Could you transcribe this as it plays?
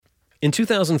In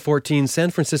 2014, San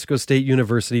Francisco State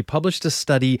University published a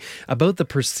study about the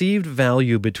perceived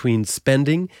value between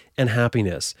spending and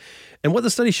happiness. And what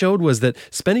the study showed was that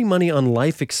spending money on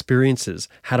life experiences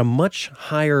had a much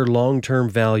higher long-term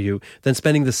value than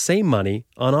spending the same money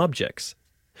on objects.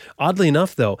 Oddly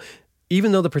enough, though,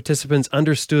 even though the participants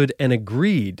understood and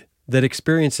agreed that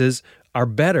experiences are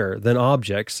better than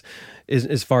objects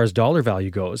as far as dollar value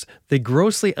goes, they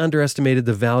grossly underestimated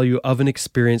the value of an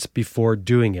experience before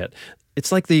doing it.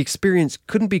 It's like the experience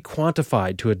couldn't be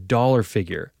quantified to a dollar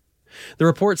figure. The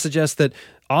report suggests that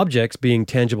objects, being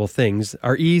tangible things,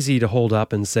 are easy to hold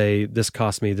up and say, this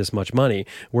cost me this much money,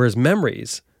 whereas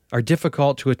memories are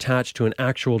difficult to attach to an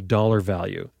actual dollar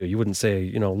value. You wouldn't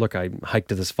say, look, I hiked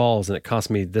to this falls and it cost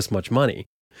me this much money.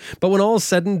 But when all is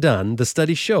said and done, the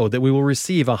study showed that we will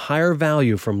receive a higher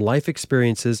value from life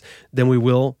experiences than we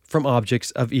will from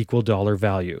objects of equal dollar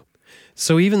value.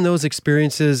 So even those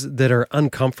experiences that are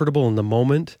uncomfortable in the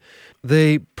moment,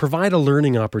 they provide a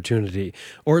learning opportunity,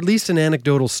 or at least an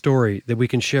anecdotal story that we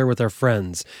can share with our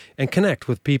friends and connect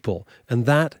with people, and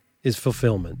that is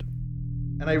fulfillment.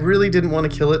 And I really didn't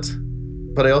want to kill it,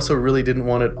 but I also really didn't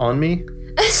want it on me.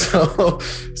 So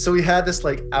we had this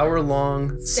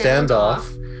hour-long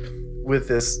standoff with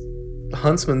this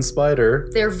huntsman spider.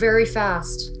 They're very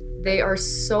fast. They are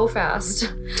so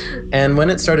fast. And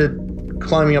when it started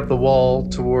climbing up the wall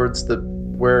towards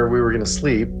where we were going to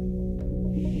sleep,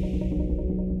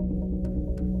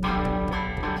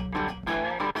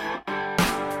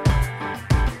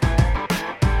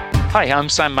 Hi, I'm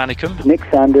Sam Manicum. Nick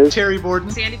Sanders. Terry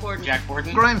Borden. Sandy Borden. Jack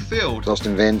Borden. Graham Field.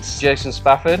 Dustin Vince. Jason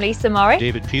Spafford. Lisa Morris.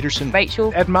 David Peterson.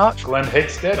 Rachel. Ed March. Glenn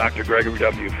Hickstead. Dr. Gregory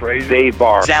W. Fraser. Dave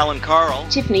Barr. Alan Carl.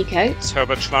 Tiffany Coates.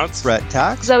 Herbert Schwartz. Brett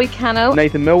Tax. Zoe Cano.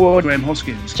 Nathan Millward. Graham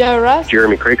Hoskins. Joe Russ.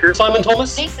 Jeremy Craker. Simon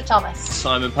Thomas. Lisa Thomas.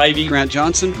 Simon Pavey. Grant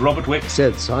Johnson. Robert Wick.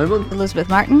 Seth Simon. Elizabeth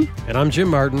Martin. And I'm Jim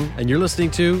Martin, and you're listening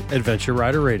to Adventure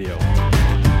Rider Radio.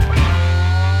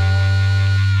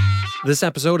 This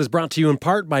episode is brought to you in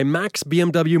part by Max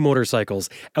BMW Motorcycles,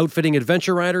 outfitting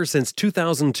adventure riders since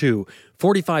 2002.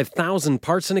 45,000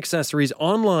 parts and accessories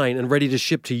online and ready to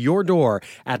ship to your door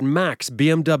at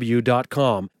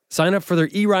maxbmw.com. Sign up for their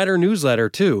e-rider newsletter,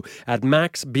 too, at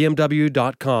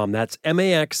maxbmw.com. That's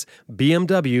maxbmw.com.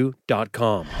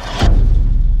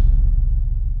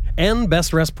 And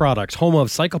Best Rest Products, home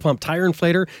of Cycle Pump Tire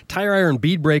Inflator, Tire Iron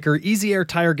Bead Breaker, Easy Air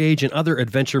Tire Gauge, and other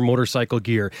adventure motorcycle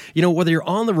gear. Whether you're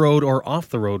on the road or off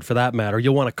the road for that matter,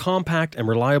 you'll want a compact and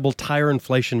reliable tire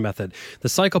inflation method. The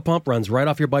Cycle Pump runs right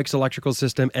off your bike's electrical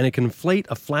system, and it can inflate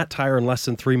a flat tire in less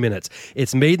than 3 minutes.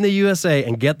 It's made in the USA,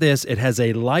 and get this, it has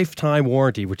a lifetime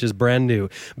warranty, which is brand new.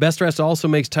 Best Rest also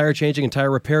makes tire changing and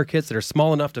tire repair kits that are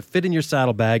small enough to fit in your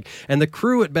saddlebag, and the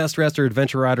crew at Best Rest are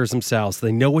adventure riders themselves, so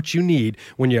they know what you need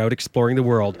when you're out exploring the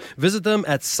world. Visit them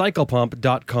at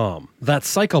cyclepump.com.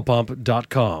 That's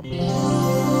cyclepump.com.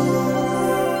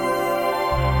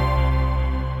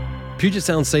 Puget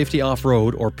Sound Safety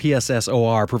Off-Road, or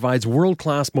PSSOR, provides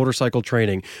world-class motorcycle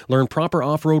training. Learn proper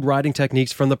off-road riding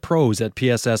techniques from the pros at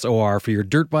PSSOR for your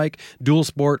dirt bike, dual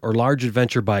sport, or large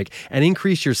adventure bike, and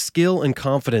increase your skill and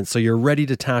confidence so you're ready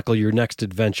to tackle your next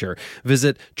adventure.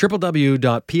 Visit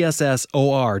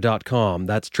www.pssor.com.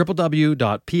 That's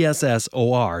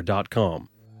www.pssor.com.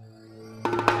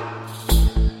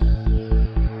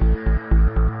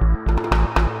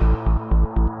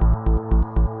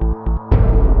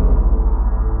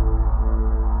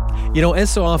 As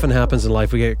so often happens in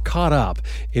life, we get caught up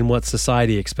in what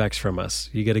society expects from us.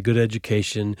 You get a good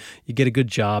education, you get a good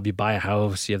job, you buy a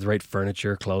house, you have the right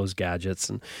furniture, clothes, gadgets,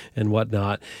 and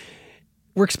whatnot.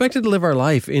 We're expected to live our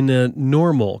life in a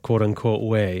normal, quote-unquote,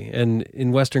 way. And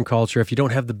in Western culture, if you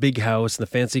don't have the big house and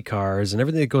the fancy cars and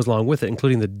everything that goes along with it,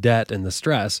 including the debt and the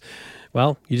stress,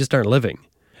 well, you just aren't living.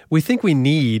 We think we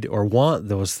need or want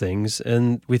those things,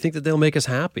 and we think that they'll make us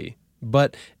happy.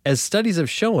 But as studies have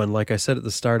shown, like I said at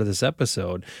the start of this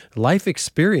episode, life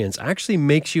experience actually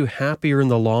makes you happier in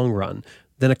the long run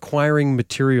than acquiring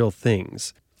material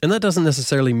things. And that doesn't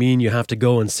necessarily mean you have to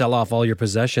go and sell off all your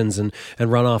possessions and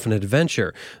run off an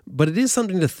adventure, but it is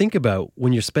something to think about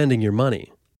when you're spending your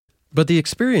money. But the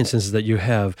experiences that you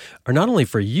have are not only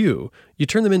for you, you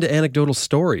turn them into anecdotal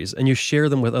stories and you share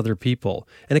them with other people,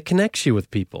 and it connects you with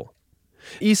people.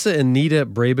 Issa and Nita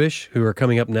Breibish, who are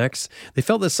coming up next, they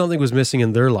felt that something was missing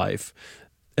in their life.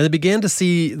 And they began to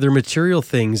see their material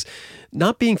things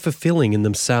not being fulfilling in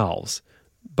themselves,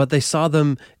 but they saw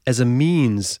them as a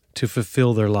means to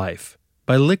fulfill their life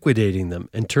by liquidating them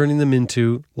and turning them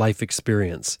into life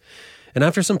experience. And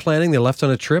after some planning, they left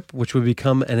on a trip which would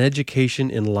become an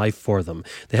education in life for them.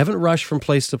 They haven't rushed from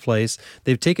place to place.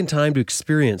 They've taken time to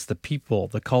experience the people,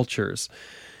 the cultures.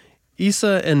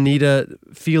 Issa and Nita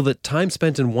feel that time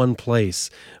spent in one place,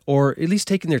 or at least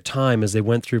taking their time as they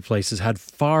went through places, had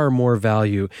far more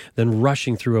value than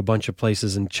rushing through a bunch of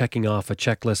places and checking off a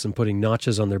checklist and putting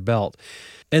notches on their belt.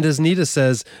 And as Nita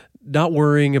says, not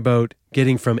worrying about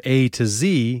getting from A to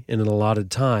Z in an allotted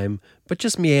time, but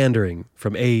just meandering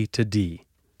from A to D.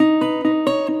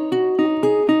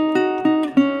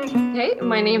 Hey,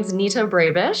 my name's Nita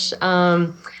Breibish.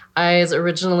 I was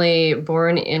originally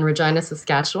born in Regina,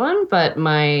 Saskatchewan, but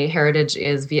my heritage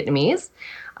is Vietnamese,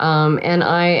 and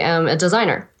I am a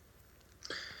designer.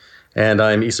 And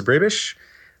I'm Issa Breibish.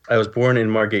 I was born in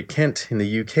Margate, Kent in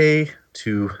the UK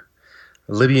to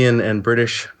Libyan and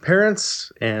British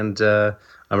parents, and I'm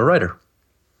a writer.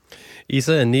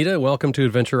 Issa and Nita, welcome to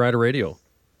Adventure Rider Radio.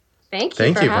 Thank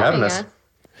you for having us.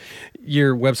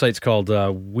 Your website's called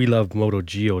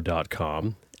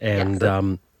welovemotogeo.com, and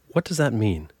Yes. What does that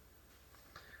mean?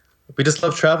 We just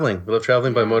love traveling. We love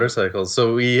traveling by motorcycles.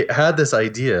 So we had this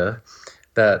idea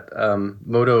that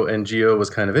Moto and Geo was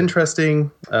kind of interesting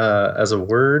as a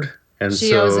word. And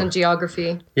Geos so, and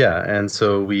geography. yeah, and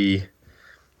so we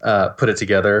put it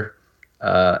together.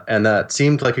 And that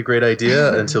seemed like a great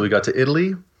idea until we got to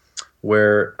Italy,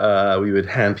 where we would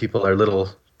hand people our little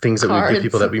things that we give Cards.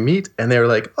 people that we meet. And they were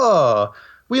like, oh,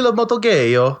 we love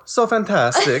Motogeo. So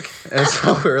fantastic. And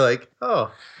so we were like, oh,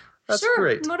 that's sure,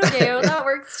 great. Motogeo, that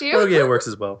works too. Motogeo works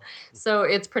as well. So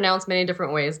it's pronounced many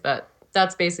different ways, but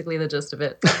that's basically the gist of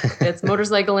it. It's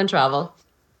motorcycle and travel.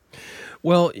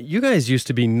 Well, you guys used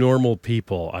to be normal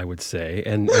people, I would say,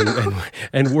 and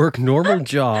work normal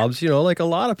jobs, like a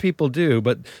lot of people do.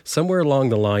 But somewhere along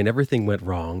the line, everything went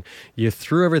wrong. You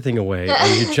threw everything away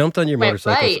and you jumped on your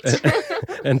motorcycle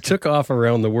and took off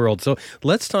around the world. So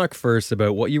let's talk first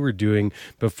about what you were doing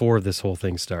before this whole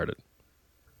thing started.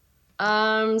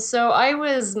 So I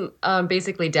was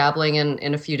basically dabbling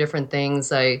in a few different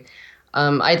things.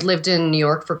 I'd lived in New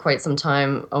York for quite some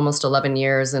time, almost 11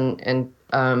 years, and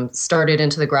started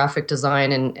into the graphic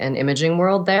design and imaging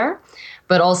world there,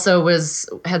 but also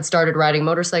had started riding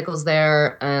motorcycles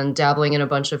there and dabbling in a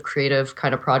bunch of creative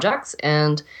kind of projects.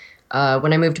 And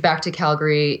when I moved back to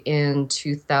Calgary in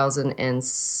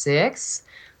 2006,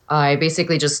 I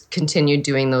basically just continued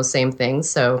doing those same things.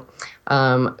 So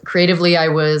creatively, I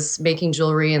was making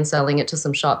jewelry and selling it to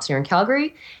some shops here in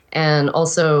Calgary, and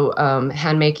also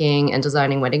handmaking and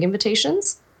designing wedding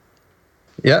invitations.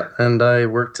 Yeah, and I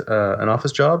worked an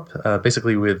office job,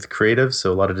 basically with creatives,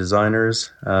 so a lot of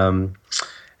designers, and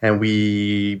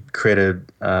we created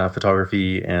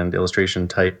photography and illustration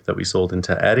type that we sold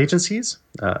into ad agencies.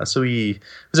 So it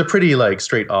was a pretty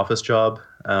straight office job,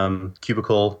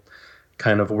 cubicle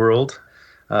kind of world,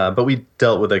 but we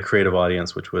dealt with a creative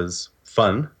audience, which was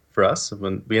fun for us.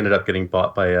 When we ended up getting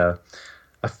bought by a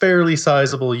fairly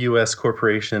sizable U.S.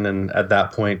 corporation, and at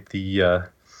that point, the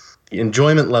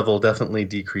enjoyment level definitely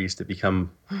decreased. It became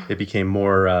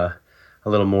more a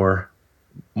little more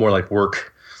like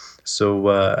work.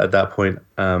 So at that point,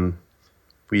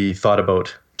 we thought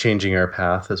about changing our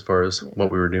path as far as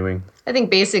what we were doing. I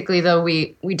think basically, though,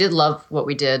 we did love what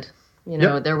we did.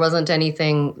 Yep. There wasn't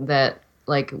anything that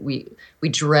we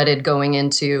dreaded going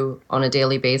into on a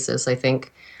daily basis. I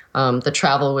think the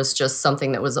travel was just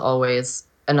something that was always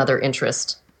another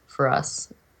interest for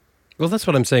us. Well, that's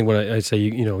what I'm saying when I say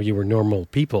you were normal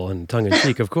people, and tongue in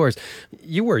cheek, of course.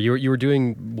 You were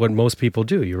doing what most people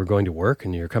do. You were going to work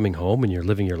and you're coming home and you're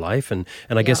living your life, and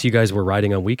I guess you guys were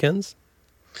riding on weekends?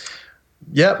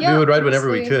 Yeah, we would ride whenever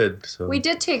we could. So we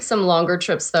did take some longer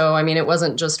trips, though. I mean, it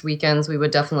wasn't just weekends. We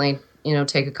would definitely,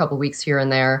 take a couple weeks here and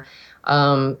there.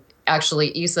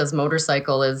 Actually, Issa's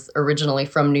motorcycle is originally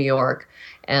from New York,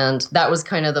 and that was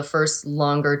kind of the first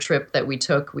longer trip that we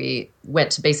took. We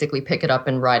went to basically pick it up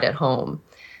and ride it home.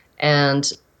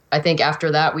 And I think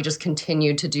after that, we just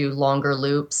continued to do longer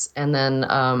loops. And then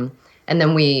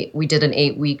we did an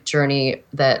 8-week journey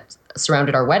that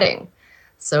surrounded our wedding.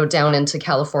 So down into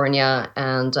California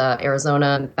and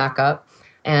Arizona and back up.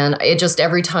 And it just,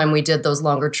 every time we did those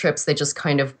longer trips, they just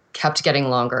kind of kept getting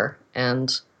longer.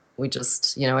 And we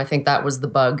just, I think that was the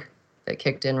bug that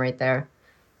kicked in right there.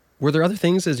 Were there other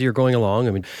things as you're going along?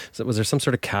 I mean, was there some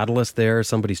sort of catalyst there,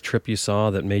 somebody's trip you saw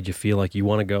that made you feel like you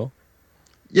want to go?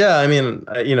 Yeah, I mean,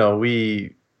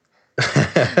 we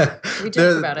we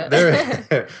joke about it.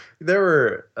 there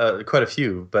were quite a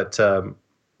few, but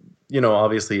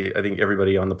obviously, I think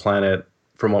everybody on the planet,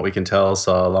 from what we can tell,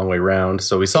 saw A Long Way Round.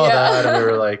 So we saw that, and we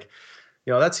were like,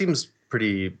 that seems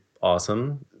pretty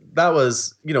awesome. That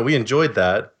was, we enjoyed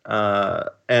that.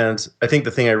 And I think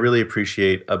the thing I really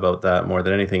appreciate about that more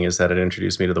than anything is that it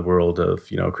introduced me to the world of,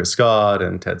 Chris Scott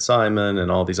and Ted Simon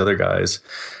and all these other guys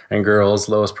and girls,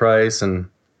 Lois Price. And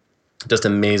just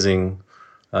amazing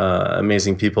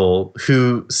people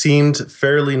who seemed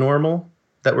fairly normal,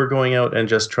 that were going out and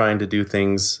just trying to do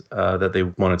things that they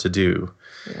wanted to do.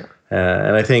 Yeah.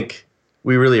 And I think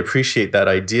we really appreciate that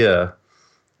idea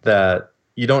that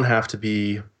you don't have to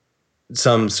be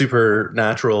some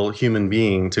supernatural human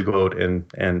being to go out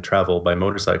and travel by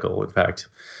motorcycle. In fact,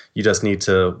 you just need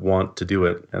to want to do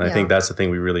it. And I think that's the thing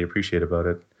we really appreciate about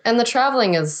it. And the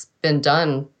traveling has been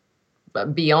done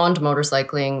beyond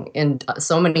motorcycling in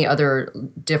so many other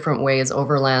different ways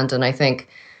overland. And I think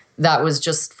that was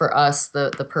just for us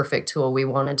the perfect tool. We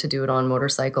wanted to do it on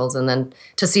motorcycles, and then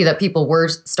to see that people were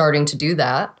starting to do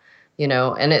that, you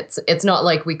know, and it's not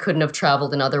like we couldn't have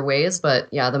traveled in other ways, but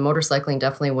yeah, the motorcycling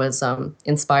definitely was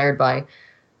inspired by,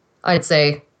 I'd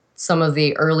say, some of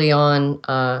the early on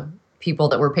people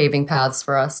that were paving paths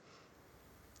for us.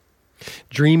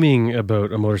 Dreaming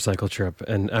about a motorcycle trip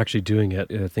and actually doing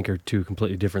it, I think, are two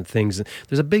completely different things.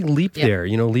 There's a big leap there,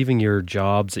 you know, leaving your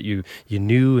jobs that you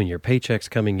knew and your paychecks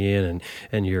coming in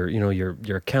and your, you know, your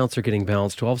accounts are getting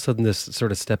balanced to all of a sudden this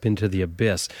sort of step into the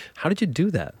abyss. How did you do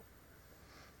that?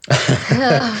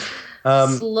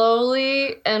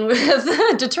 Slowly and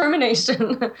with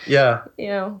determination. Yeah. You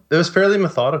know, it was fairly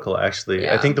methodical, actually.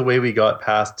 Yeah. I think the way we got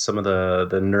past some of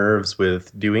the nerves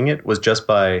with doing it was just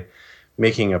by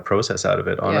making a process out of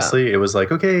it. Honestly, it was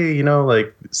like, okay, you know,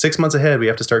 like 6 months ahead, we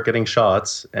have to start getting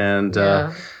shots and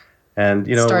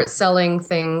you know, start selling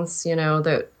things, you know,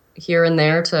 that here and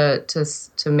there to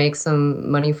make some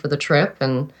money for the trip.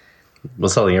 And we're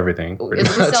selling everything. We're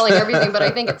selling everything, but I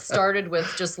think it started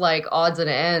with just like odds and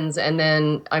ends. And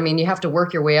then, I mean, you have to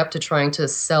work your way up to trying to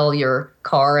sell your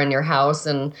car and your house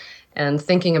and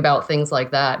thinking about things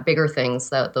like that, bigger things,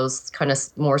 that those kind of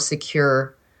more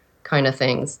secure kind of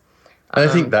things. And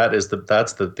I think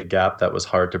that's the gap that was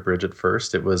hard to bridge at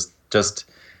first. It was just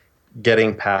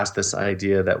getting past this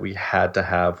idea that we had to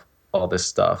have all this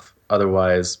stuff.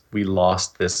 Otherwise, we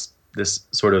lost this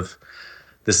sort of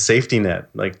this safety net,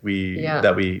 like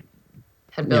that we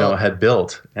had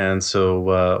built, and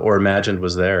so or imagined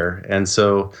was there. And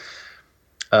so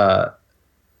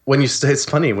it's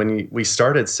funny when we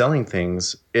started selling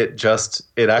things, it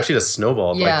actually just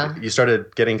snowballed. Yeah. Like you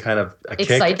started getting kind of a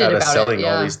kick excited out of about selling it.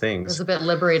 Yeah. all these things. It was a bit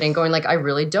liberating, going like, I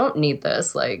really don't need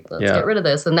this. Like, let's Yeah. get rid of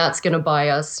this, and that's going to buy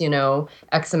us, you know,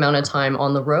 X amount of time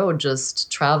on the road,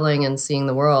 just traveling and seeing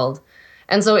the world.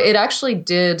 And so it actually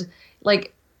did.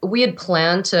 Like, we had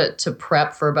planned to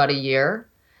prep for about a year,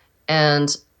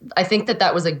 and I think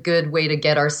that was a good way to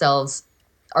get our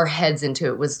heads into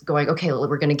it, was going, okay,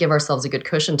 we're going to give ourselves a good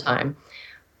cushion time.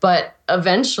 But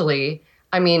eventually,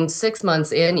 I mean, 6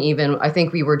 months in, even, I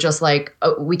think we were just like,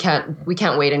 oh, we can't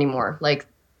wait anymore. Like,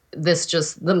 this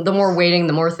just, the more waiting,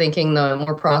 the more thinking, the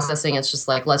more processing, it's just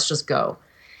like, let's just go.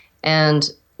 And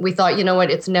we thought, you know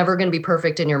what, it's never going to be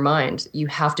perfect in your mind. You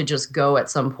have to just go at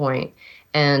some point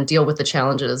and deal with the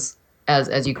challenges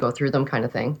as you go through them, kind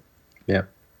of thing. Yeah.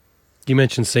 You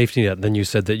mentioned safety net, then you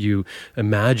said that you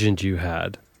imagined you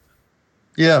had.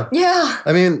 Yeah. Yeah.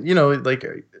 I mean, you know,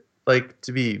 like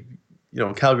to be, you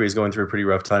know, Calgary is going through a pretty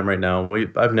rough time right now.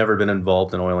 I've never been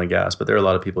involved in oil and gas, but there are a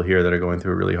lot of people here that are going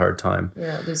through a really hard time.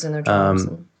 Yeah, losing their jobs.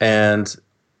 And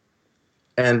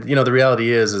you know, the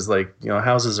reality is like, you know,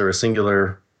 houses are a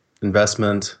singular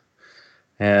investment,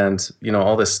 and you know,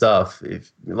 all this stuff.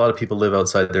 If a lot of people live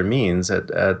outside their means,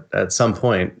 at some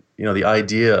point, you know, the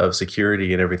idea of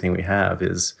security and everything we have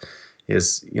is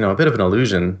you know, a bit of an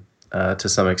illusion to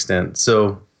some extent.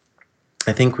 So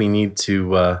I think we needed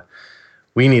to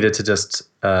just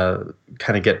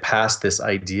kind of get past this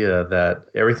idea that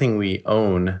everything we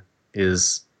own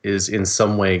is in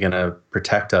some way going to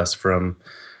protect us from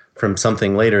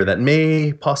something later that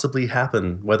may possibly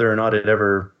happen, whether or not it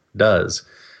ever does.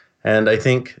 And I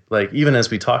think, like, even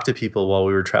as we talked to people while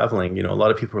we were traveling, you know, a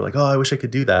lot of people were like, oh, I wish I could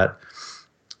do that.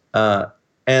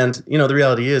 And, you know, the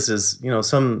reality is, you know,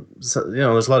 you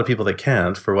know, there's a lot of people that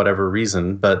can't for whatever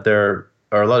reason, but there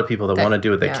are a lot of people that want to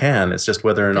do it that can. It's just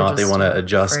whether or not they want to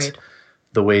adjust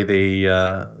the way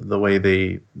they're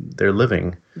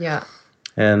living. Yeah.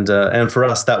 And for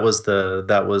us, that was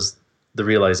the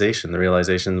realization. The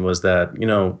realization was that, you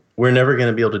know, we're never going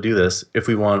to be able to do this if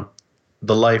we want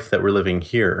the life that we're living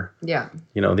here. Yeah.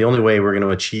 You know, the only way we're going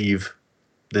to achieve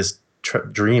this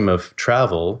dream of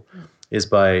travel is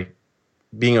by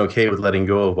being okay with letting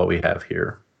go of what we have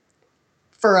here.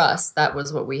 For us, that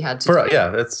was what we had to do. Yeah,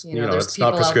 that's, you know, there's it's people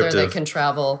not prescriptive. out there that can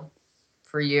travel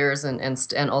for years and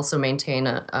also maintain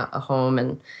a home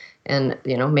and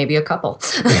you know, maybe a couple.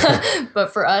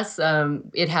 But for us,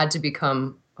 it had to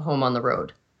become home on the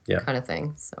road kind of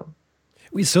thing. So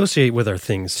We associate with our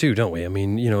things too, don't we? I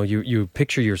mean, you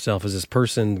picture yourself as this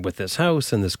person with this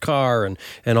house and this car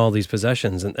and all these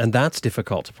possessions, and that's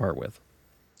difficult to part with.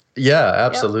 Yeah,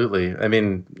 absolutely. Yep. I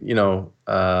mean,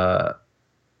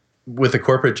 with the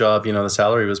corporate job, the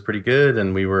salary was pretty good,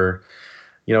 and we were,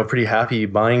 pretty happy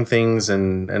buying things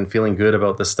and feeling good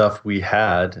about the stuff we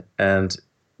had.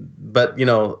 But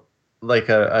like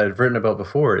I've written about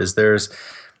before,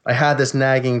 I had this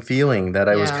nagging feeling that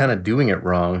I was kind of doing it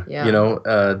wrong,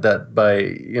 that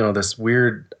by, this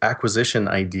weird acquisition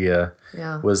idea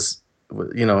was,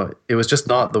 it was just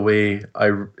not the way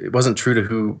it wasn't true to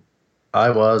who I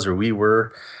was or we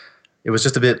were. It was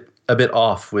just a bit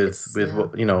off with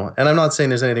what, and I'm not saying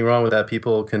there's anything wrong with that.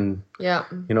 People can,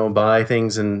 buy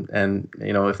things and,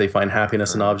 if they find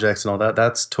happiness in objects and all that,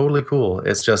 that's totally cool.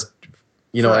 It's just,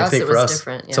 I think for us,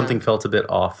 something felt a bit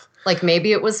off. Like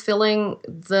maybe it was filling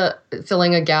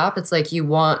a gap. It's like you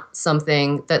want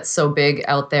something that's so big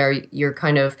out there, you're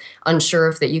kind of unsure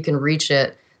if that you can reach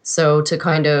it. So to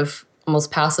kind of almost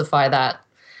pacify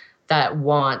that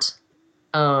want,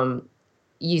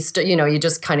 you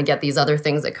just kind of get these other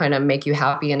things that kind of make you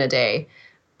happy in a day.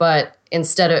 But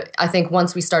I think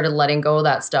once we started letting go of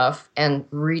that stuff and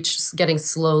getting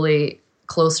slowly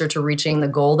closer to reaching the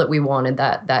goal that we wanted,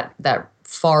 that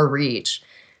far reach,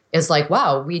 is like,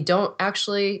 wow, we don't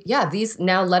actually,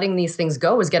 letting these things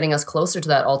go is getting us closer to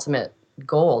that ultimate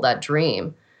goal, that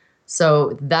dream.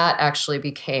 So that actually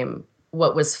became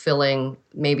what was filling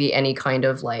maybe any kind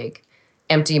of like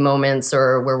empty moments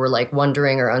or where we're like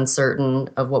wondering or uncertain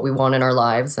of what we want in our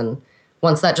lives. And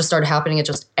once that just started happening,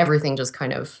 everything just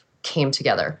kind of came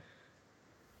together.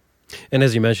 And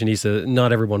as you mentioned, Issa,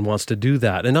 not everyone wants to do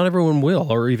that, and not everyone will,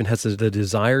 or even has the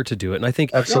desire to do it. And I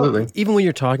think, absolutely, even when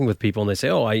you're talking with people and they say,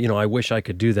 "Oh, I wish I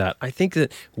could do that," I think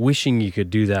that wishing you could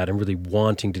do that and really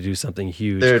wanting to do something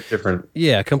huge, they're different.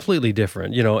 Yeah, completely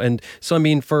different. And so I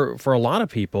mean, for a lot of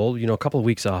people, a couple of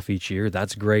weeks off each year,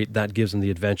 that's great. That gives them the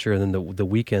adventure, and then the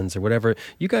weekends or whatever.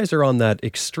 You guys are on that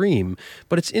extreme,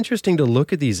 but it's interesting to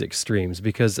look at these extremes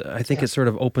because I think it sort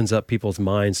of opens up people's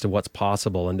minds to what's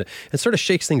possible and sort of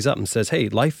shakes things up and says, hey,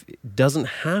 life doesn't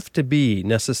have to be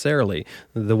necessarily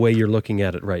the way you're looking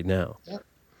at it right now. Yep.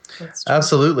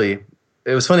 Absolutely.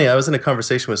 It was funny. I was in a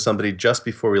conversation with somebody just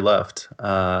before we left,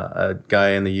 a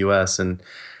guy in the U.S. and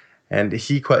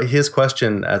his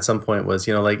question at some point was,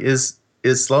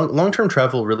 is long-term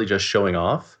travel really just showing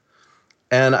off?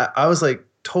 And I was like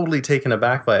totally taken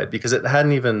aback by it because it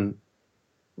hadn't even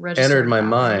entered my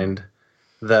mind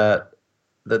that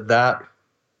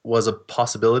was a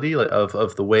possibility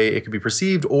of the way it could be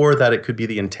perceived, or that it could be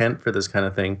the intent for this kind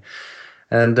of thing.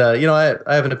 And,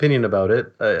 I have an opinion about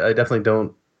it. I definitely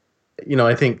don't,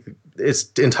 I think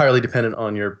it's entirely dependent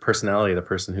on your personality, the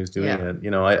person who's doing it.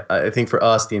 I think for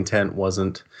us, the intent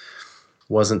wasn't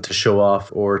to show off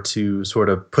or to sort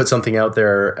of put something out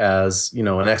there as,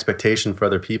 an expectation for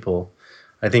other people.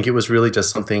 I think it was really just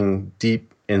something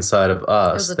deep inside of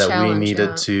us that we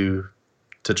needed to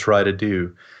try to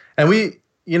do. And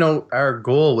our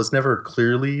goal was never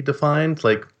clearly defined.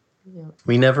 Like,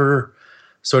 we never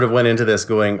sort of went into this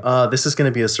going, this is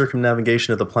going to be a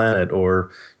circumnavigation of the planet,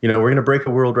 or, we're going to break a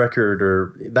world record,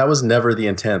 or that was never the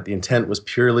intent. The intent was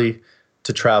purely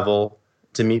to travel,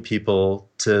 to meet people,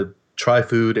 to try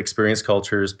food, experience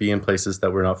cultures, be in places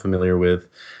that we're not familiar with,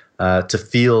 to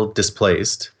feel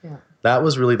displaced. Yeah. That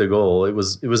was really the goal. It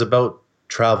was about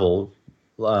travel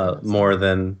more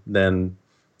than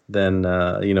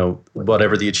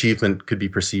whatever the achievement could be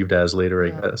perceived as later, I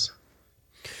guess.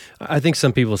 I think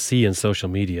some people see in social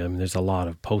media, I mean, there's a lot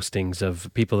of postings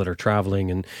of people that are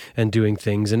traveling and doing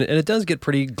things, and it does get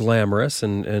pretty glamorous,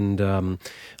 and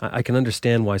I can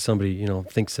understand why somebody,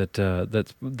 thinks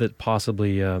that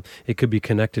possibly it could be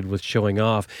connected with showing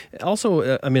off.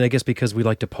 Also, I guess because we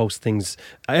like to post things,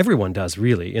 everyone does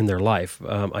really in their life.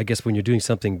 I guess when you're doing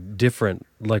something different,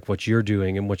 like what you're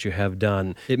doing and what you have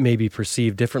done, it may be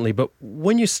perceived differently. But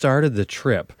when you started the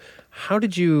trip, how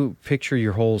did you picture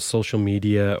your whole social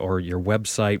media or your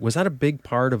website? Was that a big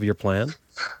part of your plan?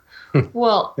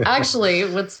 Well, actually,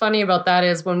 what's funny about that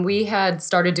is when we had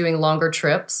started doing longer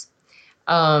trips,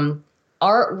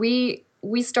 we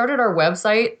started our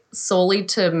website solely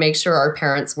to make sure our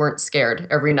parents weren't scared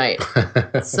every night.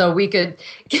 So we could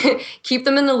keep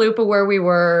them in the loop of where we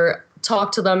were,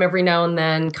 talk to them every now and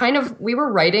then. Kind of, we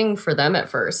were writing for them at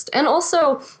first. And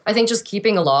also, I think just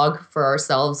keeping a log for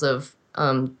ourselves of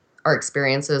our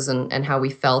experiences and how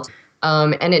we felt.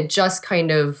 And it just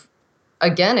kind of,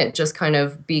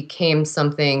 became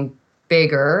something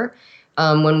bigger.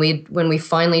 When we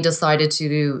finally decided to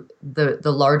do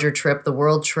the larger trip, the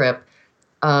world trip,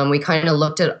 we kind of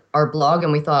looked at our blog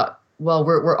and we thought, well,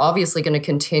 we're obviously going to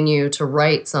continue to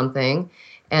write something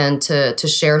and to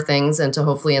share things and to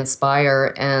hopefully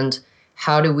inspire. And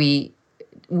how do we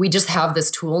just have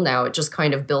this tool now. It just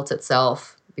kind of built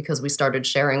itself because we started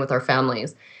sharing with our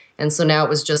families. And so now it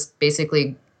was just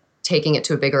basically taking it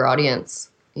to a bigger audience,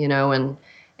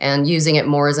 and using it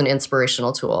more as an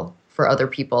inspirational tool for other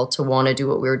people to want to do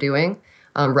what we were doing,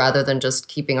 rather than just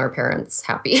keeping our parents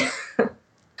happy.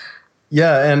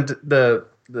 Yeah, and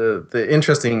the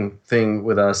interesting thing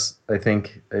with us, I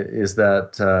think, is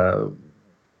that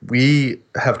we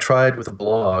have tried with a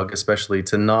blog, especially,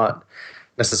 to not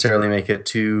necessarily make it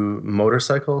too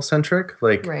motorcycle centric.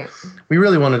 Like, right. We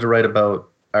really wanted to write about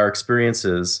our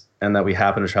experiences and that we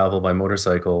happen to travel by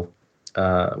motorcycle,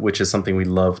 which is something we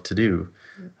love to do.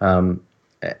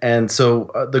 And so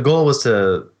the goal was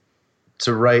to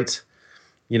write,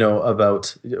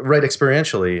 write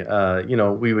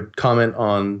experientially. We would comment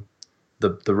on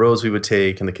the roads we would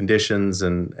take and the conditions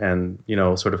and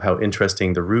sort of how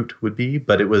interesting the route would be,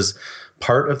 but it was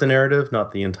part of the narrative,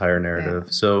 not the entire narrative.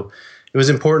 Yeah. So it was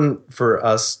important for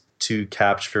us to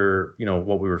capture,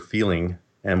 what we were feeling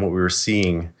and what we were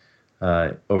seeing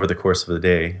over the course of the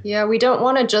day. Yeah, we don't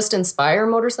want to just inspire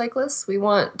motorcyclists. We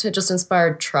want to just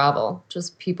inspire travel,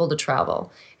 just people to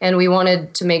travel. And we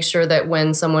wanted to make sure that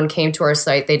when someone came to our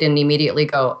site, they didn't immediately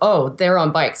go, oh, they're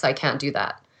on bikes, I can't do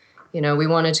that. We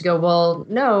wanted to go, well,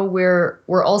 no,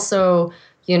 we're also,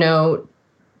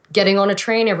 getting on a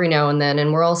train every now and then,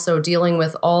 and we're also dealing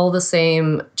with all the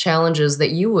same challenges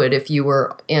that you would if you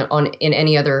were in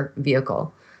any other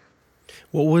vehicle.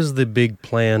 What was the big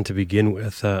plan to begin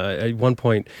with? At one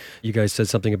point, you guys said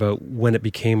something about when it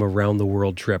became a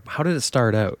round-the-world trip. How did it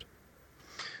start out?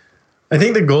 I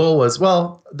think the goal was,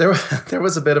 there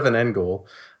was a bit of an end goal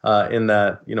in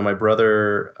that, my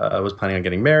brother was planning on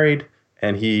getting married,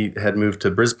 and he had moved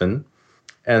to Brisbane.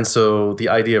 And so the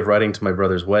idea of riding to my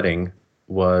brother's wedding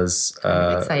was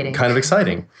kind of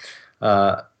exciting.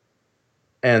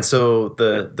 And so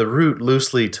the route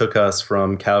loosely took us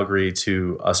from Calgary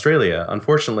to Australia.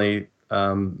 Unfortunately,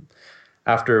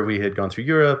 after we had gone through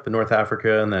Europe and North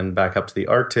Africa and then back up to the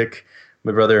Arctic,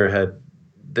 my brother had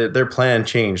their plan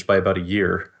changed by about a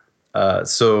year.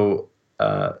 So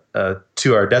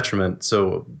to our detriment.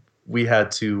 So we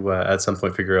had to at some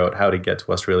point figure out how to get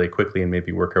to Australia quickly and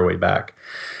maybe work our way back.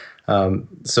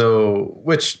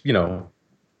 Which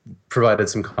provided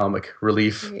some comic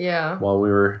relief while we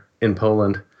were in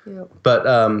Poland. Yep. But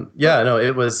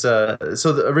it was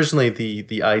originally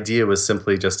the idea was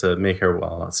simply just to make our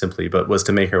was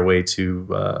to make our way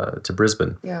to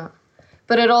Brisbane. Yeah.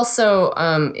 But it also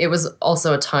it was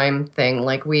also a time thing.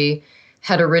 Like, we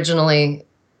had originally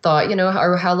thought,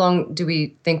 how long do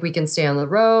we think we can stay on the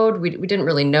road? We didn't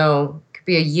really know. It could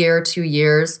be a year, 2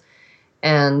 years.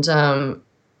 And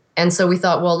so we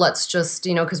thought, well, let's just,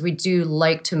 because we do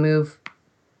like to move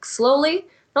slowly,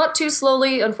 not too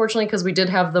slowly, unfortunately, because we did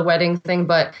have the wedding thing,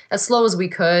 but as slow as we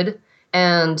could,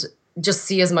 and just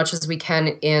see as much as we can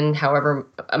in however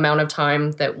amount of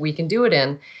time that we can do it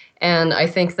in. And I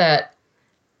think that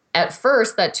at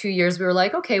first, that 2 years, we were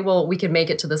like, okay, well, we could make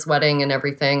it to this wedding and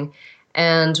everything.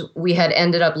 And we had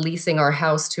ended up leasing our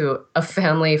house to a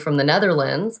family from the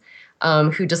Netherlands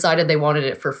who decided they wanted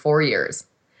it for 4 years.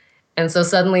 And so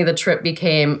suddenly the trip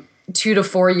became 2 to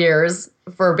 4 years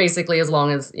for basically as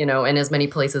long as, in as many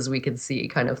places we could see,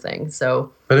 kind of thing.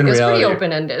 So it was pretty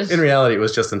open-ended. In reality, it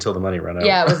was just until the money ran out.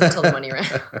 Yeah, it was until the money ran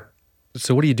out.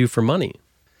 So what do you do for money?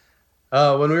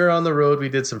 When we were on the road, we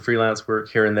did some freelance work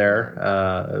here and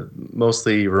there,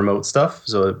 mostly remote stuff.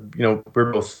 So,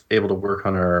 we're both able to work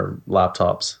on our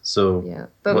laptops. So yeah,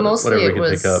 but mostly whatever we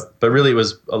could pick up. But really,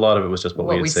 a lot of it was just what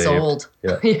we had saved. Sold.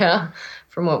 Yeah. Yeah,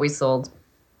 from what we sold.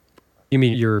 You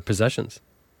mean your possessions?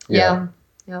 Yeah.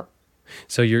 Yep.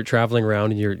 So you're traveling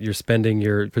around and you're spending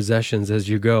your possessions as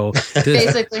you go.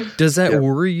 Basically. Does that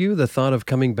worry you, the thought of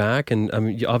coming back? And I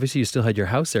mean, obviously you still had your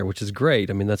house there, which is great.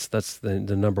 I mean, that's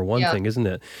the number one thing, isn't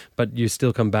it? But you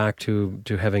still come back to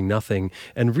having nothing.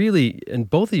 And really, and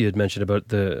both of you had mentioned about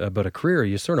a career,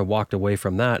 you sort of walked away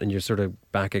from that and you're sort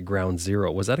of back at ground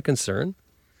zero. Was that a concern?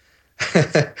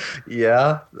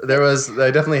 Yeah, I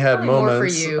definitely had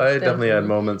moments. I definitely had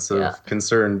moments of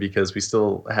concern because we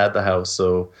still had the house.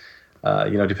 So,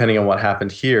 depending on what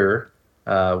happened here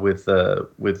with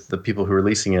the people who were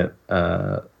leasing it,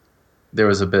 there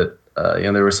was a bit,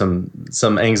 there was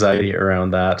some anxiety around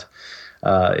that.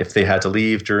 If they had to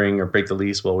leave during or break the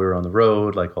lease while we were on the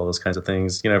road, like all those kinds of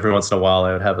things. Every once in a while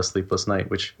I would have a sleepless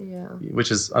night, which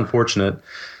is unfortunate.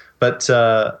 But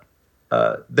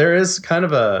there is kind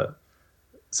of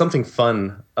something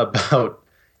fun about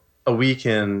a week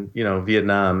in,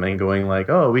 Vietnam and going like,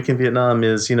 oh, a week in Vietnam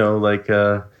is,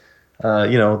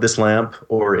 this lamp,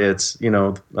 or it's,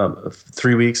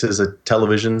 3 weeks is a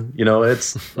television,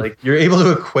 it's like you're able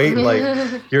to equate like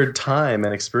your time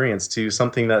and experience to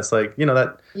something that's like,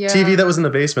 that TV that was in the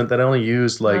basement that I only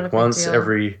used like once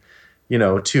every,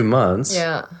 2 months.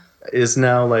 Yeah. Is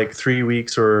now like 3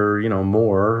 weeks or,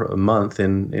 more a month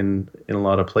in a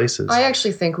lot of places. I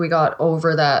actually think we got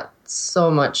over that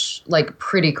so much, like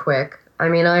pretty quick. I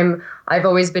mean, I've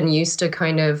always been used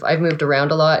to I've moved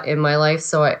around a lot in my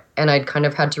life. I'd kind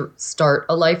of had to start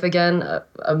a life again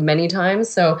many times.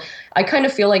 So I kind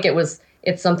of feel like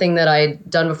it's something that I'd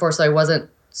done before. So I wasn't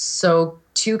so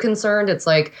too concerned. It's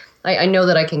like, I know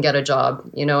that I can get a job.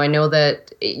 I know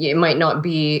that it might not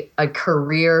be a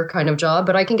career kind of job,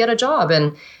 but I can get a job.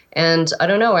 And I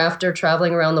don't know, after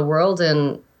traveling around the world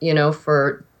and,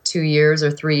 for 2 years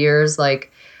or 3 years,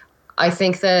 like, I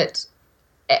think that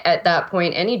at that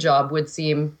point, any job would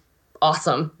seem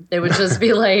awesome. It would just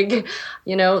be like,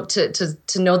 to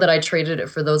know that I traded it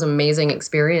for those amazing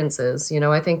experiences.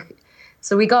 I think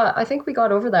we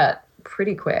got over that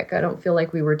pretty quick. I don't feel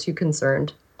like we were too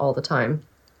concerned all the time.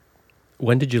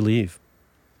 When did you leave?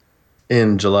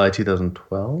 In July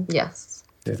 2012. Yes.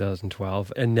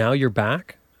 2012. And now you're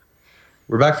back?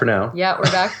 We're back for now. Yeah,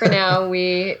 we're back for now.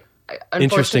 We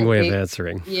Interesting way of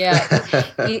answering. Yeah.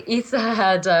 Issa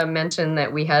had mentioned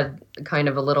that we had kind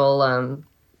of a little,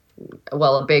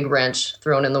 a big wrench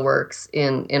thrown in the works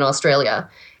in Australia.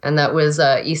 And that was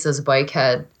Issa's bike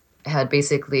had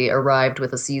basically arrived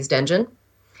with a seized engine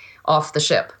off the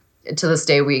ship. To this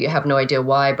day, we have no idea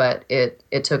why, but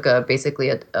it took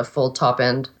basically a full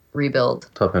top-end rebuild.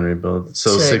 Top-end rebuild.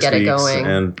 So 6 get weeks, it going.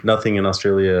 And nothing in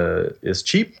Australia is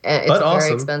cheap, it's but awesome.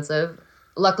 Very expensive.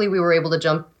 Luckily, we were able to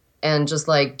jump and just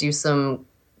like do some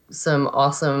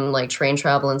awesome like train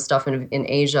travel and stuff in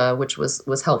Asia, which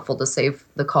was helpful to save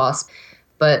the cost.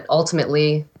 But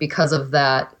ultimately, because of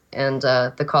that and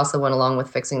the cost that went along with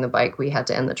fixing the bike, we had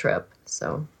to end the trip.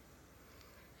 So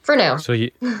for now. So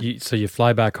you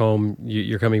fly back home.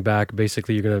 You're coming back.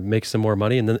 Basically, you're going to make some more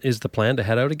money, and then is the plan to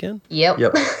head out again? Yep.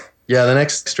 Yeah, the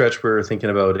next stretch we're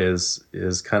thinking about is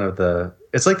kind of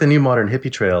it's like the new modern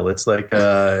hippie trail. It's like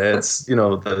it's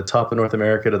the top of North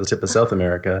America to the tip of South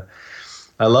America.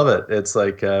 I love it. It's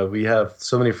like we have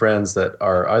so many friends that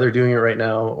are either doing it right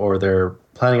now or they're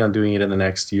planning on doing it in the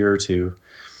next year or two.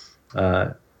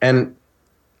 And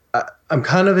I'm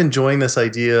kind of enjoying this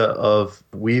idea of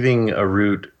weaving a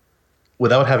route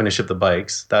without having to ship the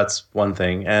bikes. That's one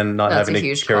thing, and not having to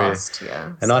carry cost,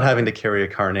 not having to carry a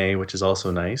carnet, which is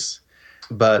also nice.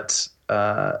 But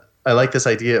I like this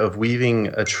idea of weaving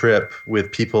a trip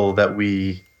with people that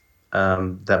we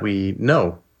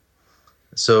know.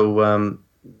 So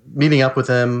meeting up with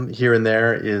them here and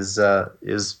there is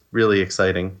really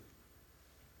exciting.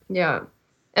 Yeah,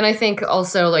 and I think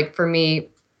also like for me,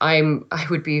 I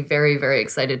would be very, very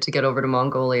excited to get over to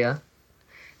Mongolia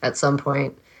at some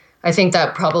point. I think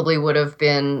that probably would have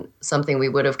been something we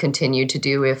would have continued to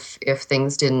do if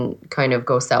things didn't kind of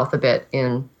go south a bit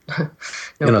in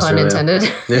no pun intended.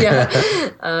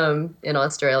 In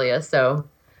Australia. So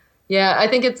yeah, I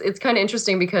think it's kind of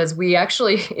interesting because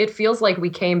it feels like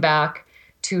we came back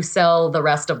to sell the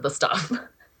rest of the stuff.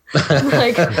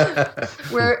 Like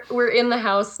we're in the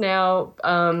house now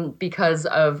because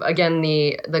of, again,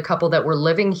 the couple that were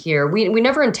living here. We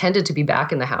never intended to be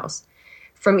back in the house.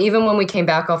 From even when we came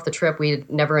back off the trip, we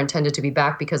never intended to be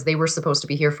back because they were supposed to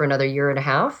be here for another year and a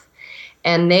half.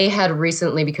 And they had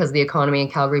recently, because of the economy in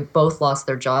Calgary, both lost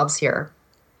their jobs here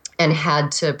and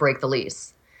had to break the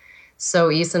lease. So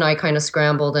Issa and I kind of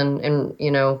scrambled and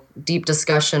deep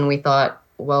discussion. We thought,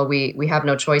 well, we have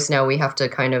no choice now. We have to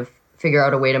kind of figure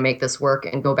out a way to make this work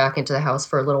and go back into the house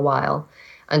for a little while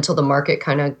until the market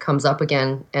kind of comes up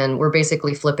again. And we're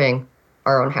basically flipping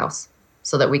our own house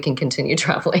so that we can continue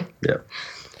traveling. Yeah.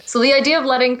 So the idea of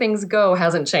letting things go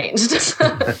hasn't changed.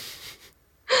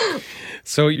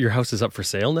 So your house is up for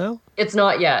sale now? It's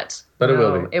not yet. But no, it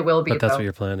will be. It will be. But that's what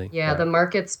you're planning. Yeah, the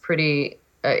market's pretty...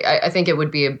 I think it would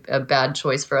be a bad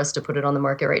choice for us to put it on the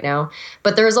market right now.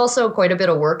 But there's also quite a bit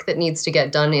of work that needs to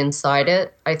get done inside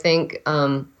it, I think.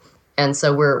 And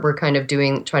so we're kind of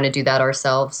trying to do that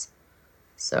ourselves.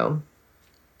 So...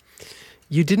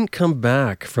 You didn't come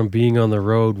back from being on the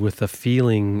road with a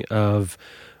feeling of,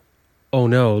 oh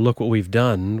no, look what we've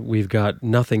done. We've got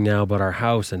nothing now but our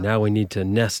house, and now we need to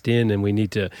nest in and we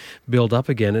need to build up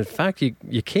again. In fact,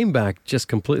 you came back just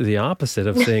completely the opposite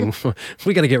of saying,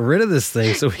 we got to get rid of this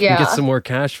thing so we can get some more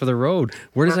cash for the road.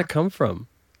 Where does that come from?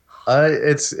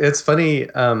 It's funny.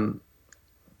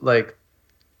 Like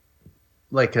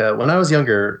when I was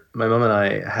younger, my mom and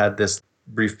I had this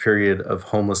brief period of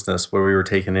homelessness where we were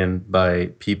taken in by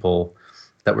people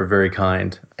that were very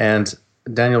kind. And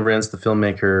Daniel Renz, the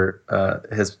filmmaker,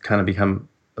 has kind of become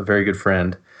a very good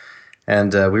friend.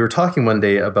 And we were talking one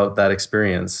day about that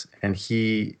experience, and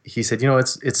he said,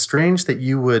 it's strange that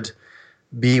you would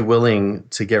be willing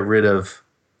to get rid of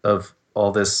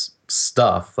all this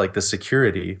stuff, like the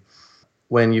security,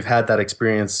 when you've had that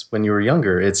experience when you were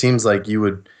younger. It seems like you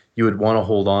would want to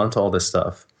hold on to all this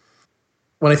stuff.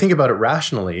 When I think about it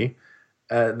rationally,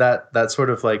 that sort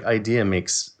of like idea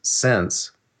makes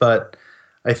sense. But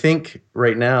I think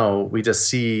right now we just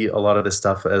see a lot of this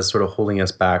stuff as sort of holding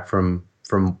us back from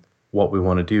what we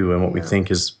want to do and what we think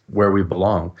is where we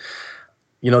belong.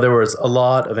 There was a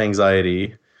lot of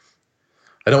anxiety.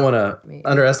 I don't want to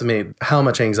underestimate how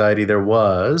much anxiety there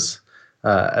was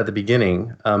at the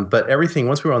beginning. But everything,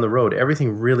 once we were on the road,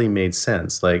 everything really made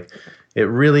sense. Like, it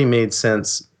really made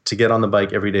sense to get on the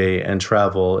bike every day and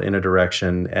travel in a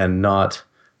direction and not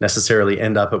necessarily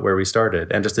end up at where we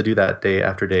started, and just to do that day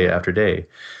after day after day.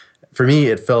 For me,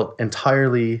 it felt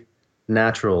entirely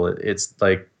natural. It's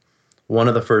like one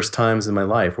of the first times in my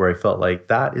life where I felt like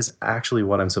that is actually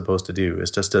what I'm supposed to do,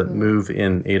 is just to move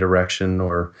in a direction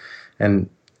and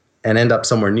end up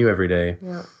somewhere new every day.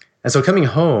 Yeah. And so coming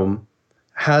home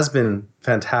has been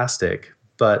fantastic,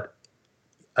 but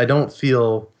I don't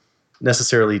feel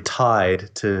necessarily tied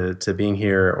to being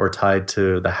here or tied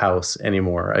to the house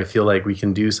anymore. I feel like we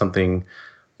can do something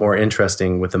more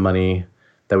interesting with the money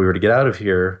that we were to get out of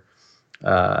here,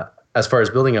 as far as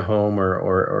building a home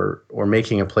or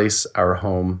making a place our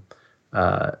home.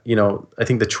 I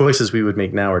think the choices we would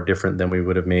make now are different than we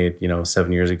would have made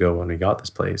 7 years ago when we got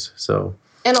this place. So,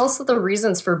 and also the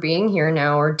reasons for being here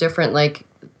now are different. Like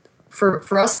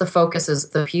for us, the focus is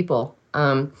the people.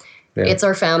 It's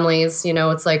our families.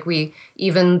 It's like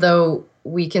even though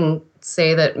we can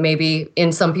say that maybe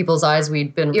in some people's eyes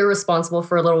we'd been irresponsible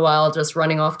for a little while, just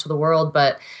running off to the world,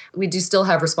 but we do still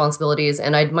have responsibilities,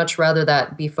 and I'd much rather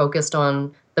that be focused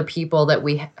on the people that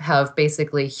we have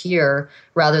basically here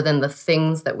rather than the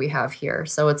things that we have here.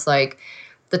 So it's like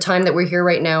the time that we're here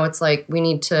right now, it's like we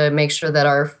need to make sure that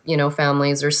our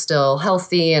families are still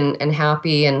healthy and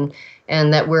happy, and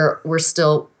that we're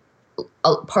still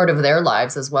a part of their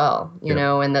lives as well,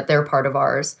 and that they're part of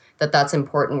ours, that's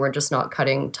important. We're just not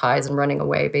cutting ties and running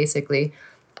away, basically.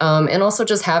 And also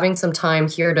just having some time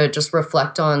here to just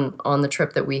reflect on the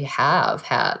trip that we have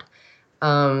had.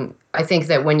 I think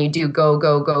that when you do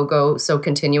go so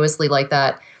continuously like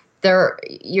that,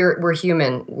 we're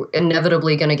human. We're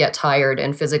inevitably going to get tired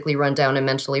and physically run down and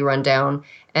mentally run down.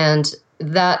 And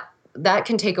that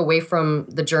can take away from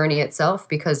the journey itself,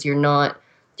 because you're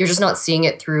just not seeing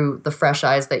it through the fresh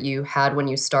eyes that you had when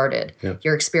you started. Yep.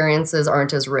 Your experiences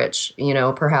aren't as rich.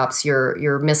 Perhaps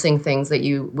you're missing things that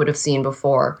you would have seen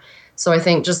before. So I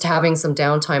think just having some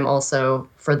downtime also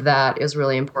for that is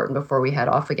really important before we head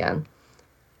off again.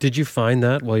 Did you find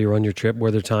that while you were on your trip? Were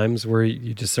there times where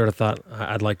you just sort of thought,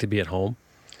 I'd like to be at home?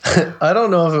 I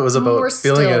don't know if it was about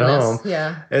feeling at home.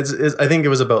 Yeah. I think it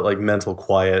was about like mental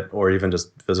quiet or even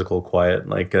just physical quiet.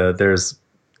 Like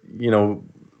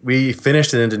we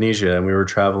finished in Indonesia and we were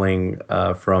traveling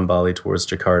from Bali towards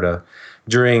Jakarta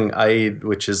during Eid,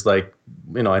 which is like,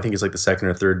 I think it's like the second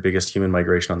or third biggest human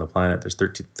migration on the planet. There's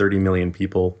 30 million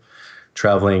people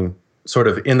traveling sort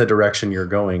of in the direction you're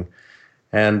going.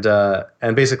 And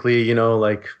basically,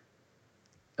 like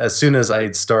as soon as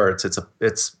Eid starts,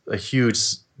 it's a huge,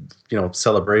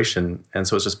 celebration. And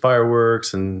so it's just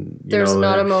fireworks and, there's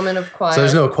not a moment of quiet. So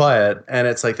there's no quiet. And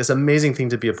it's like this amazing thing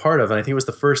to be a part of. And I think it was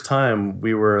the first time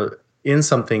we were in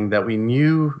something that we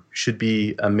knew should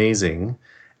be amazing.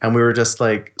 And we were just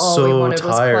like so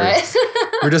tired.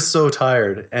 We're just so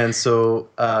tired. And so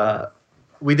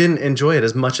we didn't enjoy it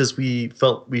as much as we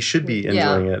felt we should be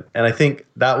enjoying it. And I think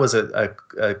that was a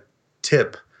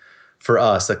tip for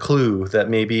us, a clue that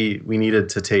maybe we needed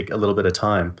to take a little bit of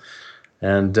time.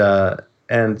 And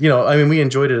we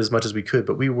enjoyed it as much as we could,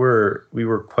 but we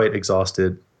were quite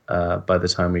exhausted by the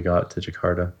time we got to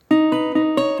Jakarta.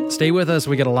 Stay with us.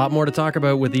 We got a lot more to talk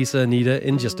about with Issa and Nita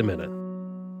in just a minute.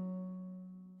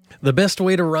 The best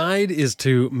way to ride is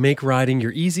to make riding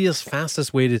your easiest,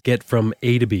 fastest way to get from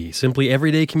A to B. Simply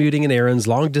everyday commuting and errands,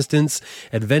 long distance,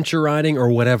 adventure riding, or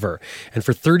whatever. And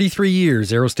for 33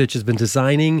 years, Aerostitch has been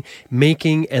designing,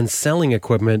 making, and selling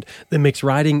equipment that makes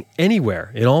riding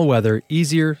anywhere, in all weather,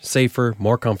 easier, safer,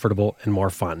 more comfortable, and more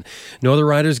fun. No other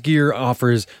rider's gear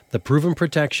offers the proven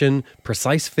protection,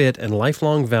 precise fit, and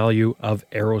lifelong value of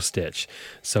Aerostitch.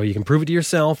 So you can prove it to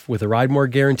yourself with a Ride More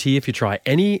guarantee if you try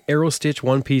any Aerostitch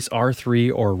one-piece piece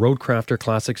R3 or Roadcrafter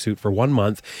Classic suit for 1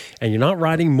 month, and you're not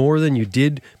riding more than you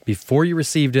did before you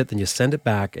received it, then you send it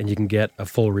back and you can get a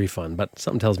full refund. But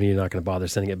something tells me you're not going to bother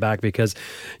sending it back because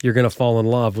you're going to fall in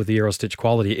love with the Aerostitch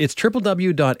quality. It's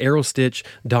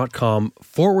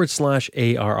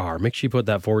www.aerostitch.com/ARR. Make sure you put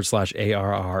that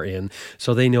 /ARR in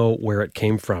so they know where it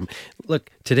came from.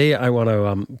 Look, today I want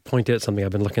to point out something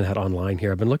I've been looking at online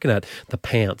here. I've been looking at the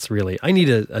pants, really. I need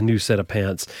a new set of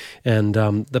pants. And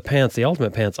the pants, the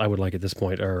ultimate pants I would like at this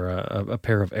point are a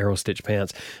pair of Aerostitch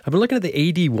pants. I've been looking at the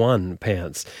AD1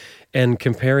 pants and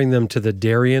comparing them to the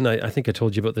Darien. I think I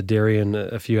told you about the Darien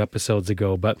a few episodes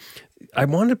ago, but I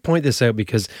wanted to point this out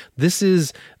because this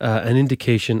is an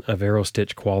indication of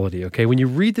Aerostitch quality. Okay, when you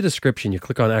read the description, you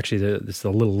click on there's a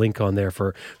little link on there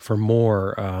for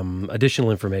more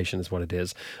additional information is what it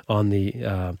is on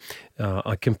the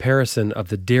a comparison of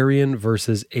the Darien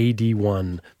versus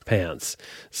AD1 pants.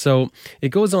 So it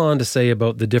goes on to say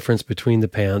about the difference between the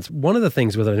pants. One of the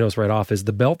things with it I noticed right off is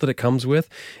the belt that it comes with.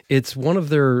 It's one of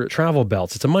their travel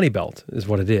belts. It's a money belt is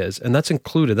what it is, and that's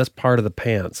included. That's part of the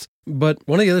pants. But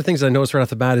one of the other things I noticed right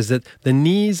off the bat is that the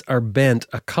knees are bent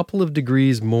a couple of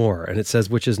degrees more, and it says,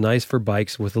 which is nice for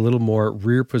bikes with a little more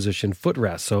rear position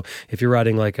footrest. So if you're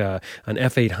riding like an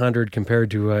F800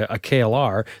 compared to a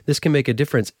KLR, this can make a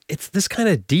difference. It's this kind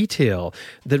of detail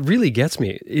that really gets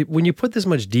me. When you put this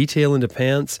much detail into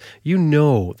pants, you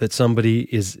know that somebody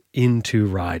is into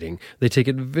riding. They take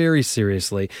it very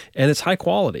seriously, and it's high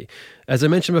quality. As I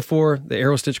mentioned before, the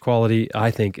Aerostitch quality,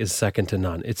 I think, is second to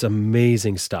none. It's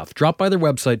amazing stuff. Drop by their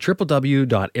website,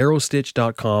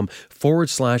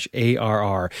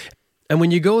 www.aerostitch.com/ARR. And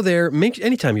when you go there,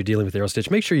 anytime you're dealing with Aerostitch,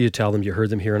 make sure you tell them you heard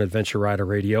them here on Adventure Rider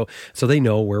Radio so they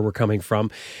know where we're coming from.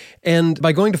 And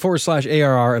by going to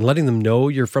 /ARR and letting them know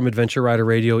you're from Adventure Rider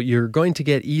Radio, you're going to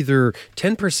get either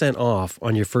 10% off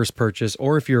on your first purchase,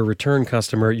 or if you're a return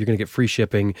customer, you're going to get free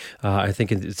shipping. I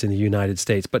think it's in the United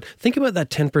States. But think about that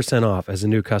 10% off as a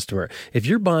new customer. If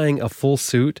you're buying a full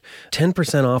suit,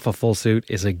 10% off a full suit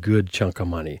is a good chunk of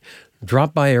money.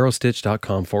 Drop by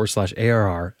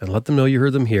aerostitch.com/ARR and let them know you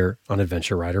heard them here on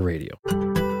Adventure Rider Radio.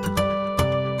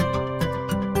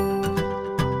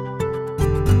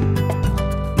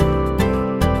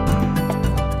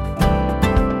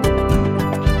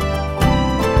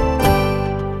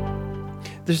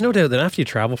 There's no doubt that after you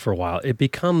travel for a while, it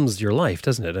becomes your life,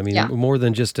 doesn't it? I mean, more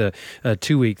than just a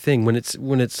 2-week thing. When it's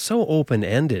so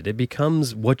open-ended, it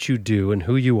becomes what you do and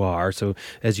who you are. So,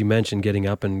 as you mentioned, getting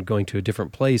up and going to a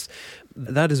different place,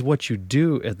 that is what you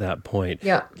do at that point.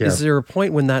 Yeah. Is there a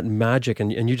point when that magic,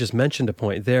 and you just mentioned a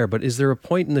point there, but is there a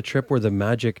point in the trip where the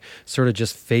magic sort of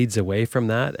just fades away from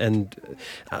that? And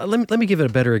let me give it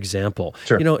a better example.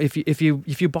 Sure. You know, if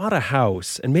you bought a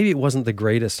house, and maybe it wasn't the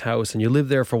greatest house, and you lived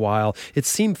there for a while, it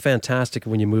seemed fantastic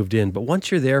when you moved in, but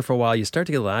once you're there for a while, you start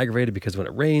to get a little aggravated because when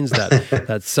it rains,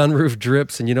 that sunroof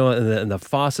drips, and and the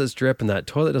faucets drip, and that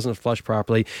toilet doesn't flush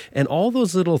properly, and all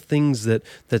those little things that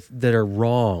are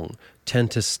wrong tend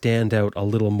to stand out a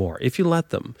little more if you let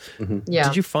them. Mm-hmm. Yeah.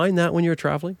 Did you find that when you were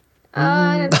traveling?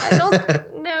 I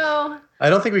don't know. I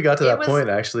don't think we got to that point,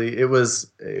 actually. It was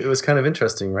kind of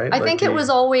interesting, right? I think it was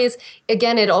always,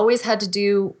 again, it always had to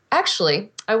do,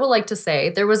 actually, I would like to say,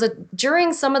 there was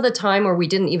during some of the time where we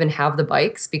didn't even have the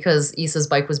bikes because Issa's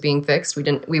bike was being fixed.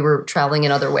 We were traveling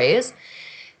in other ways.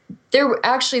 There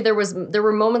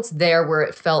were moments there where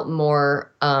it felt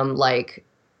more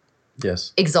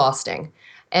exhausting.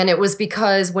 And it was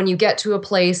because when you get to a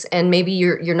place and maybe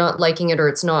you're not liking it or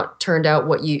it's not turned out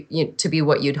what to be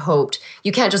what you'd hoped,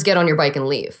 you can't just get on your bike and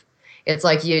leave. It's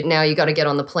like you got to get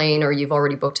on the plane, or you've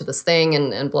already booked to this thing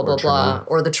and blah, blah, blah.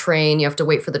 Or the train, you have to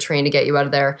wait for the train to get you out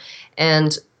of there.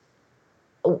 And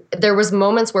there was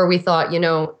moments where we thought,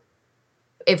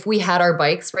 if we had our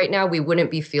bikes right now, we wouldn't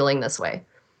be feeling this way.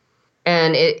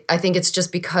 And I think it's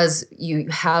just because you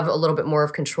have a little bit more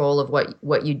of control of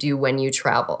what you do when you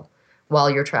travel. While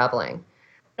you're traveling.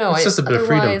 No, it's just a bit of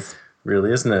freedom,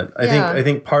 really, isn't it? I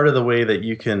think part of the way that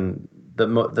you can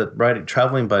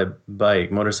traveling by bike,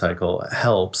 motorcycle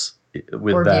helps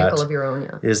with or that. Vehicle of your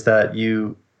own, is that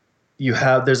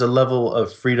there's a level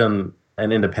of freedom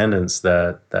and independence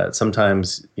that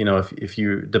sometimes if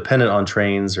you're dependent on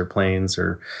trains or planes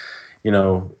or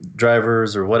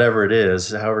drivers or whatever it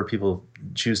is, however people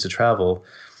choose to travel,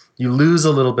 you lose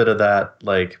a little bit of that,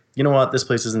 like, you know what, this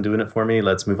place isn't doing it for me,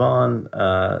 let's move on.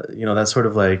 That's sort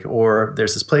of like, or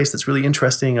there's this place that's really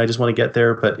interesting, I just want to get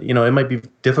there, but it might be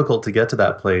difficult to get to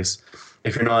that place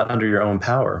if you're not under your own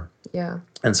power. Yeah.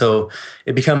 And so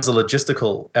it becomes a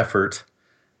logistical effort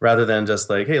rather than just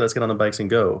like, hey, let's get on the bikes and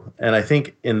go. And I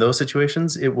think in those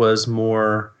situations, it was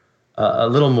more, a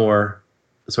little more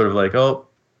sort of like, oh,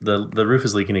 the roof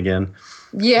is leaking again.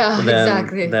 Yeah,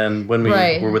 exactly. Then when we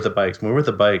Right. were with the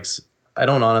bikes, I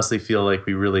don't honestly feel like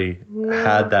we really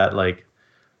had that like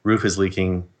roof is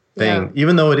leaking thing,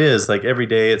 even though it is like every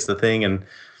day it's the thing, and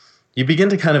you begin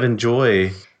to kind of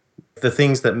enjoy the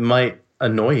things that might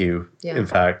annoy you. Yeah. In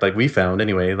fact, like we found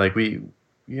anyway, like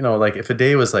like if a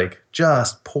day was like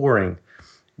just pouring,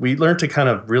 we learned to kind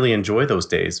of really enjoy those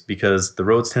days because the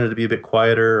roads tended to be a bit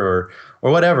quieter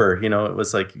or whatever. It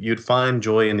was like you'd find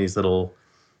joy in these little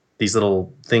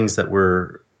things that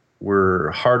were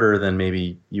harder than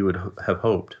maybe you would have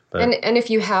hoped. But And if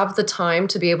you have the time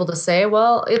to be able to say,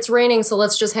 well, it's raining, so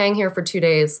let's just hang here for 2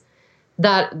 days,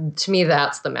 that to me,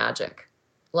 that's the magic.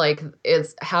 Like,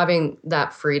 it's having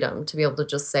that freedom to be able to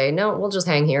just say, no, we'll just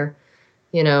hang here,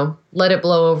 let it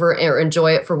blow over or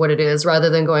enjoy it for what it is, rather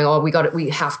than going, oh, we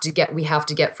have to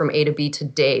get from A to B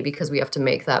today because we have to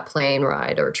make that plane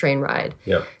ride or train ride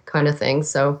kind of thing.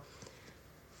 So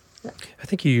I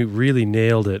think you really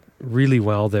nailed it really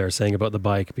well there, saying about the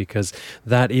bike, because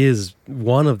that is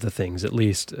one of the things, at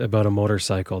least, about a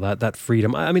motorcycle, that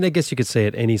freedom. I mean, I guess you could say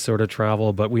it any sort of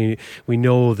travel, but we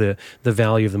know the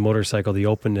value of the motorcycle, the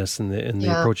openness and the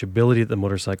approachability that the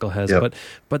motorcycle has. Yep.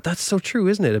 But that's so true,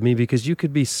 isn't it? I mean, because you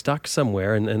could be stuck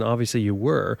somewhere, and obviously you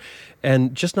were,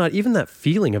 and just not even that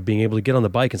feeling of being able to get on the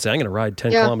bike and say, I'm going to ride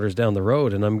 10 kilometers down the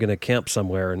road and I'm going to camp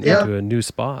somewhere and into a new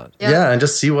spot. Yeah, and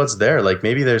just see what's there. Like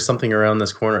maybe there's something around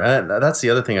this corner. And that's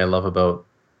the other thing I love about,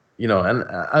 and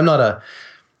I'm not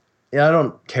I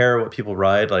don't care what people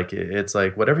ride. Like it's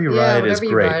like whatever you ride is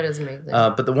great. Ride is amazing.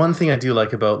 But the one thing I do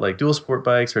like about like dual sport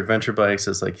bikes or adventure bikes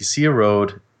is like you see a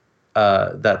road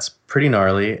that's pretty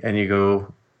gnarly and you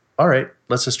go, all right,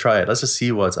 let's just try it. Let's just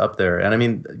see what's up there. And I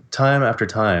mean, time after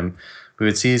time, we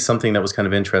would see something that was kind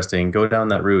of interesting, go down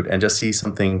that route and just see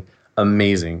something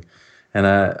amazing. And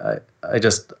I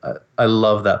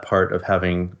love that part of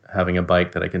having a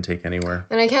bike that I can take anywhere.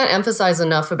 And I can't emphasize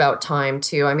enough about time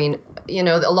too. I mean,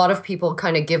 a lot of people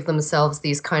kind of give themselves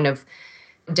these kind of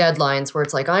deadlines where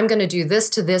it's like, I'm going to do this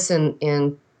to this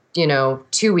in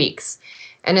 2 weeks.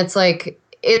 And it's like,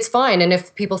 it's fine. And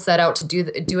if people set out to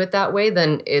do it that way,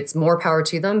 then it's more power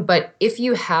to them. But if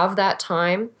you have that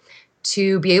time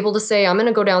to be able to say, I'm going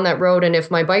to go down that road, and if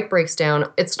my bike breaks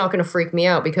down, it's not going to freak me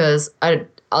out because then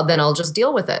I'll just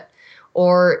deal with it.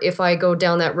 Or if I go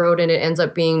down that road and it ends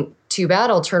up being too bad,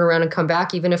 I'll turn around and come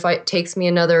back, even if it takes me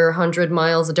another 100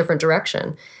 miles a different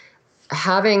direction.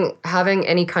 Having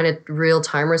any kind of real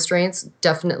time restraints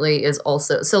definitely is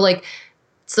also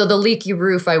so the leaky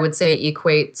roof, I would say,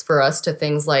 equates for us to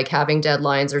things like having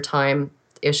deadlines or time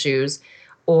issues,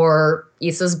 or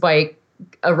Issa's bike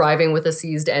arriving with a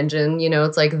seized engine.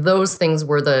 It's like those things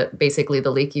were basically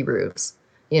the leaky roofs.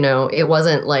 It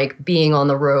wasn't like being on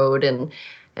the road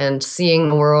and seeing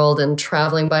the world and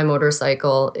traveling by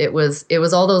motorcycle. It was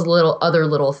all those other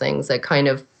little things that kind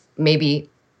of maybe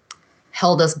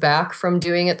held us back from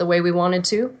doing it the way we wanted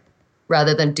to,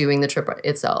 rather than doing the trip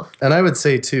itself. And I would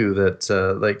say too that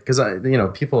because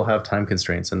people have time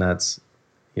constraints, and that's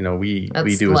we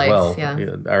do life, as well.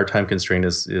 yeah. Our time constraint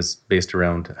is based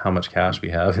around how much cash we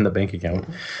have in the bank account.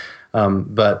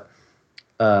 But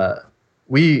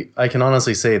I can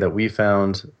honestly say that we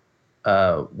found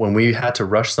when we had to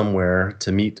rush somewhere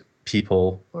to meet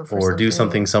people or do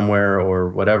something somewhere or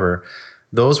whatever,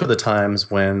 those were the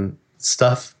times when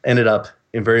stuff ended up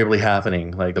invariably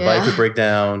happening. Like the bike would break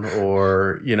down,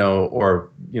 or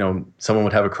someone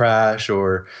would have a crash,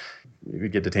 or you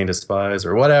would get detained as spies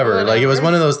or whatever. Like it was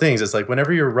one of those things. It's like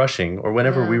whenever you're rushing, or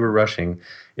whenever we were rushing,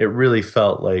 it really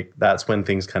felt like that's when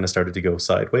things kind of started to go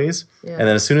sideways. Yeah. And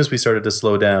then as soon as we started to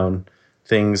slow down,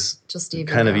 things just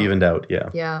evened out.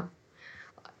 Yeah.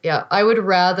 I would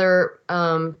rather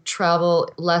travel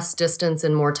less distance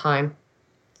in more time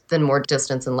than more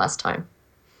distance in less time.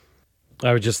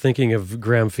 I was just thinking of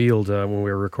Graham Field when we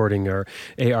were recording our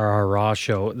ARR Raw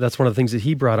show. That's one of the things that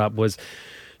he brought up was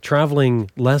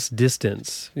traveling less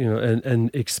distance,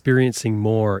 and experiencing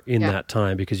more in that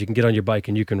time, because you can get on your bike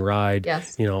and you can ride,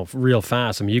 real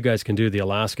fast. I mean, you guys can do the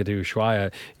Alaska to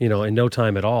Ushuaia, in no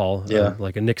time at all,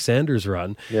 like a Nick Sanders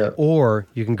run, or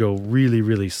you can go really,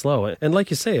 really slow. And like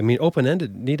you say, I mean,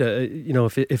 open-ended, Nita,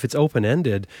 if it's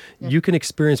open-ended, you can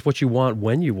experience what you want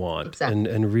when you want. Exactly.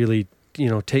 and really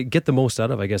get the most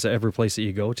out of, I guess, every place that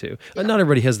you go to. And not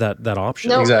everybody has that option.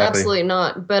 No, exactly. Absolutely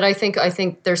not. But I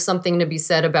think there's something to be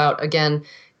said about, again,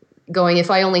 going,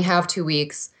 if I only have 2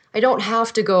 weeks, I don't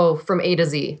have to go from A to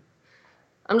Z.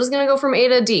 I'm just going to go from A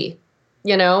to D,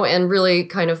 and really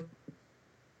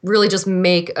just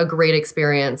make a great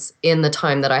experience in the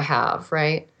time that I have,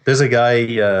 right? There's a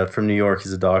guy from New York,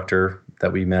 he's a doctor,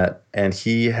 that we met, and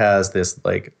he has this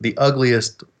like the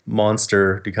ugliest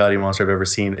Ducati monster I've ever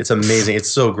seen. It's amazing.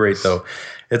 It's so great though.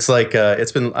 It's like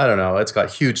it's been, I don't know, it's got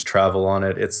huge travel on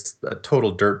it. It's a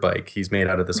total dirt bike he's made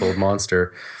out of this old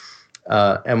monster.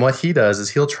 And what he does is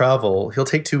he'll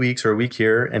take 2 weeks or a week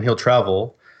here, and he'll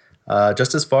travel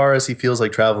just as far as he feels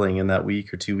like traveling in that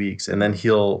week or 2 weeks, and then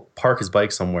he'll park his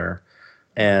bike somewhere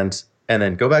and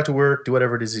then go back to work, do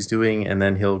whatever it is he's doing, and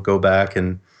then he'll go back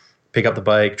and pick up the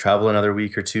bike, travel another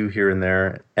week or two here and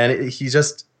there. And he's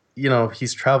just,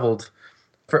 he's traveled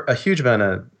for a huge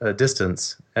amount of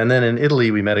distance. And then in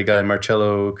Italy, we met a guy,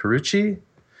 Marcello Carucci,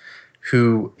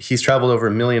 who he's traveled over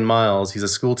 1 million miles. He's a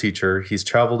school teacher. He's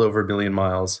traveled over 1 million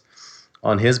miles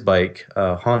on his bike,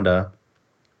 Honda,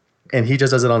 and he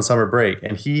just does it on summer break.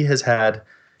 And he's had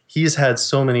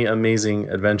so many amazing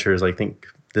adventures. I think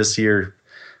this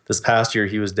past year,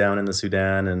 he was down in the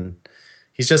Sudan, and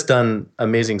he's just done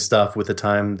amazing stuff with the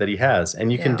time that he has.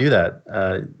 And you can do that.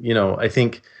 I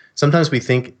think sometimes we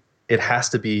think it has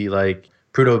to be like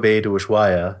Prudhoe Bay to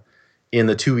Ushuaia in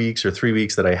the 2 weeks or 3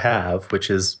 weeks that I have, which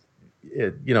is,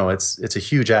 it's a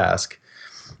huge ask.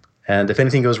 And if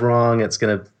anything goes wrong, it's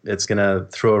gonna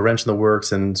throw a wrench in the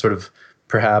works and sort of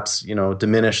perhaps,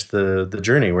 diminish the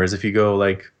journey. Whereas if you go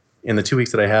like in the 2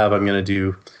 weeks that I have, I'm going to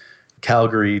do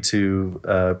Calgary to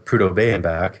Prudhoe Bay and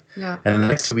back. Yeah. And in the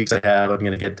next 2 weeks I have, I'm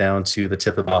going to get down to the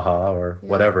tip of Baja or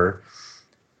whatever.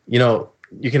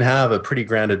 You can have a pretty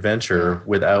grand adventure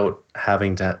without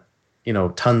having to,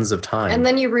 tons of time. And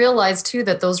then you realize too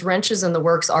that those wrenches in the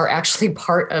works are actually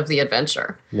part of the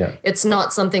adventure. Yeah. It's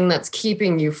not something that's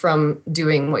keeping you from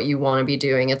doing what you want to be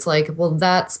doing. It's like, well,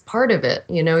 that's part of it.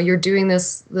 You're doing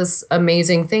this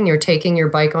amazing thing. You're taking your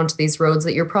bike onto these roads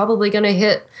that you're probably going to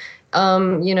hit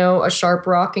a sharp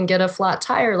rock and get a flat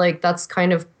tire. Like that's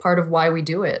kind of part of why we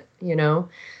do it,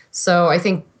 So I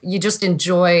think you just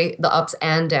enjoy the ups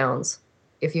and downs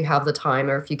if you have the time,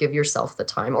 or if you give yourself the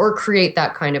time, or create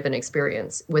that kind of an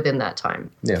experience within that time.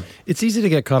 Yeah. It's easy to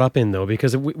get caught up in, though,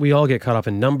 because we all get caught up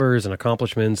in numbers and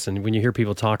accomplishments. And when you hear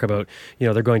people talk about,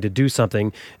 they're going to do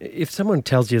something, if someone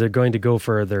tells you they're going to go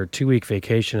for their 2-week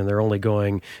vacation and they're only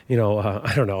going,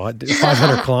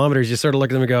 500 kilometers, you sort of look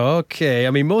at them and go, okay.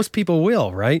 I mean, most people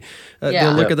will, right?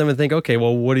 They'll look at them and think, okay,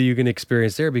 well, what are you going to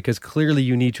experience there? Because clearly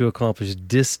you need to accomplish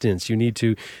distance. You need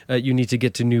to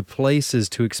get to new places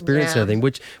to experience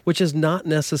everything, which is not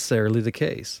necessarily the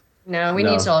case. No, we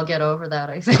need to all get over that,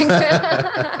 I think.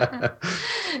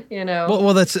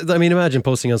 Well, imagine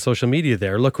posting on social media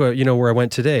there. Look where I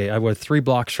went today. I was 3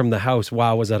 blocks from the house.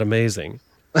 Wow, was that amazing?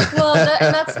 Well,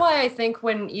 and that's why I think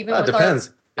when even with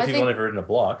depends. If you've only ridden a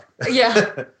block.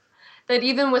 Yeah. That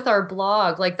even with our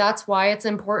blog, like that's why it's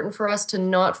important for us to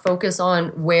not focus on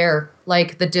where,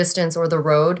 like the distance or the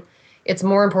road. It's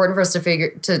more important for us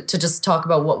to just talk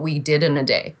about what we did in a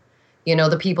day.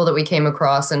 The people that we came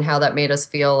across and how that made us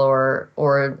feel,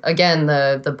 or again,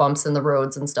 the bumps in the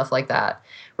roads and stuff like that,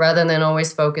 rather than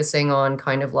always focusing on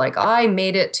kind of like, I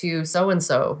made it to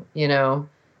so-and-so,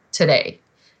 today.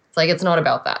 It's like, it's not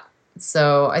about that.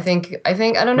 So I think, I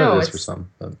don't know. It is for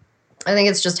some. But I think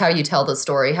it's just how you tell the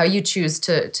story, how you choose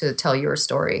to tell your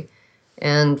story.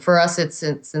 And for us, it's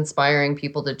inspiring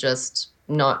people to just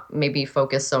not maybe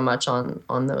focus so much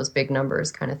on those big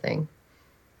numbers kind of thing.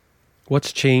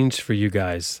 What's changed for you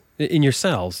guys in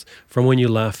yourselves from when you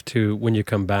left to when you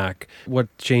come back? What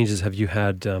changes have you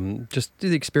had just through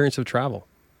the experience of travel?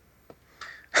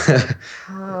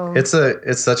 It's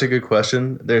such a good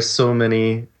question. There's so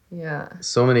many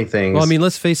things. Well, I mean,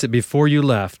 let's face it, before you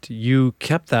left, you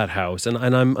kept that house. And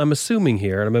I'm assuming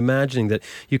here, and I'm imagining that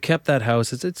you kept that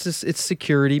house. It's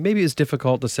security. Maybe it's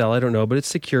difficult to sell. I don't know. But it's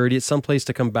security. It's someplace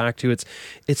to come back to. It's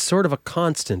sort of a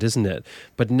constant, isn't it?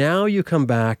 But now you come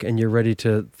back and you're ready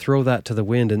to throw that to the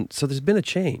wind. And so there's been a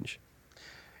change.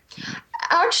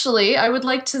 Actually, I would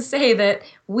like to say that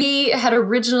we had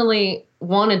originally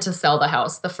wanted to sell the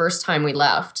house the first time we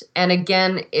left. And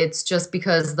again, it's just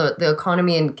because the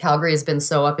economy in Calgary has been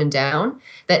so up and down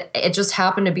that it just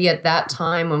happened to be at that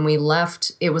time when we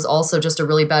left, it was also just a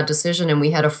really bad decision. And we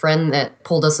had a friend that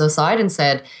pulled us aside and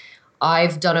said,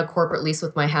 I've done a corporate lease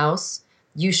with my house.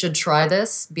 You should try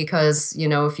this because,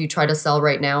 if you try to sell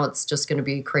right now, it's just going to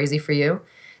be crazy for you.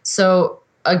 So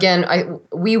again,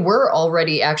 we were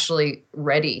already actually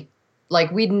ready.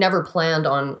 Like we'd never planned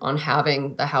on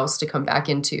having the house to come back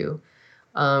into.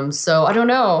 So I don't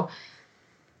know.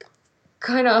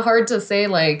 Kind of hard to say.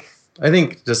 Like I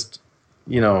think just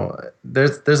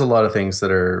there's a lot of things that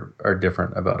are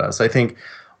different about us. I think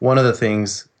one of the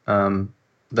things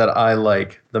that I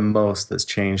like the most that's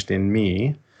changed in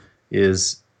me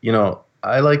is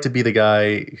I like to be the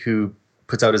guy who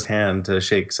puts out his hand to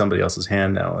shake somebody else's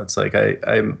hand now. It's like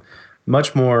I'm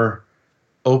much more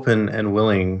open and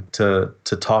willing to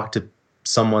talk to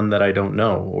someone that I don't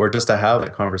know, or just to have a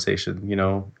conversation,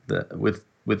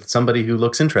 with somebody who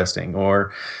looks interesting.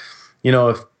 Or,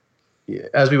 if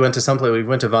as we went to someplace, we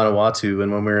went to Vanuatu,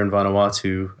 and when we were in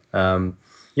Vanuatu,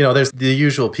 there's the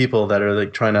usual people that are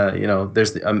like trying to,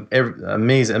 there's the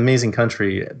amazing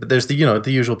country, but there's the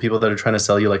usual people that are trying to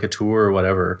sell you like a tour or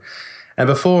whatever. And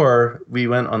before we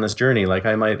went on this journey, like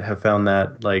I might have found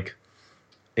that like,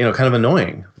 kind of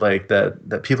annoying, like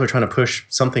that people are trying to push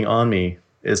something on me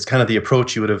is kind of the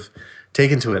approach you would have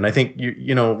taken to it. And I think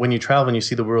when you travel and you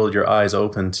see the world, your eyes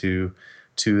open to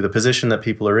the position that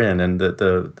people are in, and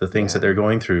the things that they're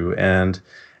going through, and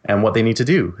what they need to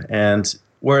do. And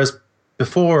whereas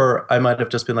before I might have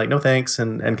just been like, no thanks,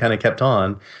 and kind of kept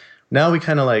on. Now we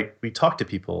kind of like, we talk to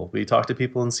people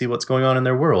and see what's going on in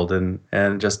their world. And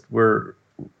just, we're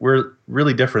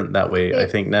really different that way. I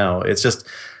think now it's just,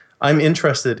 I'm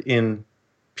interested in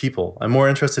people. I'm more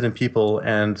interested in people,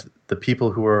 and the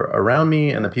people who are around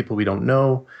me and the people we don't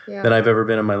know than I've ever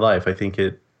been in my life. I think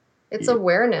it's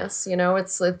awareness,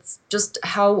 it's just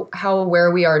how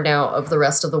aware we are now of the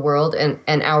rest of the world and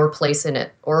our place in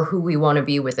it, or who we want to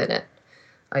be within it,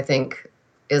 I think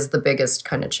is the biggest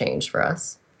kind of change for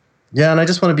us. Yeah, and I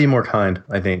just want to be more kind.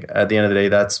 I think at the end of the day,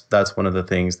 that's one of the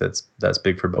things that's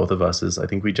big for both of us. Is I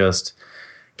think we just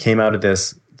came out of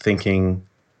this thinking,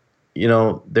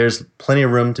 there's plenty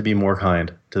of room to be more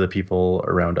kind to the people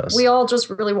around us. We all just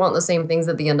really want the same things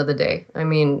at the end of the day. I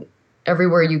mean,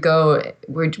 everywhere you go,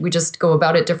 we just go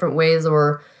about it different ways,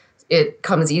 or it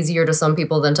comes easier to some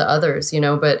people than to others,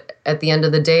 But at the end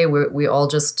of the day, we all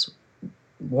just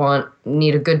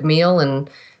need a good meal, and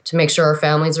to make sure our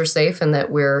families are safe, and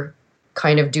that we're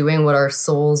kind of doing what our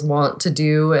souls want to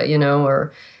do,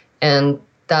 and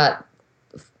that,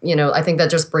 I think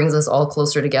that just brings us all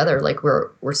closer together. Like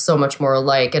we're so much more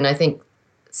alike. And I think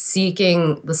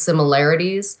seeking the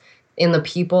similarities in the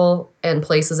people and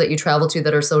places that you travel to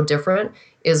that are so different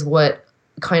is what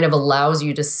kind of allows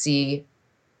you to see,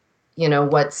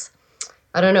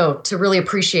 to really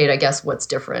appreciate, I guess, what's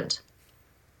different.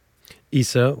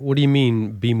 Issa, what do you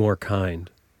mean, be more kind?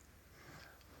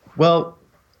 Well,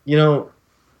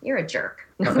 You're a jerk.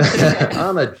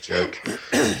 I'm a jerk.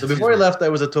 So before I left, I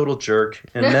was a total jerk,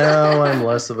 and now I'm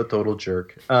less of a total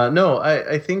jerk. No,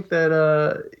 I think that,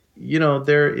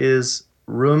 there is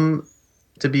room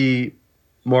to be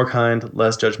more kind,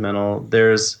 less judgmental.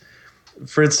 There's,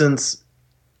 for instance,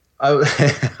 I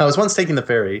was once taking the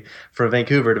ferry from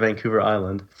Vancouver to Vancouver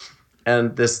Island,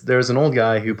 and there's an old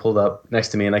guy who pulled up next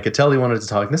to me, and I could tell he wanted to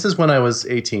talk. And this is when I was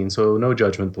 18, so no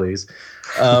judgment, please.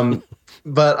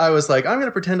 But I was like, I'm going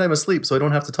to pretend I'm asleep so I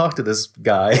don't have to talk to this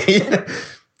guy.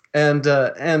 and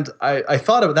I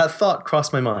thought of that thought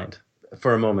crossed my mind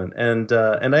for a moment, and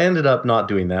I ended up not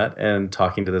doing that and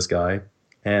talking to this guy,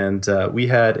 and we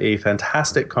had a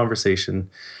fantastic conversation,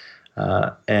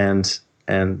 and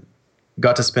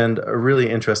got to spend a really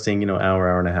interesting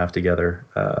hour and a half together.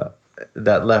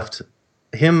 That left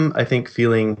him, I think,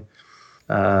 feeling,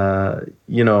 more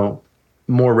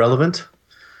relevant.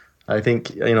 I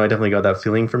think, I definitely got that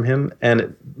feeling from him, and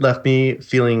it left me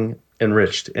feeling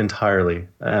enriched entirely.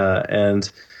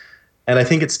 And I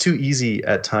think it's too easy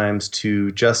at times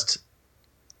to just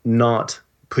not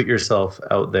put yourself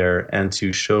out there and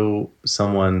to show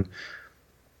someone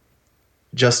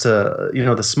just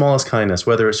the smallest kindness,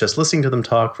 whether it's just listening to them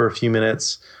talk for a few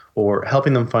minutes, or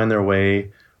helping them find their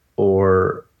way,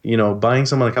 or buying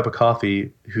someone a cup of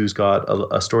coffee who's got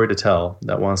a story to tell,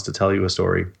 that wants to tell you a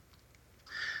story.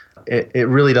 It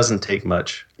really doesn't take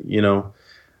much,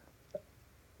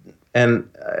 And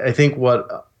I think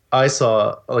what I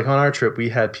saw, like on our trip, we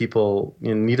had people,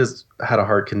 Nita's had a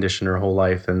heart condition her whole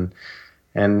life, and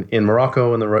in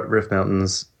Morocco in the Rift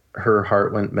Mountains, her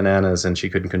heart went bananas and she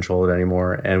couldn't control it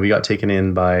anymore. And we got taken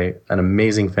in by an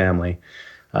amazing family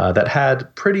that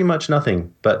had pretty much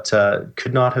nothing, but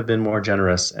could not have been more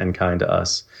generous and kind to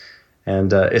us.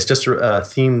 And it's just a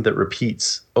theme that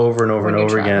repeats over and over and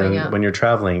over again when you're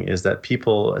traveling, is that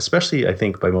people, especially I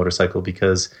think by motorcycle,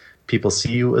 because people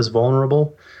see you as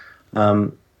vulnerable.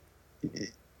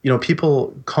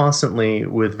 People constantly,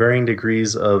 with varying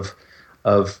degrees of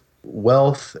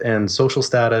wealth and social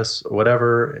status, or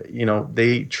whatever,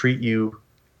 they treat you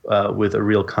with a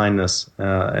real kindness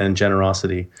and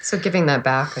generosity. So giving that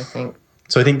back, I think.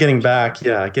 So I think getting back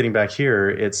here,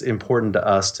 it's important to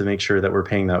us to make sure that we're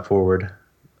paying that forward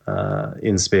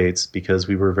in spades, because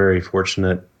we were very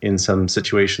fortunate in some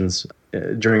situations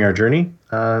during our journey,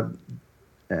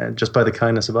 just by the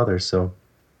kindness of others. So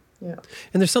Yeah.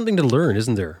 And there's something to learn,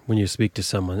 isn't there, when you speak to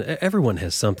someone? Everyone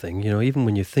has something, even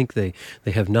when you think they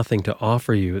have nothing to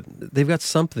offer you, they've got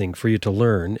something for you to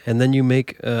learn, and then you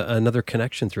make another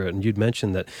connection through it. And you'd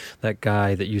mentioned that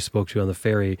guy that you spoke to on the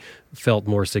ferry felt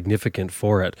more significant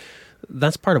for it.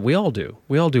 That's part of it. We all do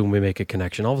when we make a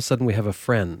connection. All of a sudden we have a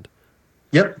friend.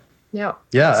 Yep. Yeah.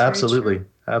 Yeah, absolutely.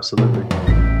 Absolutely.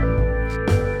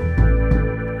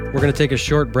 We're going to take a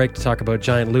short break to talk about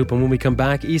Giant Loop, and when we come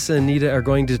back, Issa and Nita are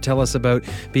going to tell us about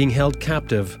being held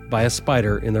captive by a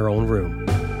spider in their own room.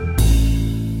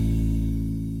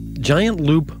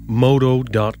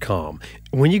 GiantLoopMoto.com.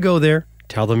 When you go there,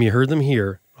 tell them you heard them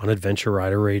here on Adventure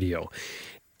Rider Radio.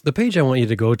 The page I want you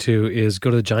to go to is go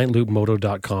to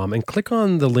GiantLoopMoto.com and click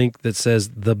on the link that says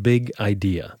The Big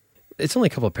Idea. It's only a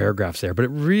couple of paragraphs there, but it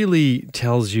really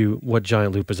tells you what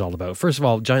Giant Loop is all about. First of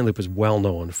all, Giant Loop is well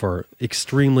known for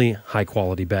extremely high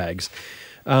quality bags.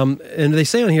 And they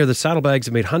say on here the saddlebags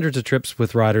have made hundreds of trips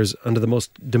with riders under the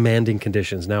most demanding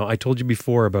conditions. Now, I told you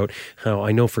before about how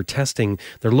I know for testing,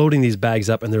 they're loading these bags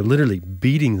up and they're literally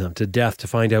beating them to death to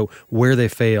find out where they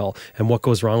fail and what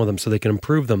goes wrong with them so they can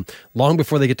improve them long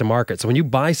before they get to market. So when you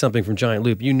buy something from Giant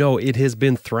Loop, you know it has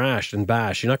been thrashed and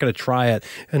bashed. You're not going to try it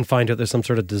and find out there's some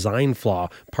sort of design flaw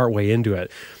partway into it.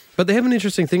 But they have an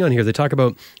interesting thing on here. They talk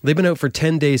about they've been out for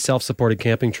 10 days self-supported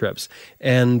camping trips,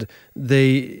 and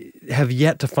they have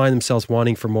yet to find themselves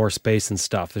wanting for more space and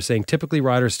stuff. They're saying typically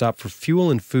riders stop for fuel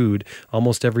and food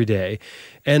almost every day.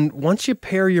 And once you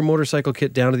pare your motorcycle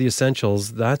kit down to the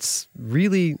essentials, that's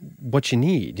really what you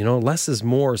need. Less is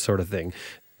more sort of thing.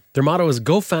 Their motto is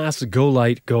go fast, go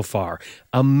light, go far.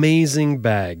 Amazing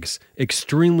bags,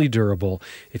 extremely durable.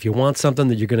 If you want something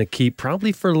that you're going to keep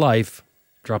probably for life,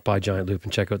 drop by Giant Loop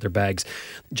and check out their bags.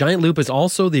 Giant Loop is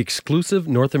also the exclusive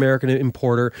North American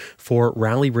importer for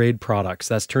Rally Raid products.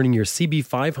 That's turning your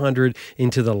CB500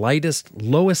 into the lightest,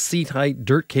 lowest seat height,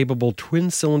 dirt-capable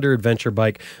twin-cylinder adventure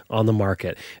bike on the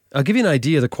market. I'll give you an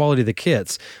idea of the quality of the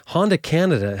kits. Honda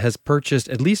Canada has purchased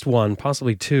at least one,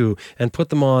 possibly two, and put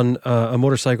them on a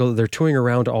motorcycle that they're touring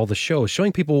around to all the shows,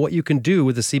 showing people what you can do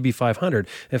with the CB500.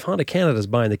 If Honda Canada is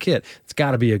buying the kit, it's got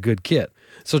to be a good kit.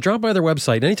 So drop by their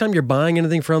website. Anytime you're buying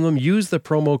anything from them, use the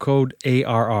promo code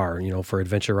ARR, for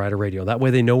Adventure Rider Radio. That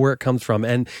way they know where it comes from.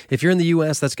 And if you're in the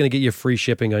U.S., that's going to get you free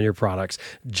shipping on your products.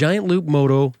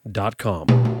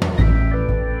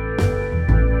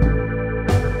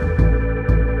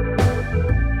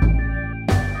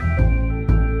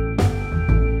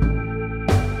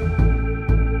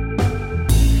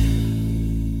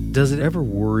 Does it ever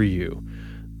worry you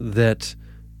that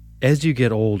as you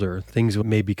get older, things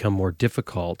may become more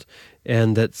difficult,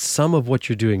 and that some of what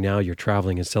you're doing now, you're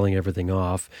traveling and selling everything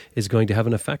off, is going to have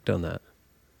an effect on that?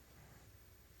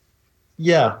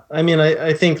 Yeah. I mean,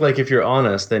 I think if you're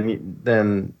honest,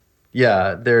 then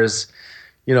yeah, there's,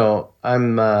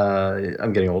 I'm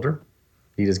getting older.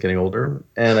 Nita's getting older.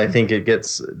 And I think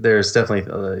there's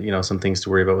definitely, some things to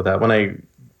worry about with that. When I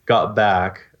got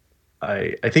back,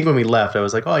 I think when we left, I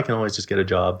was like, I can always just get a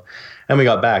job. And we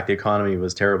got back, the economy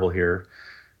was terrible here.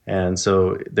 And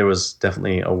so there was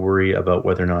definitely a worry about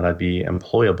whether or not I'd be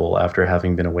employable after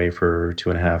having been away for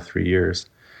 2.5, 3 years.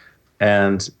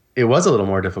 And it was a little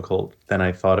more difficult than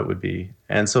I thought it would be.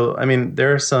 And so, I mean,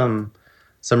 there are some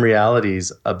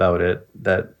realities about it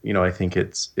that, I think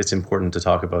it's important to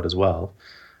talk about as well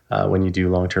when you do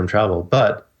long-term travel.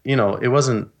 But, it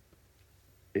wasn't,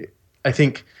 I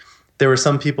think there were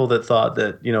some people that thought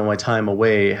that, my time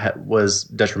away was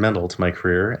detrimental to my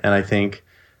career. And I think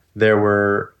there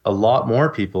were a lot more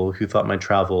people who thought my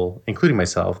travel, including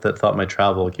myself, that thought my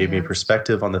travel gave me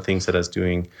perspective on the things that I was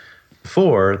doing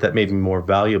before that made me more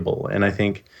valuable. And I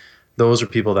think those are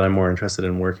people that I'm more interested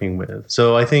in working with.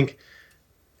 So I think,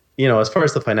 as far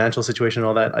as the financial situation and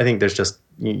all that, I think there's just,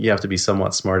 you have to be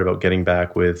somewhat smart about getting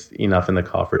back with enough in the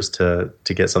coffers to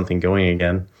get something going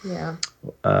again. Yeah.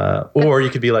 Or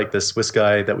you could be like the Swiss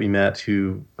guy that we met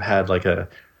who had a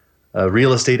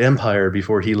real estate empire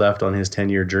before he left on his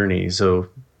 10-year journey. So,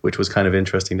 which was kind of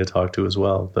interesting to talk to as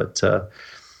well. But,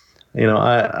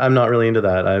 I'm not really into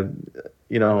that.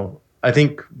 I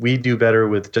think we do better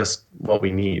with just what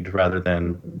we need rather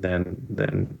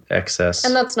than excess.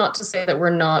 And that's not to say that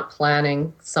we're not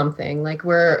planning something. I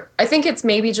think it's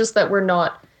maybe just that we're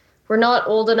not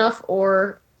old enough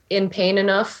or in pain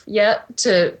enough yet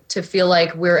to feel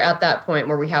like we're at that point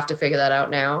where we have to figure that out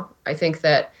now. I think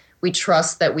that we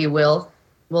trust that we'll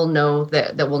know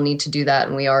that we'll need to do that,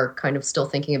 and we are kind of still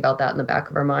thinking about that in the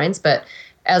back of our minds. But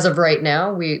as of right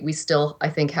now, we still, I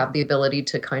think, have the ability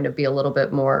to kind of be a little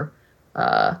bit more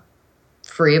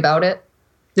free about it.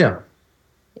 Yeah.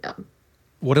 Yeah.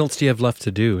 What else do you have left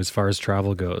to do as far as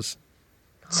travel goes?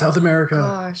 South America.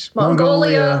 Gosh,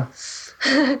 Mongolia.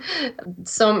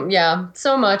 So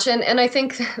much. And I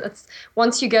think that's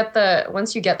once you get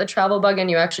the travel bug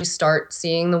and you actually start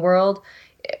seeing the world.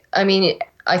 I mean,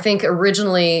 I think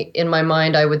originally in my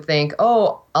mind I would think,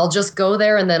 oh, I'll just go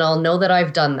there and then I'll know that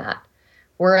I've done that.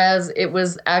 Whereas it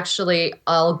was actually,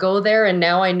 I'll go there and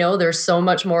now I know there's so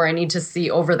much more I need to see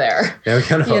over there. Yeah, we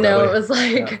kind of felt that way. It was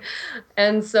like,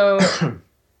 and so,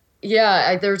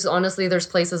 there's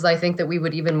places I think that we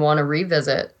would even want to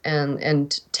revisit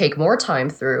and take more time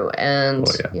through. And,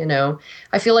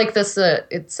 I feel like this,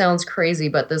 it sounds crazy,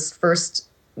 but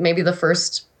maybe the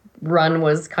first run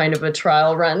was kind of a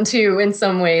trial run too, in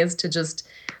some ways, to just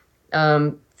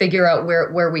figure out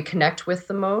where we connect with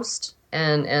the most.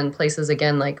 And places,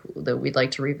 again, like that we'd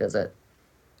like to revisit.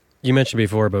 You mentioned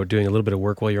before about doing a little bit of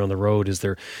work while you're on the road. Is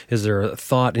there a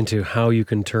thought into how you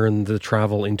can turn the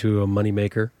travel into a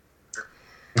moneymaker?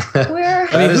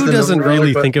 Who doesn't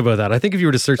really think about that? I think if you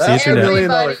were to search the internet,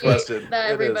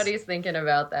 everybody's thinking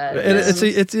about that. And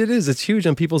it's huge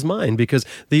on people's mind, because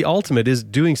the ultimate is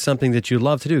doing something that you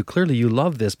love to do. Clearly, you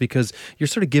love this because you're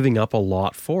sort of giving up a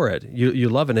lot for it. You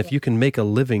love it, and if you can make a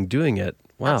living doing it,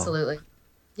 wow, absolutely.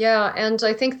 Yeah, and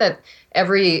I think that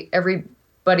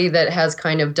everybody that has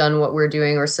kind of done what we're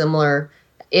doing or similar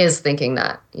is thinking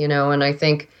that, and I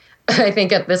think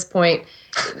at this point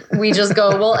we just go,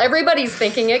 well, everybody's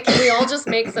thinking it. Can we all just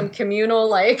make some communal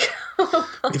You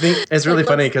think it's really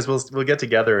funny because we'll get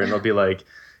together and it'll be like,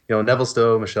 Neville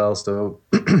Stowe, Michelle Stowe,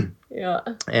 yeah,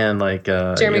 and like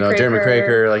Jeremy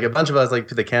Craker, like a bunch of us, like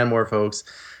the Canmore folks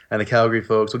and the Calgary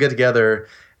folks. We'll get together.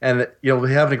 And, we're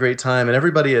having a great time. And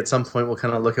everybody at some point will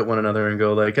kind of look at one another and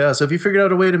go like, so have you figured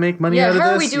out a way to make money out of this?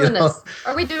 How are we doing this?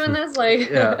 Are we doing this? Like,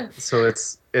 yeah. So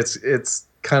it's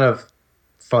kind of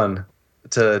fun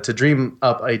to dream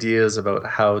up ideas about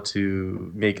how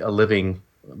to make a living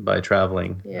by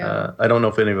traveling. Yeah. I don't know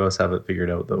if any of us have it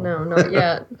figured out, though. No, not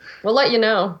yet. We'll let you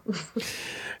know.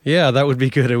 Yeah, that would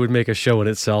be good. It would make a show in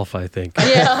itself, I think.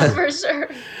 Yeah, for sure.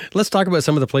 Let's talk about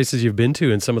some of the places you've been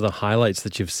to and some of the highlights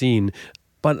that you've seen.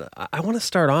 But I want to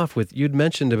start off with, you'd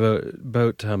mentioned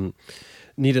about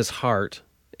Nita's heart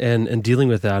and dealing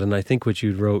with that. And I think what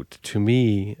you wrote to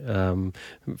me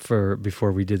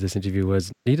before we did this interview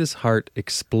was, Nita's heart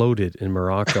exploded in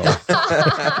Morocco.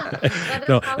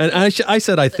 No, and I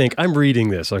said, I think, I'm reading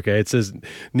this, okay? It says,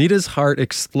 Nita's heart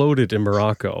exploded in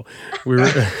Morocco.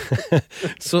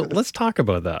 So let's talk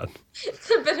about that.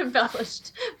 It's a bit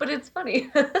embellished, but it's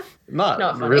funny. Not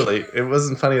funny. Really. It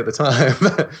wasn't funny at the time.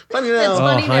 Funny now. It's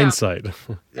funny now. Hindsight.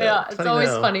 Yeah, it's always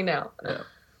funny now. Yeah.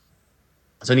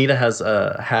 So Nita has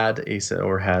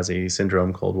a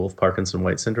syndrome called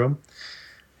Wolff-Parkinson-White syndrome,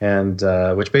 and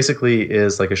which basically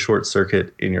is like a short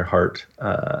circuit in your heart.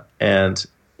 And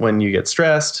when you get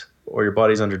stressed or your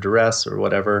body's under duress or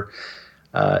whatever,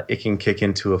 it can kick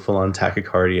into a full-on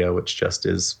tachycardia, which just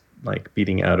is like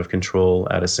beating out of control,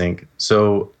 out of sync.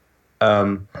 So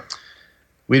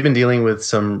we'd been dealing with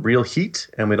some real heat,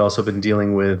 and we'd also been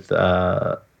dealing with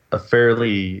a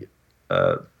fairly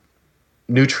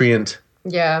nutrient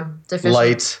deficient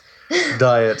light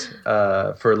diet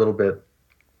for a little bit.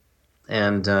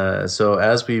 And so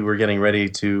as we were getting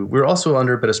ready we were also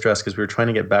under a bit of stress because we were trying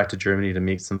to get back to Germany to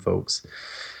meet some folks.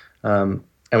 And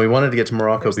we wanted to get to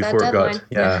Morocco before it got,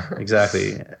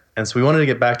 exactly. And so we wanted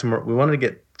to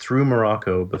get through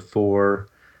Morocco before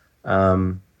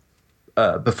it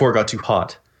got too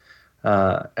hot.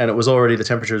 And the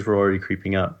temperatures were already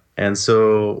creeping up. And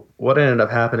so what ended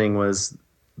up happening was,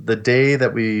 the day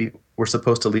that we were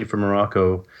supposed to leave for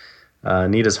Morocco,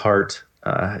 Nita's heart,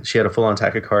 she had a full-on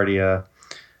tachycardia.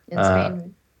 In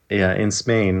Spain. In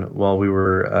Spain, while we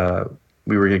were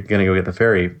going to go get the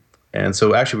ferry. And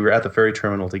so actually we were at the ferry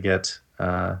terminal to get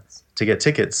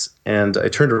tickets, and I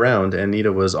turned around and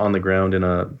Nita was on the ground in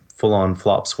a full-on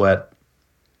flop sweat.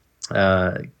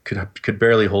 Could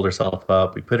barely hold herself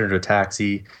up. We put her into a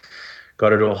taxi,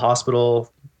 got her to a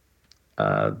hospital,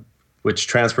 which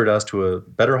transferred us to a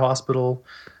better hospital,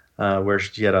 where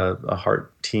she had a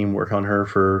heart team work on her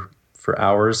for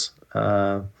hours,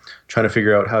 trying to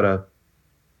figure out how to,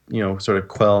 sort of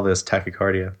quell this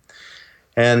tachycardia.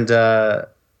 And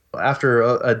after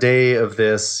a day of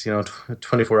this,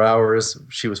 24 hours,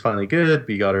 she was finally good.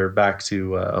 We got her back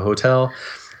to a hotel,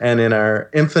 and in our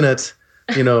infinite,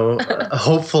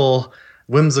 hopeful,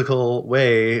 whimsical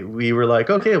way, we were like,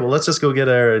 okay, well, let's just go get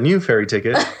a new ferry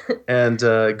ticket and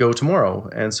go tomorrow.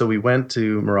 And so we went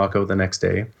to Morocco the next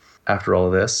day after all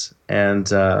of this, and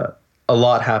a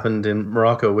lot happened in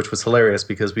Morocco, which was hilarious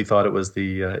because we thought it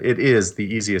is the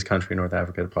easiest country in North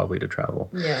Africa probably to travel.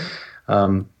 Yeah.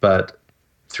 But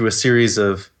through a series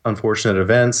of unfortunate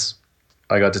events,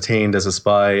 I got detained as a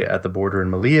spy at the border in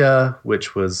Malia,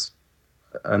 which was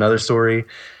another story.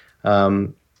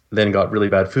 Then got really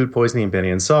bad food poisoning in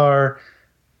Beni Ansar.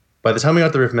 By the time we got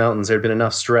to the Rift Mountains, there had been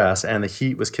enough stress and the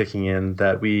heat was kicking in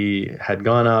that we had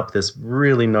gone up this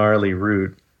really gnarly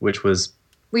route, which was...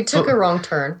 We took a wrong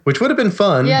turn. Which would have been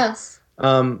fun. Yes.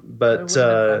 But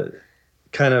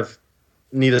kind of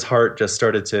Nita's heart just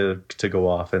started to go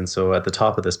off. And so at the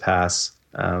top of this pass...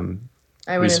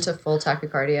 I went into full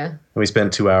tachycardia. We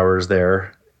spent 2 hours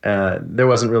there. There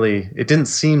wasn't really... It didn't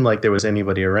seem like there was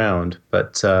anybody around.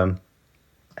 But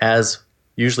as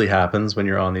usually happens when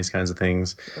you're on these kinds of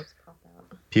things,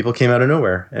 people came out of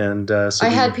nowhere. And so I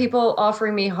had people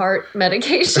offering me heart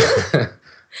medication.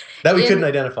 That we couldn't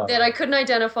identify. That I couldn't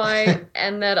identify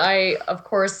and that I, of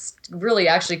course, really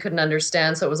actually couldn't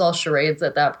understand. So it was all charades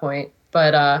at that point.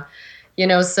 But,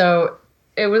 so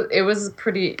it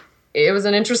was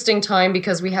an interesting time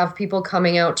because we have people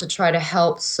coming out to try to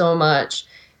help so much.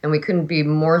 And we couldn't be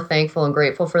more thankful and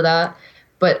grateful for that.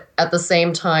 But at the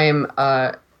same time,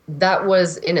 that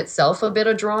was in itself a bit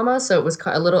of drama. So it was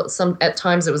at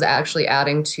times it was actually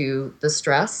adding to the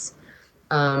stress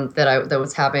that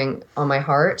was having on my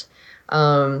heart.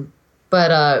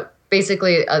 But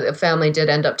basically, a family did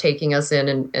end up taking us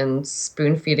in and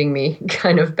spoon feeding me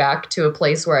kind of back to a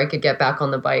place where I could get back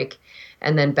on the bike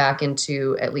and then back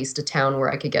into at least a town where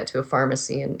I could get to a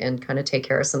pharmacy and kind of take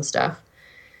care of some stuff.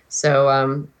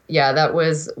 So, that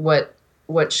was what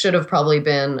should have probably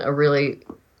been a really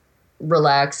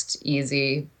relaxed,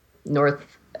 easy North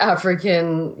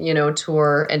African,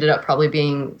 tour ended up probably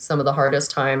being some of the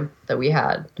hardest time that we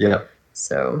had. Yeah.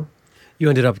 So you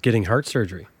ended up getting heart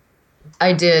surgery.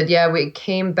 I did. Yeah. We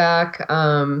came back.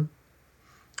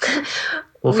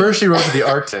 Well, first you rode to the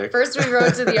Arctic. First we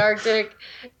rode to the Arctic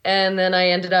and then I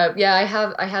ended up, I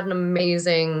had an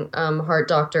amazing heart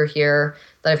doctor here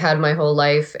that I've had my whole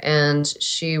life. And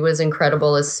she was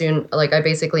incredible I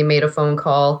basically made a phone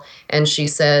call and she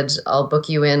said, I'll book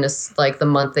you in the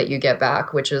month that you get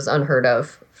back, which is unheard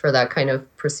of for that kind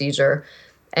of procedure.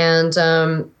 And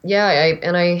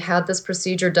I had this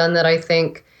procedure done that I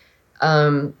think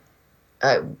I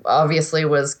obviously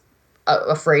was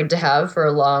afraid to have for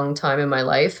a long time in my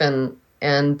life.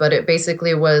 But it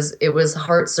basically was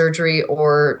heart surgery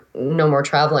or no more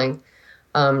traveling.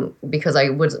 Because I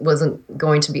wasn't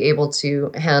going to be able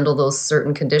to handle those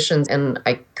certain conditions and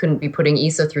I couldn't be putting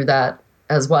Issa through that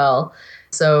as well.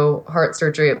 So heart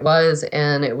surgery it was,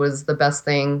 and it was the best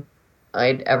thing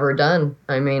I'd ever done.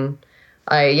 I mean,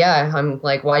 I'm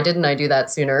like, why didn't I do that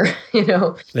sooner?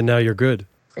 And now you're good.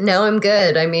 Now I'm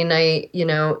good. I mean,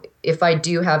 if I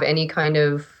do have any kind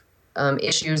of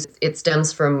issues, it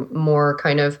stems from more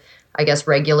kind of, I guess,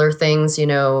 regular things,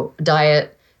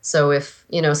 diet. So if,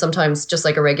 sometimes just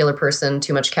like a regular person,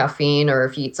 too much caffeine, or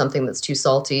if you eat something that's too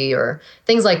salty or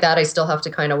things like that, I still have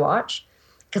to kind of watch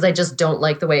because I just don't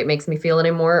like the way it makes me feel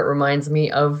anymore. It reminds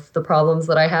me of the problems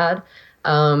that I had.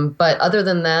 But other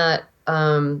than that,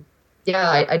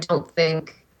 I don't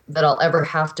think that I'll ever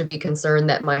have to be concerned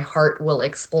that my heart will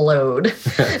explode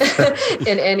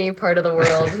in any part of the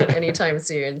world anytime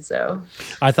soon. So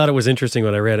I thought it was interesting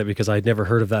when I read it because I'd never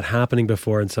heard of that happening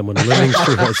before and someone living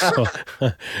through it. So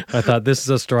I thought this is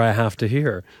a story I have to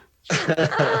hear.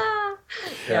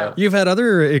 Yeah. You've had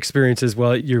other experiences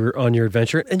while you're on your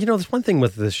adventure. And, there's one thing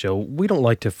with this show. We don't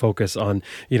like to focus on,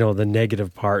 the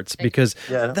negative parts because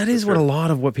that is what a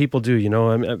lot of what people do.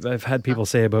 I've had people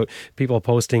say about people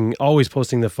always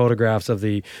posting the photographs of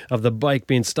the bike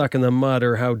being stuck in the mud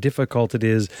or how difficult it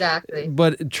is. Exactly.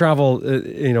 But travel,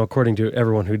 according to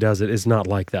everyone who does it, is not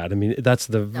like that. I mean, that's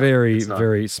the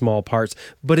very small parts.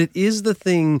 But it is the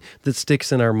thing that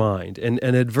sticks in our mind. And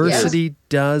adversity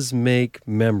does make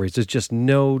memories. There's just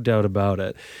no doubt about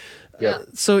it. Yeah.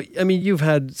 So, I mean, you've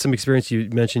had some experience. You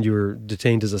mentioned you were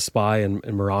detained as a spy in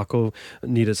Morocco.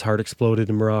 Nita's heart exploded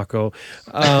in Morocco.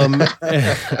 And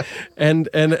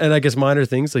I guess minor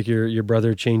things like your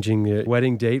brother changing the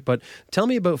wedding date. But tell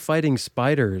me about fighting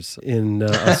spiders in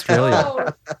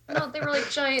Australia. No, they were like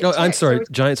giant. Oh, I'm sorry,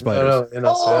 giant spiders. In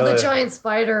Australia. The giant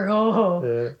spider.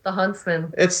 The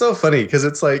huntsman. It's so funny because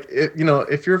it's like,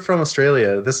 if you're from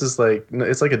Australia, this is like,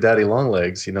 it's like a daddy long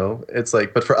legs, It's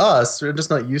like, but for us, we're just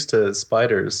not used to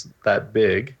spiders that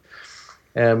big.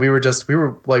 And we were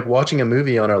like watching a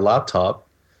movie on our laptop.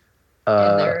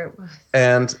 And there it was.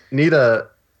 And Nita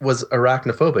was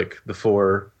arachnophobic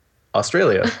before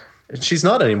Australia. She's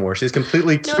not anymore. She's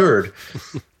completely cured.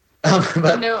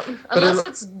 Unless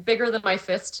it's bigger than my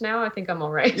fist now, I think I'm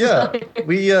all right. Yeah,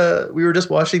 we were just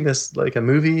watching this like a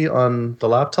movie on the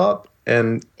laptop,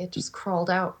 and It just crawled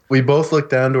out. we both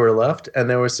looked down to our left, and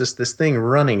there was just this thing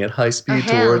running at high speed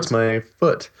towards my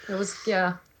foot. It was,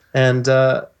 yeah. And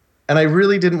I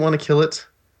really didn't want to kill it,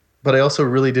 but I also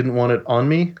really didn't want it on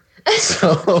me.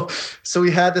 So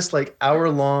we had this like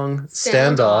hour-long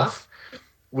standoff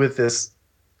with this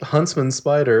huntsman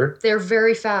spider. They're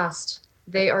very fast.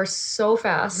 They are so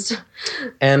fast.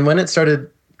 And when it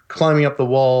started climbing up the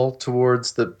wall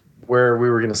towards where we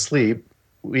were going to sleep,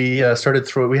 we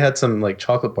had some like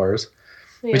chocolate bars.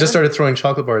 Yeah. We just started throwing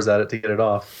chocolate bars at it to get it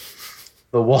off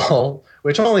the wall,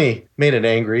 which only made it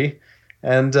angry.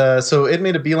 And so it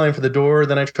made a beeline for the door.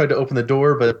 Then I tried to open the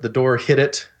door, but the door hit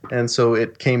it. And so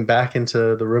it came back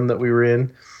into the room that we were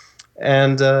in.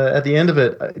 And at the end of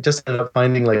it, I just ended up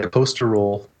finding like a poster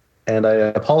roll. And I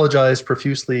apologized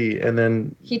profusely. And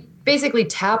then he basically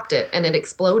tapped it and it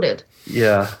exploded.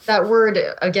 Yeah. That word,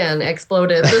 again,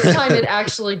 exploded. This time it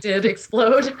actually did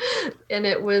explode. And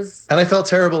it was And I felt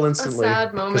terrible instantly. a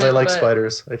sad moment. Because I like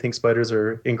spiders. I think spiders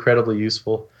are incredibly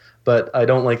useful. But I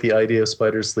don't like the idea of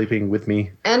spiders sleeping with me.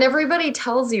 And everybody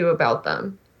tells you about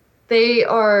them. They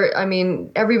are, I mean,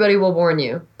 everybody will warn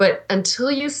you. But until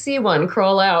you see one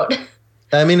crawl out.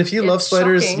 I mean, if you love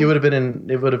spiders, shocking. it would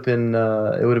have been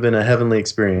a heavenly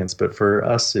experience. But for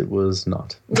us, it was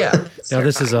not. Yeah. Now,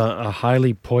 this is a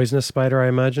highly poisonous spider, I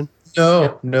imagine?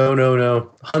 No.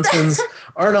 Huntsmans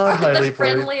are not highly the poisonous.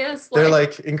 friendliest. They're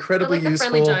like incredibly they're like useful.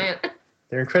 a friendly giant.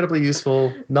 They're incredibly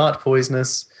useful, not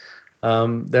poisonous.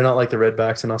 They're not like the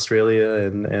redbacks in Australia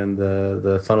and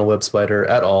the funnel web spider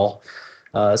at all.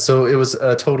 So it was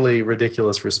a totally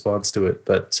ridiculous response to it,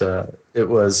 but it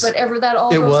was. But that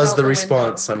all it goes was out the window.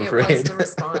 response. I'm afraid. It was the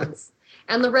response,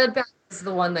 and the redback is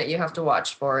the one that you have to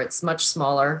watch for. It's much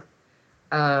smaller,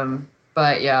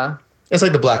 but yeah. It's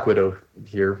like the black widow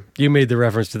here. You made the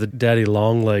reference to the daddy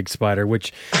long leg spider,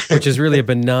 which is really a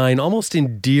benign, almost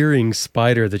endearing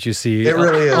spider that you see. It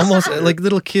really is. Almost like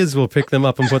little kids will pick them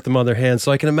up and put them on their hands.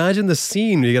 So I can imagine the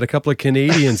scene. You got a couple of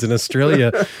Canadians in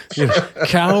Australia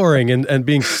cowering and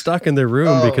being stuck in their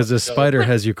room because the spider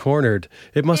has you cornered.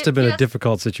 It must have been a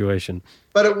difficult situation.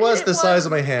 But it was the size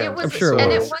of my hand. I'm sure it and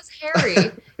was. it was hairy,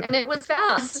 and it was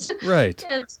fast. Right.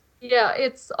 And yeah,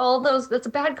 it's all those. That's a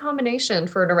bad combination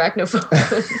for an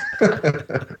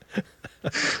arachnophobe.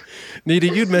 Nita,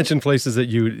 you'd mentioned places that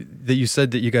you said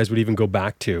that you guys would even go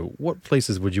back to. What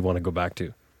places would you want to go back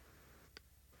to?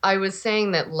 I was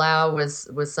saying that Laos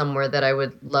was somewhere that I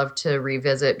would love to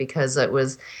revisit because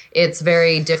it's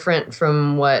very different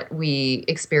from what we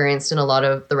experienced in a lot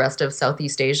of the rest of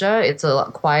Southeast Asia. It's a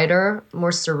lot quieter,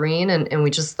 more serene, and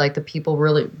we just like the people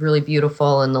really, really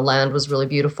beautiful, and the land was really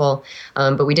beautiful.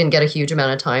 But we didn't get a huge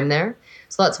amount of time there.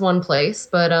 So that's one place.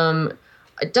 But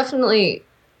I definitely,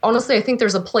 honestly, I think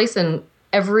there's a place in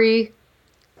every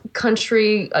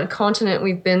country, continent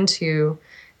we've been to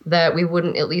that we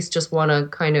wouldn't at least just want to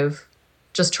kind of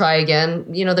just try again.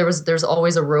 You know, there's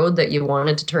always a road that you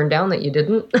wanted to turn down that you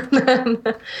didn't.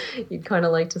 You'd kind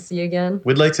of like to see again.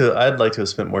 I'd like to have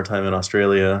spent more time in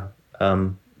Australia.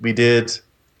 We did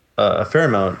a fair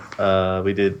amount.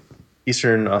 We did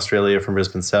Eastern Australia from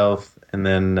Brisbane South, and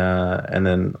then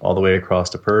all the way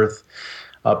across to Perth,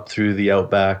 up through the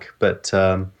outback. But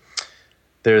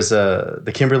there's the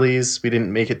Kimberleys we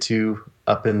didn't make it to,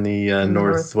 up in the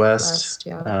northwest,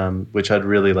 yeah. Which I'd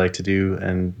really like to do,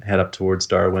 and head up towards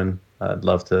Darwin. I'd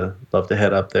love to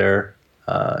head up there.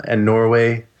 And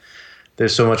Norway,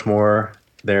 there's so much more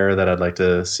there that I'd like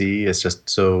to see. It's just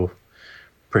so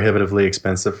prohibitively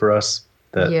expensive for us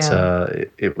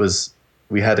that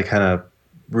we had to kind of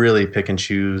really pick and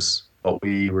choose what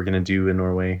we were going to do in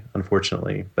Norway,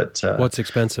 unfortunately. But what's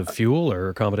expensive? Fuel or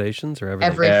accommodations or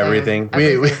everything?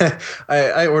 Everything.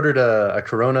 I ordered a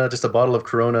Corona, just a bottle of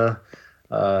Corona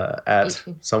at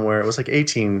 18. Somewhere. It was like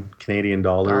 18 Canadian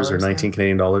dollars or 19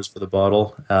 Canadian dollars for the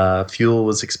bottle. Fuel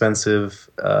was expensive.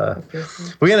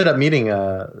 We ended up meeting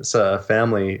a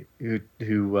family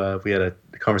who we had a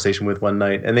conversation with one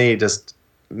night, and they just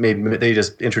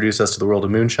introduced us to the world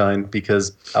of moonshine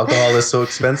because alcohol is so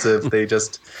expensive. They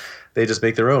just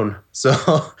make their own.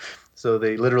 So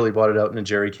they literally bought it out in a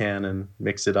jerry can and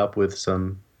mixed it up with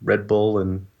some Red Bull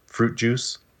and fruit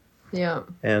juice. Yeah.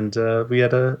 And we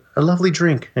had a lovely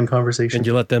drink and conversation. And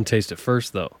you let them taste it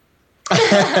first, though.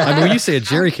 I mean, when you say a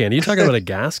jerry can, are you talking about a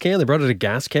gas can? They brought out a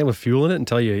gas can with fuel in it and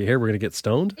tell you, here, we're going to get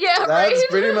stoned? Yeah, That's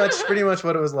pretty much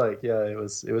what it was like. Yeah, it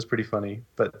was pretty funny.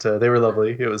 But they were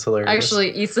lovely. It was hilarious.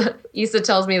 Actually, Issa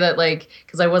tells me that, like,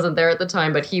 because I wasn't there at the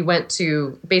time, but he went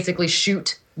to basically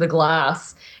shoot the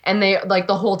glass, and they, like,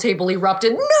 the whole table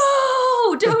erupted. No!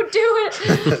 no, don't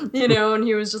do it. And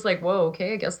he was just like, whoa,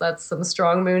 okay, I guess that's some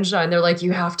strong moonshine. They're like,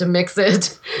 you have to mix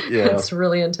it. Yeah. It's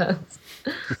really intense.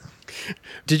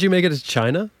 Did you make it to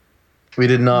China? We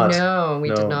did not. No, we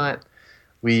did not.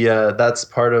 We that's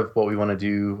part of what we want to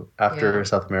do after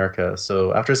South America.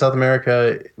 So after South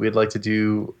America, we'd like to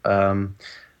do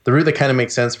the route that kind of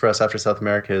makes sense for us after South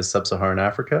America is sub-Saharan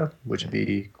Africa, which would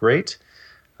be great.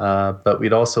 But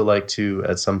we'd also like to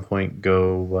at some point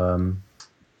go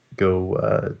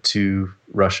to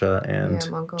Russia and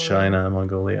China,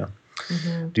 Mongolia.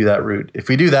 Mm-hmm. Do that route. If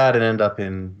we do that and end up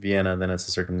in Vienna, then it's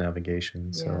a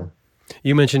circumnavigation. So.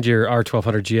 You mentioned your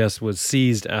R1200 GS was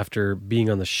seized after being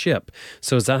on the ship.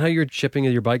 So is that how you're shipping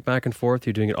your bike back and forth?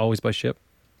 You're doing it always by ship?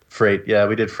 Freight. Yeah,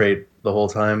 we did freight the whole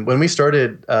time. When we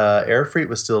started, air freight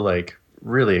was still like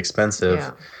really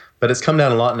expensive, but it's come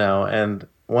down a lot now. And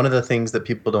one of the things that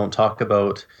people don't talk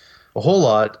about a whole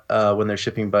lot when they're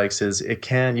shipping bikes is you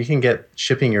can get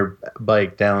shipping your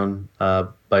bike down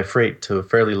by freight to a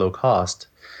fairly low cost,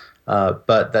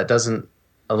 but that doesn't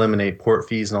eliminate port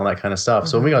fees and all that kind of stuff.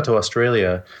 So when we got to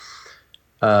Australia,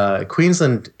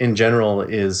 Queensland in general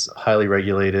is highly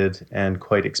regulated and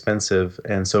quite expensive.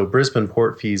 And so Brisbane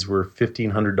port fees were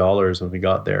 $1,500 when we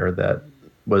got there. That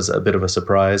was a bit of a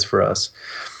surprise for us.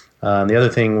 The other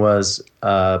thing was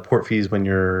port fees when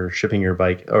you're shipping your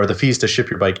bike, or the fees to ship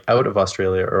your bike out of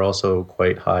Australia are also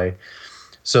quite high.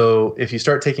 So if you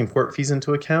start taking port fees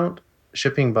into account,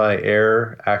 shipping by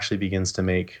air actually begins to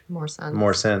make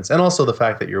more sense. And also the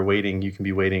fact that you can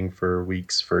be waiting for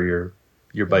weeks for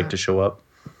your bike to show up.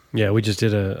 Yeah, we just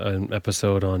did an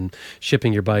episode on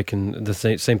shipping your bike, and the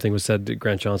same thing was said.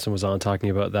 Grant Johnson was on talking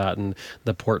about that, and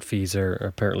the port fees are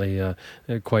apparently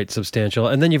quite substantial.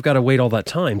 And then you've got to wait all that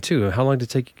time too. How long did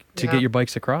it take to get your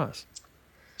bikes across?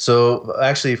 So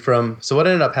actually, what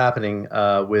ended up happening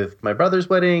with my brother's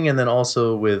wedding, and then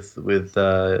also with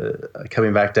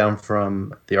coming back down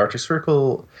from the Arctic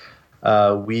Circle,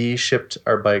 we shipped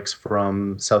our bikes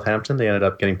from Southampton. They ended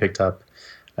up getting picked up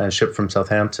and shipped from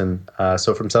Southampton.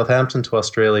 So from Southampton to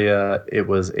Australia, it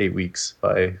was 8 weeks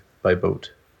by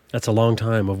boat. That's a long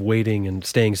time of waiting and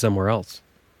staying somewhere else.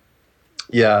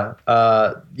 Yeah,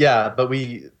 but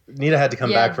Nita had to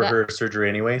come back for her surgery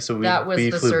anyway, so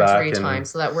we flew back. Time,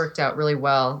 so that worked out really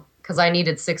well because I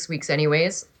needed 6 weeks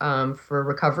anyways for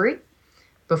recovery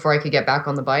before I could get back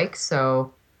on the bike.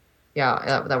 So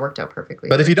yeah, that worked out perfectly.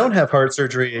 But if you don't have heart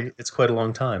surgery, it's quite a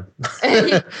long time.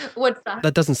 What's that?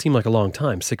 That doesnit seem like a long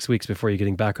time, 6 weeks before you're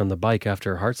getting back on the bike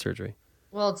after heart surgery.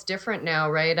 Well, it's different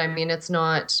now, right? I mean, it's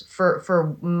not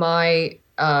for my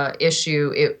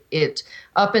issue. It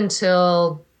up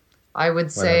until I would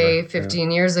say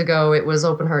 15 years ago, it was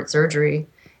open heart surgery,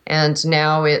 and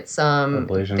now it's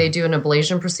they do an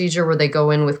ablation procedure where they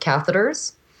go in with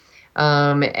catheters,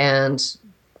 and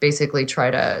basically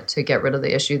try to get rid of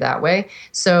the issue that way.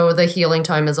 So the healing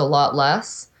time is a lot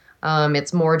less.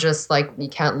 It's more just like you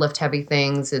can't lift heavy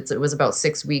things. It was about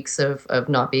 6 weeks of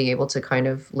not being able to kind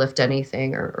of lift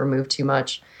anything or move too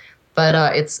much.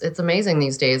 But it's amazing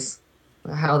these days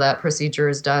how that procedure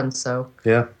is done. So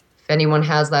if anyone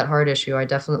has that heart issue, I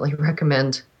definitely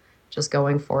recommend just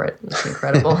going for it. It's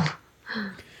incredible.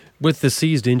 With the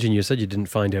seized engine, you said you didn't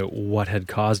find out what had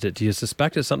caused it. Do you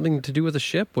suspect it's something to do with the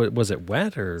ship? Was it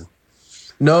wet or?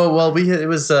 No, well, it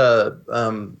was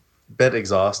bent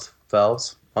exhaust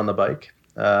valves on the bike.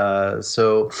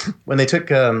 So when they took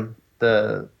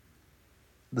the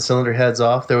cylinder heads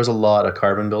off, there was a lot of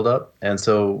carbon buildup, and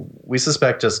so we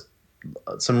suspect just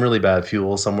some really bad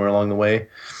fuel somewhere along the way.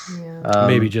 Yeah.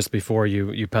 Maybe just before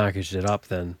you packaged it up,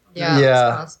 then.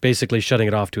 Yeah. Basically shutting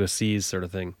it off to a seize sort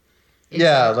of thing. Exactly.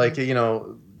 Yeah, like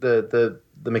the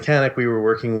mechanic we were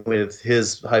working with,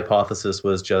 his hypothesis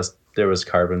was just there was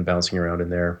carbon bouncing around in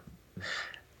there.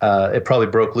 It probably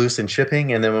broke loose in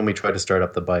shipping, and then when we tried to start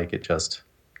up the bike, it just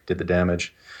did the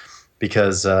damage.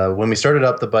 Because when we started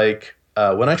up the bike,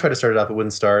 when I tried to start it up, it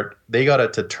wouldn't start. They got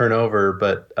it to turn over,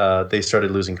 but they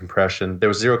started losing compression. There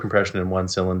was zero compression in one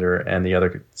cylinder, and the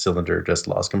other cylinder just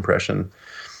lost compression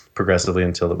progressively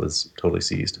until it was totally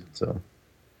seized. So,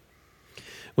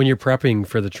 when you're prepping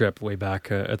for the trip way back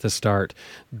at the start,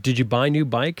 did you buy new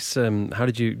bikes? How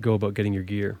did you go about getting your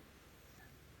gear?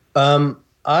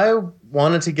 I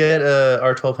wanted to get a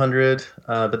R1200,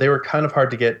 but they were kind of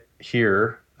hard to get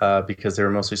here because they were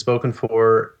mostly spoken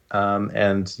for,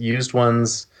 and used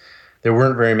ones. There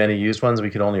weren't very many used ones. We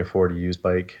could only afford a used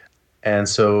bike. And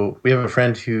so we have a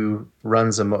friend who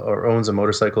runs or owns a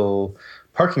motorcycle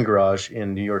parking garage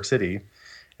in New York City.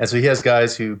 And so he has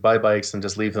guys who buy bikes and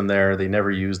just leave them there. They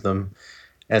never use them.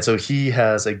 And so he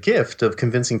has a gift of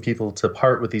convincing people to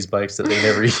part with these bikes that they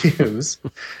never use.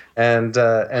 And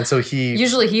so he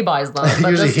Usually he buys them,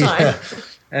 but this time. yeah.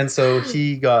 And so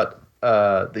he got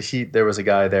there was a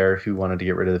guy there who wanted to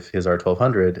get rid of his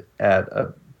R1200 at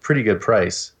a pretty good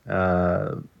price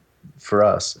for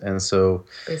us. And so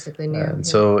Basically new.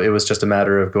 so it was just a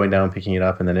matter of going down, picking it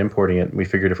up, and then importing it. We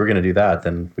figured if we're going to do that,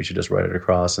 then we should just ride it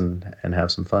across and have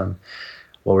some fun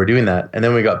while we're doing that. And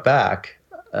then we got back.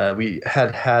 We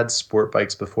had sport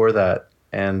bikes before that,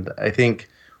 and I think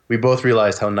we both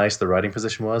realized how nice the riding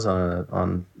position was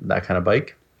on that kind of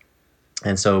bike.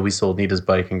 And so we sold Nita's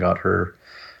bike and got her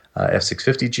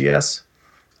F650 GS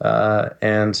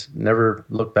and never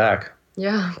looked back.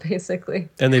 Yeah, basically.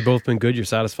 And they've both been good. You're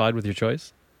satisfied with your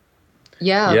choice?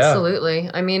 Yeah, absolutely.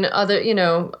 I mean,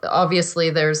 obviously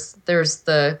there's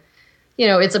the,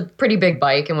 it's a pretty big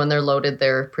bike, and when they're loaded,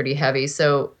 they're pretty heavy.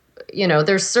 So,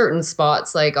 there's certain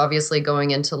spots, like obviously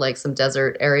going into like some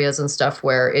desert areas and stuff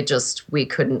where we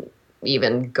couldn't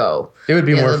even go. It would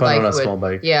be more fun on a small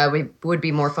bike. Yeah, we would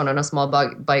be more fun on a small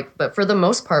bike. But for the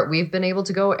most part, we've been able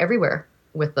to go everywhere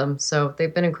with them. So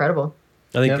they've been incredible.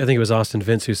 I think it was Austin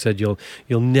Vince who said you'll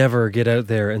never get out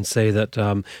there and say that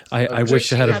I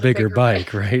wish I had a bigger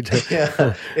bike, right?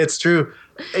 Yeah, it's true.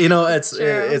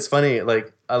 It's funny.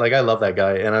 Like I love that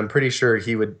guy, and I'm pretty sure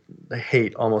he would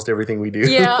hate almost everything we do.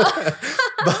 Yeah.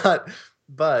 but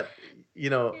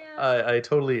I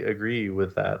totally agree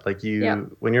with that. Like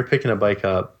when you're picking a bike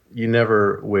up, you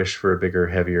never wish for a bigger,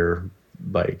 heavier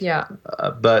bike. Yeah.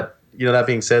 But that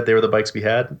being said, they were the bikes we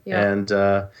had, and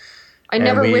I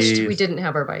never wished we didn't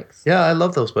have our bikes. Yeah, I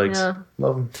love those bikes. Yeah.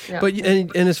 Love them. Yeah. But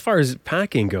and as far as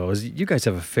packing goes, you guys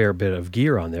have a fair bit of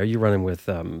gear on there. You're running with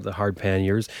the hard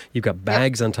panniers. You've got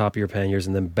bags on top of your panniers,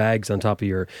 and then bags on top of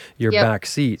your back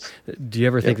seat. Do you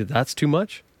ever think that that's too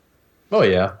much? Oh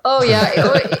yeah. Oh yeah.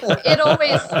 It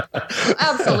always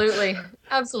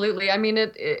absolutely. I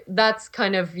mean, that's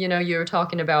kind of, you were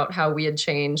talking about how we had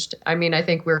changed. I mean, I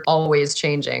think we're always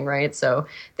changing, right? So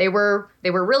they were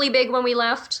really big when we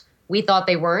left. We thought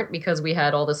they weren't because we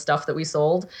had all this stuff that we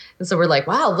sold. And so we're like,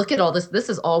 wow, look at all this. This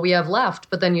is all we have left.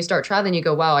 But then you start traveling, you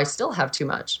go, wow, I still have too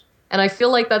much. And I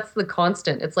feel like that's the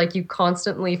constant. It's like you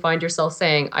constantly find yourself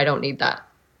saying, I don't need that.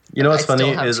 What's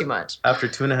funny is too much. After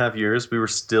 2.5 years, we were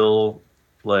still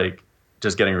like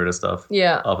just getting rid of stuff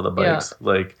off of the bikes.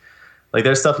 Yeah. Like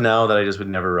there's stuff now that I just would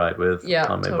never ride with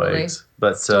on my bikes.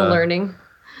 But still learning.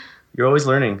 You're always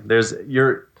learning.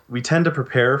 We tend to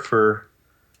prepare for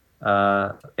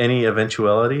any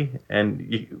eventuality,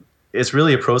 and it's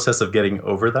really a process of getting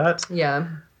over that. Yeah.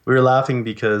 We were laughing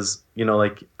because, when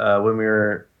we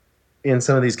were in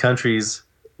some of these countries,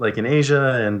 like in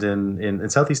Asia and in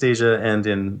Southeast Asia and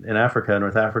in Africa,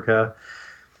 North Africa,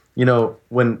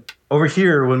 when over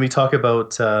here, when we talk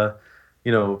about,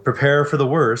 prepare for the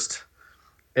worst,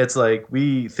 it's like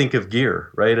we think of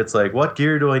gear, right? It's like, what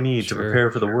gear do I need to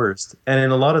prepare for the worst? And in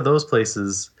a lot of those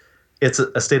places, it's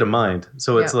a state of mind.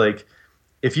 So it's like,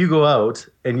 if you go out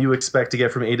and you expect to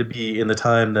get from A to B in the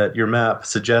time that your map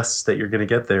suggests that you're going to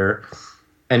get there,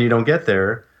 and you don't get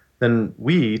there, then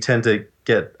we tend to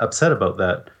get upset about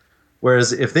that.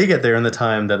 Whereas if they get there in the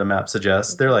time that a map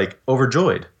suggests, they're like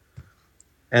overjoyed.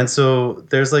 And so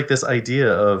there's like this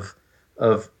idea of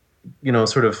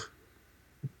sort of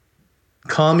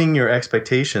calming your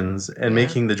expectations and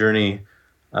making the journey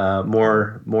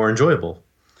more enjoyable.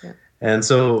 Yeah. And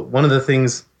so one of the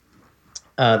things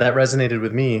that resonated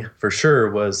with me for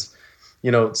sure was,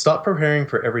 stop preparing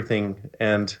for everything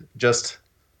and just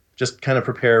kind of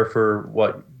prepare for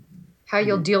how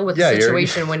you'll deal with the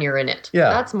situation when you're in it. Yeah.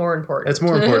 That's more important. It's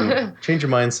more important. Change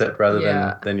your mindset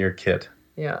rather than your kit.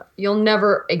 Yeah. You'll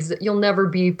never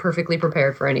be perfectly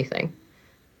prepared for anything.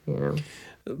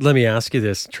 Let me ask you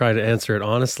this, try to answer it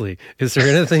honestly. Is there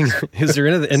anything,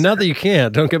 and not that you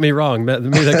can't, don't get me wrong, maybe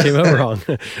that came out wrong,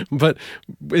 but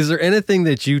is there anything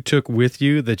that you took with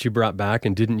you that you brought back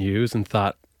and didn't use and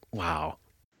thought, wow?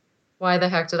 Why the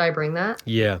heck did I bring that?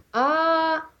 Yeah.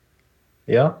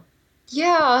 Yeah.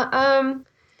 Yeah.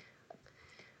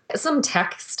 Some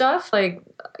tech stuff, like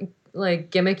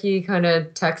gimmicky kind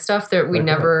of tech stuff that we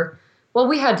never... Well,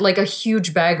 we had like a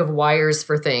huge bag of wires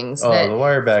for things. Oh, the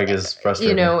wire bag is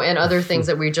frustrating. And other things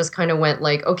that we just kind of went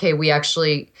like, okay, we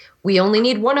only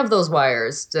need one of those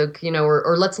wires, to,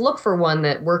 or let's look for one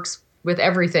that works with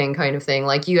everything kind of thing.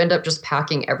 Like you end up just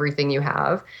packing everything you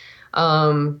have.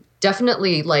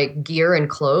 Definitely like gear and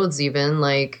clothes even,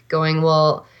 like going,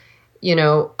 well,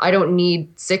 I don't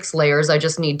need 6 layers. I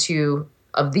just need 2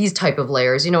 of these type of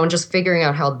layers, and just figuring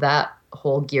out how that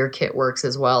whole gear kit works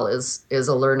as well is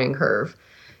a learning curve.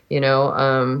 There's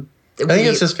I think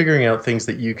it's just figuring out things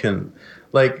that you can,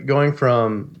 like going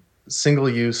from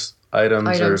single-use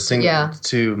items or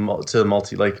to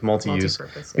multi-use.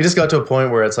 Multi-purpose, We just got to a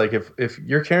point where it's like if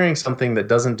you're carrying something that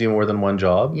doesn't do more than one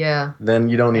job, then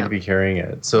you don't need to be carrying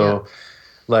it. So,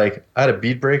 like I had a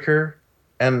bead breaker,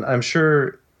 and I'm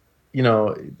sure, you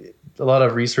know, a lot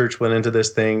of research went into this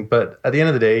thing, but at the end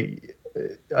of the day,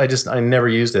 I never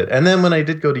used it. And then when I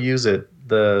did go to use it,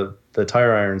 the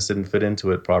tire irons didn't fit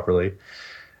into it properly.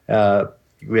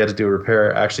 We had to do a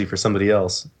repair actually for somebody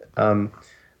else.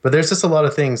 But there's just a lot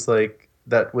of things like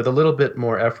that with a little bit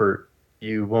more effort,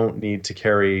 you won't need to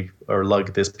carry or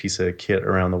lug this piece of kit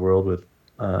around the world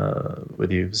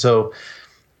with you. So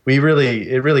it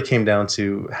really came down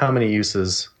to how many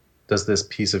uses does this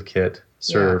piece of kit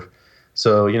serve.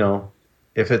 So, you know,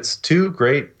 if it's 2,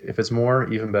 great. If it's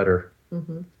more, even better.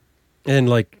 Mm-hmm. And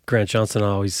like Grant Johnson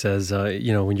always says,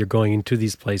 you know, when you're going into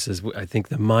these places, I think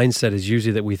the mindset is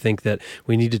usually that we think that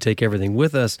we need to take everything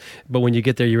with us. But when you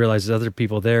get there, you realize there's other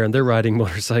people there and they're riding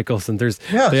motorcycles and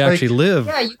they actually live.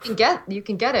 Yeah, you can get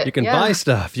it. You can buy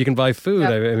stuff. You can buy food.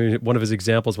 I mean, one of his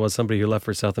examples was somebody who left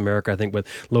for South America, I think,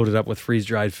 loaded up with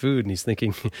freeze-dried food. And he's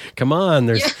thinking, come on,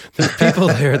 there's people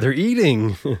there. They're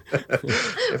eating.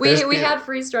 we had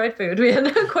freeze-dried food. We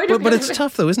had quite a bit. But it's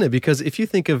tough, though, isn't it? Because if you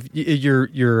think of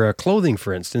your clothing,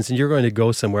 for instance, and you're going to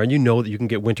go somewhere and you know that you can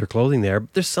get winter clothing there,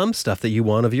 there's some stuff that you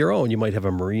want of your own. You might have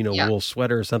a merino wool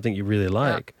sweater or something you really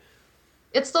like.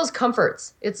 It's those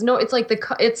comforts. I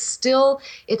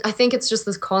think it's just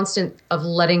this constant of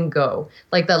letting go,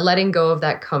 like the letting go of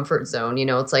that comfort zone. You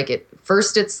know, it's like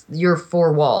first it's your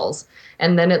 4 walls,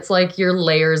 and then it's like your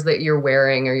layers that you're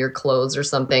wearing or your clothes or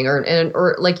something,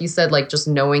 or like you said, like just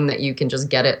knowing that you can just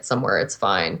get it somewhere, it's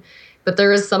fine. But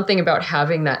there is something about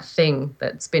having that thing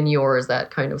that's been yours, that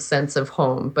kind of sense of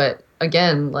home. But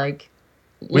again, like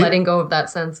letting go of that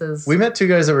sense is... We met 2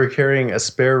 guys that were carrying a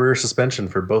spare rear suspension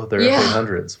for both of their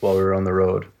F800s while we were on the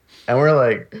road. And we're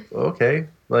like, okay,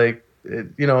 like,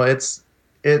 it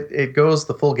goes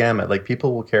the full gamut. Like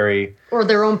people will carry... Or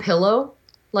their own pillow,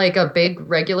 like a big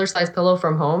regular size pillow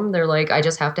from home. They're like, I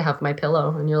just have to have my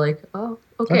pillow. And you're like, oh,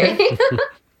 okay.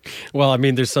 Well, I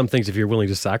mean, there's some things if you're willing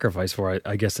to sacrifice for,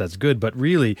 I guess that's good. But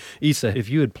really, Issa, if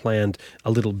you had planned a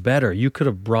little better, you could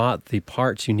have brought the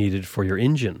parts you needed for your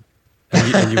engine,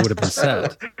 and you would have been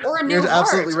set. Or a new heart.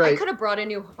 Absolutely right. I could have brought a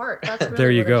new heart. That's really there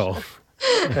you go.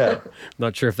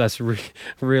 Not sure if that's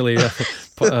really a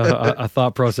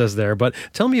thought process there. But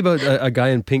tell me about a guy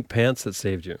in pink pants that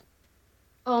saved you.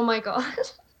 Oh, my God.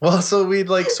 Well, so we'd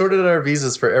sorted our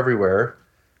visas for everywhere.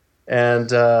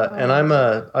 And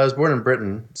I was born in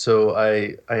Britain, so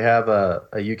I have a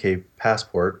UK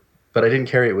passport, but I didn't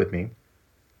carry it with me.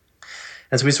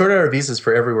 And so we sorted our visas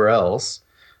for everywhere else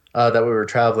that we were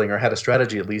traveling, or had a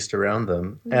strategy at least around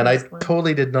them. And I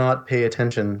totally did not pay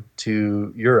attention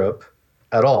to Europe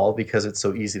at all because it's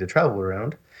so easy to travel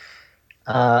around.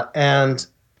 And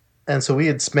so we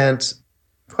had spent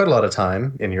quite a lot of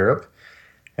time in Europe,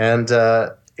 and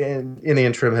in the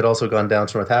interim had also gone down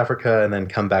to North Africa and then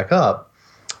come back up,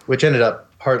 which ended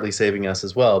up partly saving us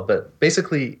as well. But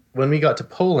basically, when we got to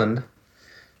Poland,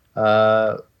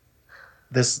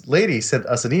 this lady sent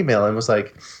us an email and was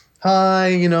like, hi,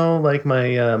 you know, like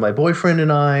my boyfriend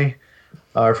and I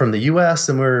are from the US,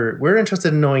 and we're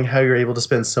interested in knowing how you're able to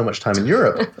spend so much time in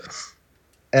Europe.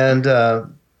 And I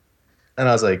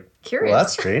was like, curious. Well,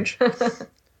 that's strange.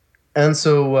 And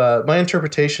so my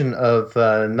interpretation of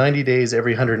 90 days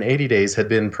every 180 days had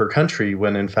been per country,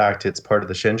 when in fact it's part of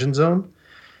the Schengen zone.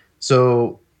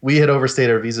 So we had overstayed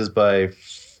our visas by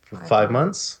 5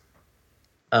 months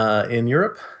in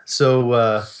Europe.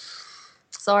 So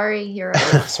sorry, Europe.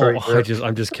 Sorry,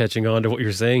 I'm just catching on to what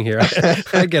you're saying here.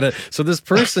 I get it. So this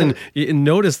person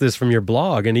noticed this from your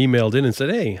blog and emailed in and said,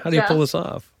 "Hey, how do you pull this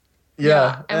off?"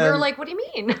 Yeah. And we were like, what do you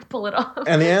mean? Pull it off.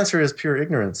 And the answer is pure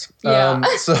ignorance. Yeah.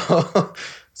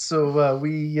 So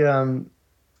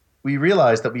we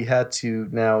realized that we had to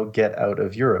now get out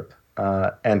of Europe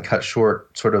and cut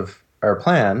short sort of our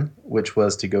plan, which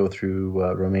was to go through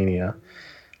Romania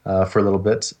for a little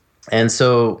bit. And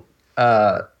so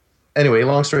anyway,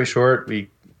 long story short, we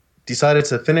decided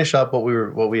to finish up what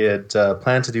we had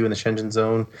planned to do in the Schengen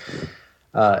zone,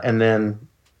 and then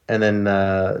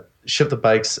ship the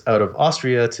bikes out of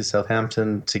Austria to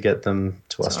Southampton to get them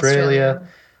to Australia.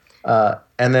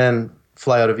 And then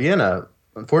fly out of Vienna.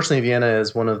 Unfortunately, Vienna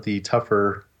is one of the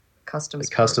tougher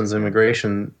customs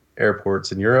immigration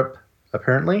airports in Europe,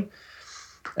 apparently.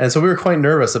 And so we were quite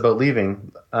nervous about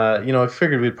leaving. I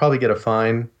figured we'd probably get a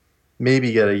fine,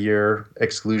 maybe get a year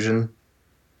exclusion.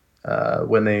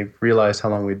 when they realized how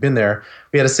long we'd been there.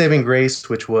 We had a saving grace,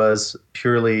 which was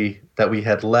purely that we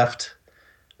had left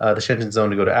the Shenzhen zone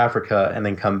to go to Africa and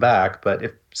then come back. But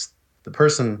if the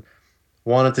person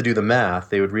wanted to do the math,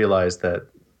 they would realize that,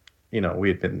 we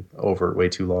had been over way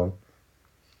too long.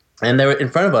 And there, in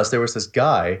front of us, there was this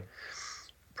guy,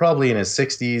 probably in his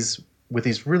 60s, with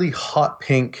these really hot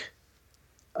pink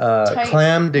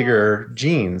clam digger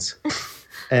jeans.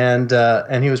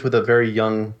 And he was with a very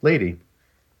young lady.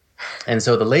 And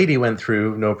so the lady went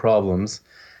through, no problems.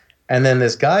 And then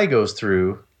this guy goes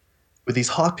through with these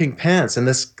hot pink pants. And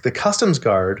the customs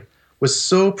guard was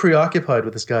so preoccupied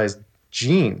with this guy's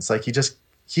jeans. Like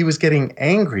he was getting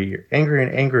angrier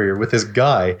and angrier with this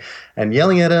guy and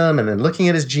yelling at him and then looking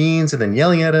at his jeans and then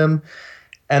yelling at him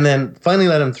and then finally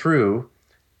let him through.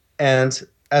 And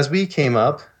as we came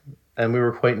up, and we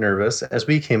were quite nervous, as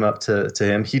we came up to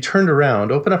him, he turned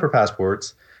around, opened up our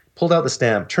passports, pulled out the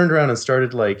stamp, turned around and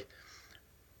started like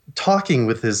talking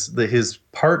with his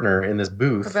partner in this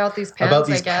booth about these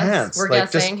pants. We're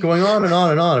like guessing. just going on and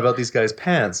on and on about these guys'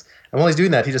 pants. And while he's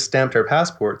doing that, he just stamped our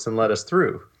passports and let us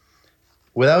through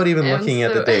without even looking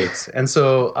at the dates. And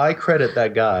so I credit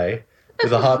that guy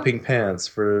with the hot pink pants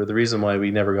for the reason why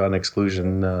we never got an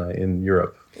exclusion in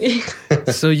Europe.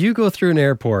 So you go through an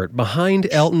airport behind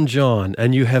Elton John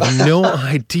and you have no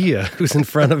idea who's in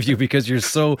front of you because you're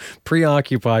so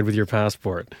preoccupied with your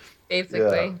passport.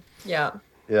 Basically, yeah.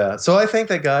 Yeah. So I thank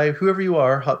that guy, whoever you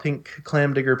are, hot pink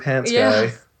clam digger pants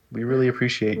guy. We really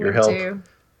appreciate your help. Too.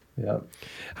 Yeah.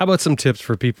 How about some tips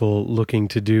for people looking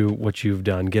to do what you've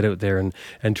done, get out there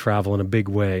and travel in a big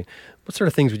way? What sort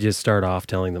of things would you start off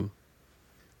telling them?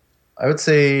 I would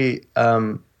say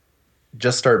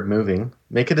just start moving.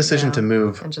 Make a decision to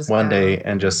move one day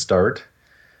and just start.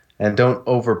 And don't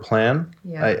over plan.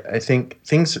 Yeah. I think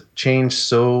things change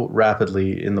so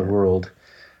rapidly in the world.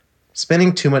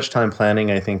 Spending too much time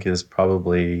planning, I think, is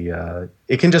probably,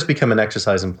 it can just become an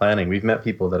exercise in planning. We've met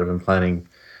people that have been planning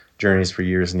journeys for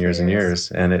years and years and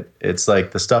years. And it's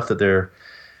like the stuff that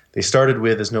they started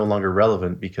with is no longer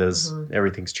relevant because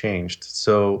everything's changed.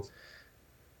 So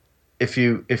if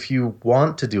you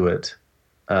want to do it,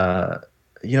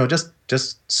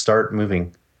 just start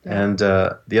moving. Yeah. And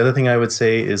the other thing I would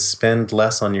say is spend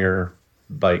less on your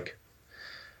bike,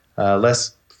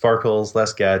 less farkles,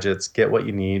 less gadgets, get what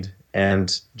you need,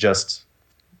 and just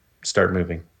start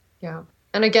moving. Yeah.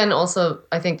 And again, also,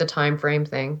 I think the time frame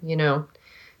thing,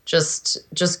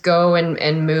 just go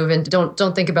and move and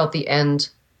don't think about the end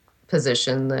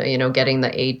position, getting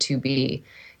the A to B.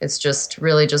 It's just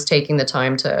really just taking the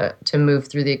time to move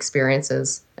through the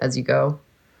experiences as you go.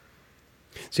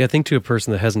 See, I think to a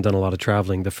person that hasn't done a lot of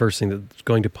traveling, the first thing that's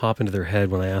going to pop into their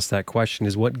head when I ask that question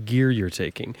is what gear you're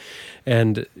taking.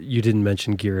 And you didn't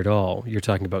mention gear at all. You're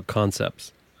talking about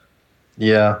concepts.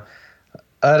 Yeah.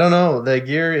 I don't know. The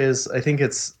gear is, I think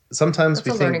it's, sometimes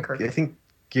we think, I think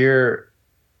gear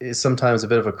is sometimes a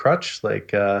bit of a crutch.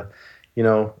 Like,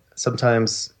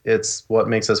 sometimes it's what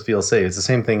makes us feel safe. It's the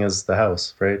same thing as the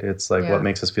house, right? It's like what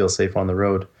makes us feel safe on the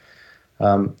road.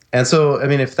 And so, I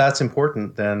mean, if that's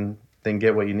important, then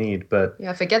get what you need. But yeah,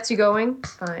 if it gets you going,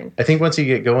 fine. I think once you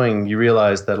get going, you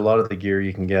realize that a lot of the gear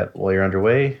you can get while you're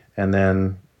underway, and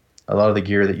then a lot of the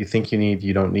gear that you think you need,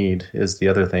 you don't need, is the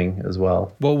other thing as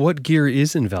well. Well, what gear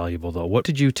is invaluable, though? What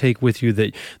did you take with you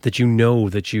that you know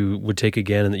that you would take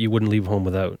again and that you wouldn't leave home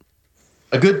without?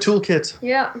 A good toolkit.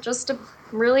 Yeah, just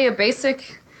really a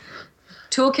basic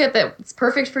toolkit that's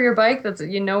perfect for your bike, that's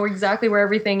exactly where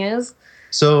everything is.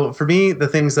 So for me, the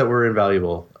things that were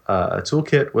invaluable, a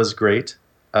toolkit was great.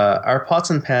 Our pots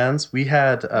and pans, we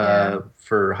had,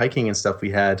 for hiking and stuff, we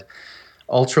had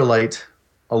ultralight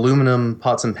aluminum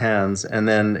pots and pans. And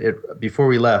then before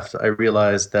we left, I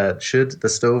realized that should the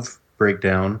stove break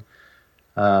down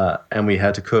and we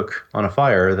had to cook on a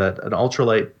fire, that an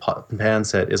ultralight pot and pan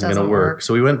set isn't going to work.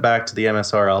 So we went back to the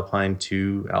MSR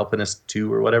Alpinist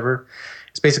 2 or whatever.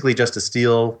 It's basically just a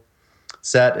steel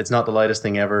set. It's not the lightest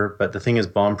thing ever, but the thing is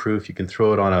bomb proof. You can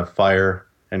throw it on a fire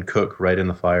and cook right in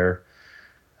the fire.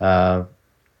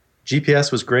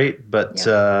 GPS was great, but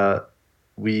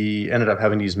we ended up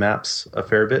having to use maps a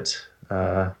fair bit,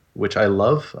 which I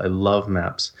love. I love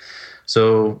maps.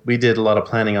 So we did a lot of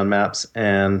planning on maps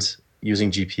and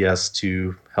using GPS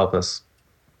to help us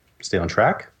stay on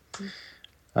track.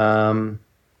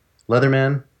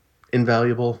 Leatherman,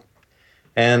 invaluable.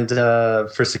 And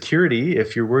for security,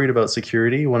 if you're worried about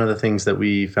security, one of the things that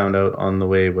we found out on the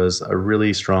way was a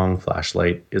really strong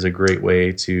flashlight is a great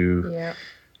way to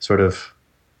sort of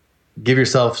give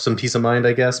yourself some peace of mind,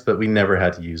 I guess, but we never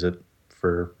had to use it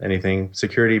for anything.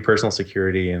 Security, personal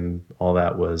security, and all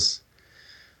that was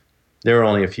there were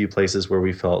only a few places where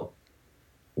we felt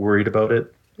worried about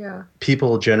it. Yeah.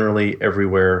 People generally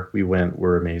everywhere we went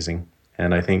were amazing.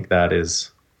 And I think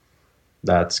that's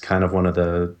kind of one of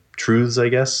the truths, I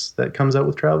guess, that comes out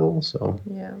with travel. So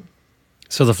Yeah.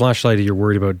 So the flashlight, you're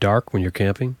worried about dark when you're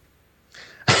camping?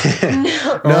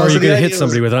 No. Or are so you the going to idea hit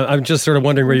somebody with it? I'm just sort of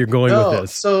wondering where you're going with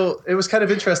this. So it was kind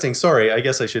of interesting. Sorry, I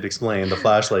guess I should explain the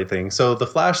flashlight thing. So the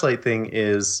flashlight thing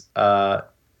is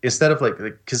instead of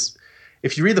because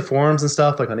if you read the forums and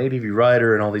stuff, like on ADV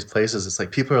Rider and all these places, it's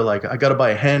like people are like, I got to buy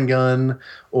a handgun,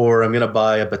 or I'm going to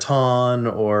buy a baton,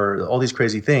 or all these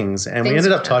crazy things. And we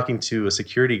ended up talking to a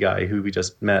security guy who we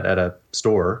just met at a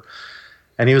store.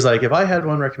 And he was like, if I had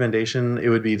one recommendation, it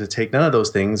would be to take none of those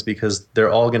things because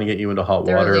they're all going to get you into hot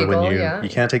water illegal, when you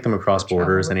can't take them across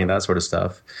borders, any of that sort of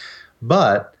stuff.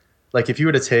 But like if you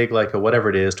were to take like a whatever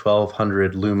it is,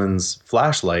 1200 lumens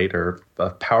flashlight or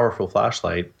a powerful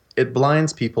flashlight, it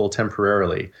blinds people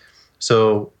temporarily.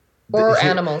 So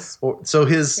Animals. So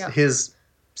his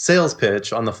sales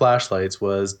pitch on the flashlights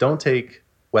was, don't take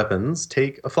weapons,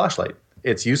 take a flashlight.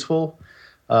 It's useful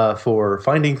for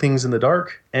finding things in the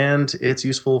dark, and it's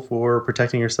useful for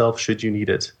protecting yourself should you need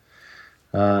it.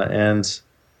 And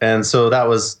so that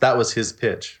was his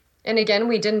pitch. And again,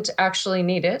 we didn't actually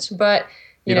need it, but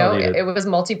you know, it was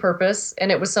multi-purpose,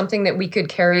 and it was something that we could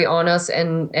carry on us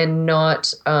and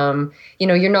not,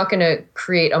 you're not going to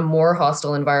create a more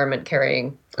hostile environment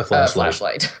carrying a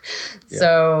flashlight. Yeah.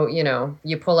 So,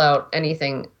 you pull out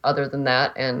anything other than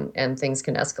that and things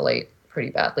can escalate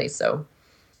pretty badly. So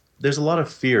there's a lot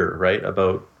of fear, right,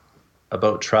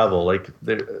 about travel, like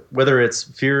whether it's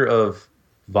fear of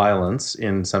violence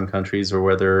in some countries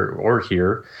or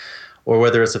here, or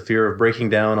whether it's a fear of breaking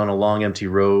down on a long empty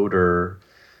road, or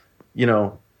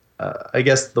I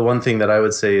guess the one thing that I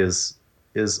would say is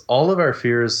all of our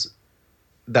fears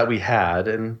that we had,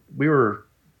 and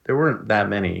there weren't that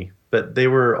many, but they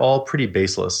were all pretty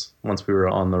baseless once we were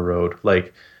on the road.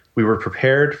 Like we were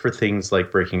prepared for things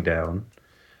like breaking down,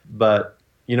 but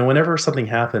whenever something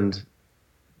happened,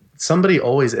 somebody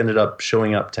always ended up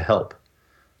showing up to help.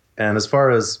 And as far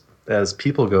as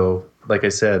people go, like I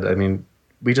said, I mean,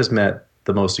 we just met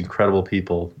the most incredible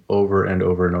people over and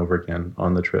over and over again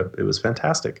on the trip. It was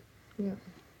fantastic. Yeah.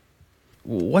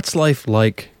 What's life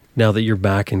like now that you're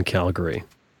back in Calgary?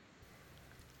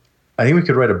 I think we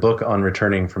could write a book on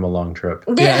returning from a long trip.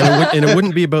 Yeah, and it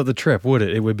wouldn't be about the trip, would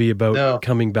it? It would be about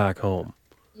coming back home.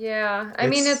 Yeah. I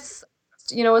mean, it's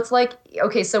like,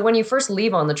 okay, so when you first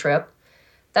leave on the trip,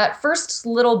 that first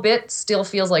little bit still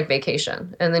feels like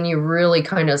vacation. And then you really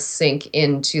kind of sink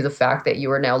into the fact that you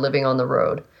are now living on the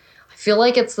road. I feel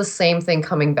like it's the same thing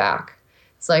coming back.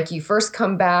 It's like you first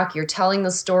come back, you're telling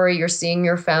the story, you're seeing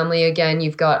your family again.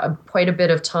 You've got quite a bit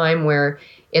of time where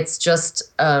it's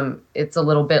just, it's a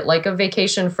little bit like a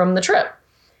vacation from the trip.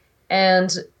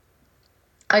 And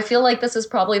I feel like this is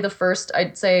probably the first,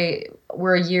 I'd say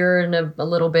we're a year and a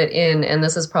little bit in, and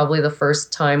this is probably the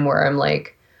first time where I'm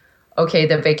like, okay,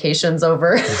 the vacation's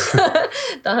over. The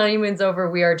honeymoon's over.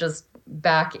 We are just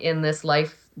back in this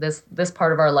life, this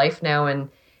part of our life now. And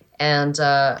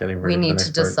we need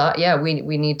to decide. Yeah, we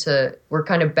need to, we're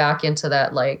kind of back into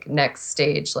that like next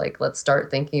stage. Like, let's start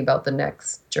thinking about the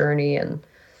next journey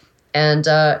and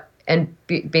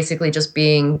basically just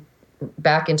being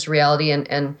back into reality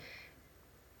and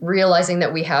realizing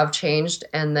that we have changed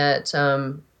and that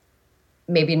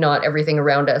maybe not everything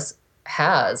around us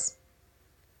has.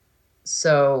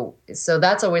 So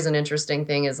that's always an interesting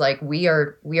thing, is like we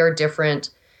are different,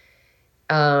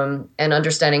 and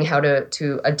understanding how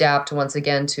to adapt once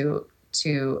again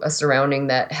to a surrounding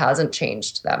that hasn't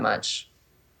changed that much,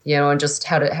 and just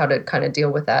how to kind of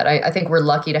deal with that. I think we're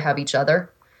lucky to have each other.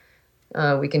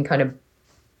 We can kind of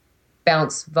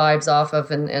bounce vibes off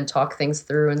of and talk things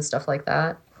through and stuff like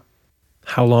that.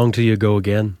 How long till you go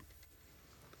again?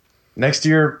 Next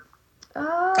year.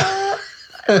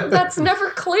 That's never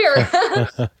clear.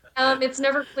 It's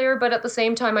never clear, but at the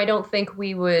same time, I don't think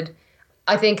we would.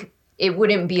 I think it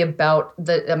wouldn't be about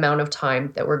the amount of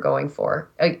time that we're going for.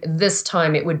 This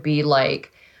time, it would be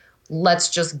like, let's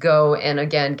just go and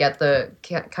again get the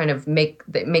kind of make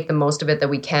the most of it that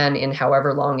we can in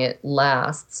however long it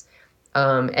lasts,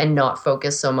 and not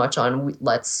focus so much on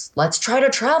let's try to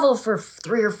travel for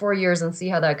 3 or 4 years and see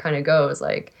how that kind of goes.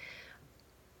 Like.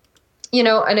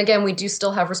 And again, we do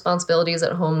still have responsibilities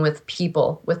at home with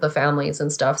people, with the families and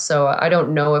stuff. So I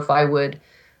don't know if I would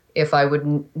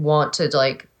want to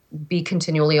like be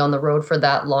continually on the road for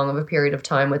that long of a period of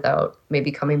time without maybe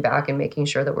coming back and making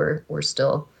sure that we're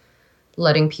still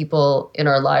letting people in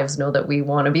our lives know that we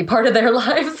want to be part of their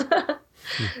lives.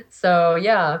 So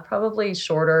yeah, probably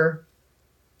shorter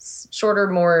shorter,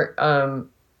 more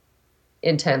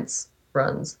intense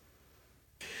runs.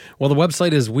 Well, the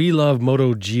website is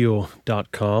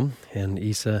welovemotogeo.com. And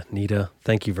Issa, Nita,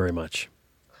 thank you very much.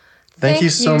 Thank you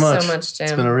so much, Jim. It's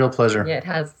been a real pleasure. Yeah, it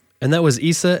has. And that was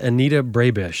Issa and Nita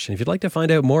Breibish. And if you'd like to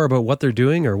find out more about what they're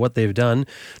doing or what they've done,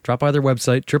 drop by their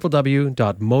website,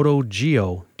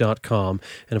 www.motogeo.com.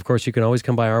 And of course, you can always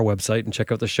come by our website and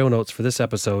check out the show notes for this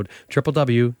episode,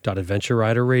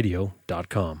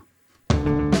 www.adventureriderradio.com.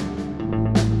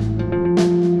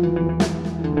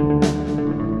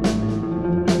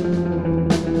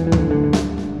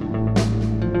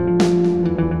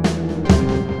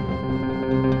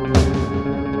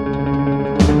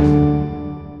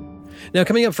 Now,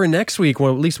 coming up for next week,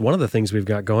 well, at least one of the things we've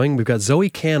got going, we've got Zoe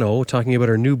Cano talking about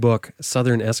her new book,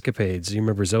 Southern Escapades. You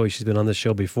remember Zoe, she's been on this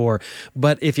show before.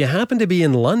 But if you happen to be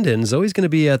in London, Zoe's going to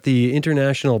be at the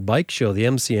International Bike Show, the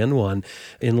MCN one,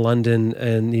 in London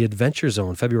in the Adventure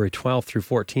Zone, February 12th through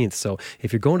 14th. So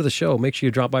if you're going to the show, make sure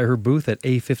you drop by her booth at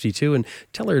A52 and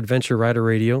tell her Adventure Rider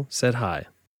Radio said hi.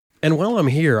 And while I'm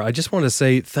here, I just want to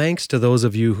say thanks to those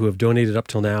of you who have donated up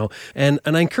till now. And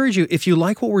I encourage you, if you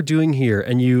like what we're doing here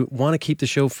and you want to keep the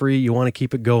show free, you want to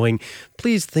keep it going,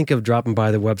 please think of dropping by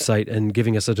the website and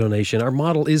giving us a donation. Our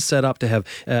model is set up to have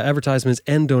advertisements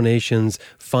and donations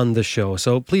fund the show.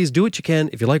 So please do what you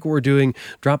can. If you like what we're doing,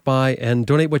 drop by and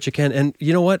donate what you can. And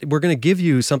you know what? We're going to give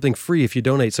you something free if you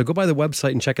donate. So go by the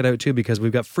website and check it out too, because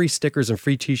we've got free stickers and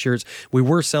free t-shirts. We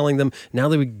were selling them. Now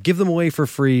that we give them away for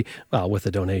free, well, with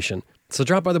a donation. So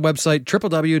drop by the website,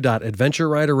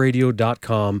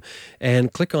 www.adventureriderradio.com,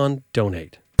 and click on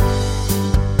Donate.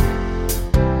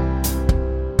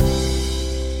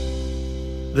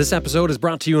 This episode is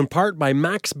brought to you in part by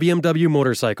Max BMW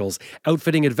Motorcycles,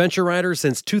 outfitting adventure riders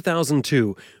since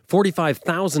 2002.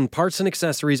 45,000 parts and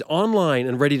accessories online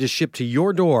and ready to ship to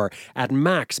your door at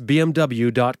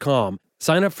maxbmw.com.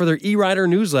 Sign up for their e-rider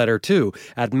newsletter, too,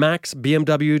 at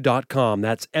maxbmw.com.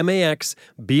 That's maxbmw.com.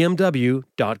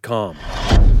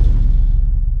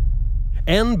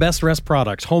 And Best Rest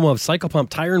Products, home of Cycle Pump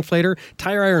Tire Inflator,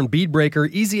 Tire Iron Bead Breaker,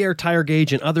 Easy Air Tire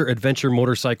Gauge, and other adventure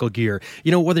motorcycle gear.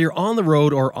 You know, whether you're on the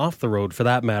road or off the road for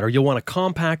that matter, you'll want a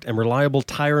compact and reliable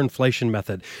tire inflation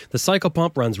method. The Cycle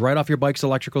Pump runs right off your bike's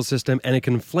electrical system, and it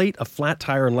can inflate a flat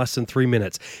tire in less than 3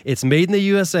 minutes. It's made in the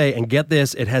USA, and get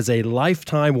this, it has a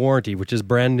lifetime warranty, which is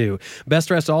brand new. Best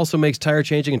Rest also makes tire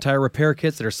changing and tire repair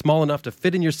kits that are small enough to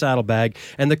fit in your saddlebag,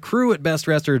 and the crew at Best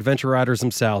Rest are adventure riders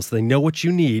themselves, so they know what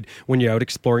you need when you're out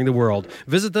exploring the world.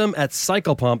 Visit them at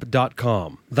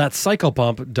cyclepump.com. That's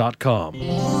cyclepump.com.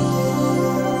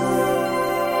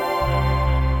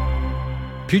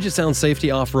 Puget Sound Safety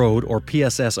Off-Road, or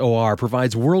PSSOR,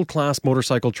 provides world-class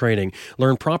motorcycle training.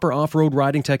 Learn proper off-road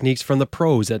riding techniques from the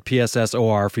pros at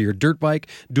PSSOR for your dirt bike,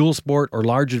 dual sport, or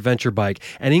large adventure bike,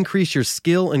 and increase your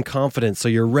skill and confidence so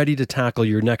you're ready to tackle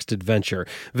your next adventure.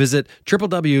 Visit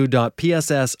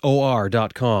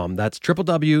www.pssor.com. That's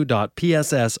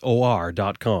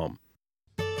www.pssor.com.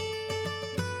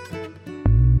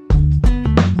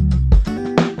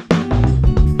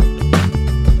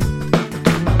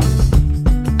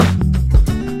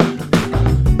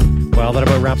 Well, that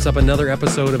about wraps up another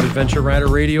episode of Adventure Rider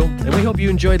Radio, and we hope you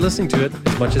enjoyed listening to it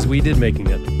as much as we did making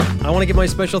it. I want to give my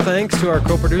special thanks to our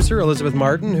co-producer, Elizabeth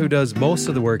Martin, who does most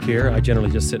of the work here. I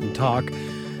generally just sit and talk.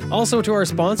 Also to our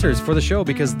sponsors for the show,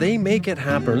 because they make it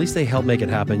happen, or at least they help make it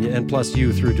happen, and plus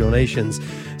you through donations.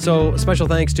 So special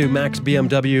thanks to Max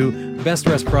BMW, Best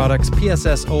Rest Products,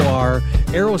 PSSOR,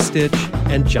 Aero Stitch,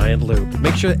 and Giant Loop.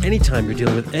 Make sure that anytime you're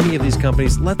dealing with any of these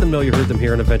companies, let them know you heard them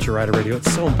here on Adventure Rider Radio.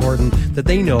 It's so important that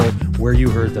they know where you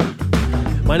heard them.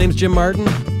 My name's Jim Martin.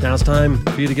 Now it's time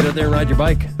for you to get out there and ride your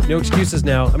bike. No excuses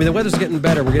now. I mean, the weather's getting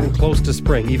better. We're getting close to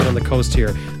spring, even on the coast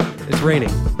here. It's raining.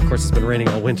 Of course, it's been raining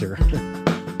all winter.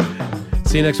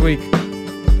 See you next week.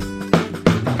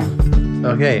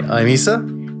 Okay, I'm Issa.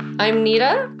 I'm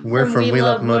Nita. We're from We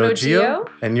Love Moto Geo,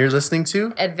 and you're listening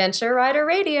to Adventure Rider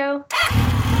Radio.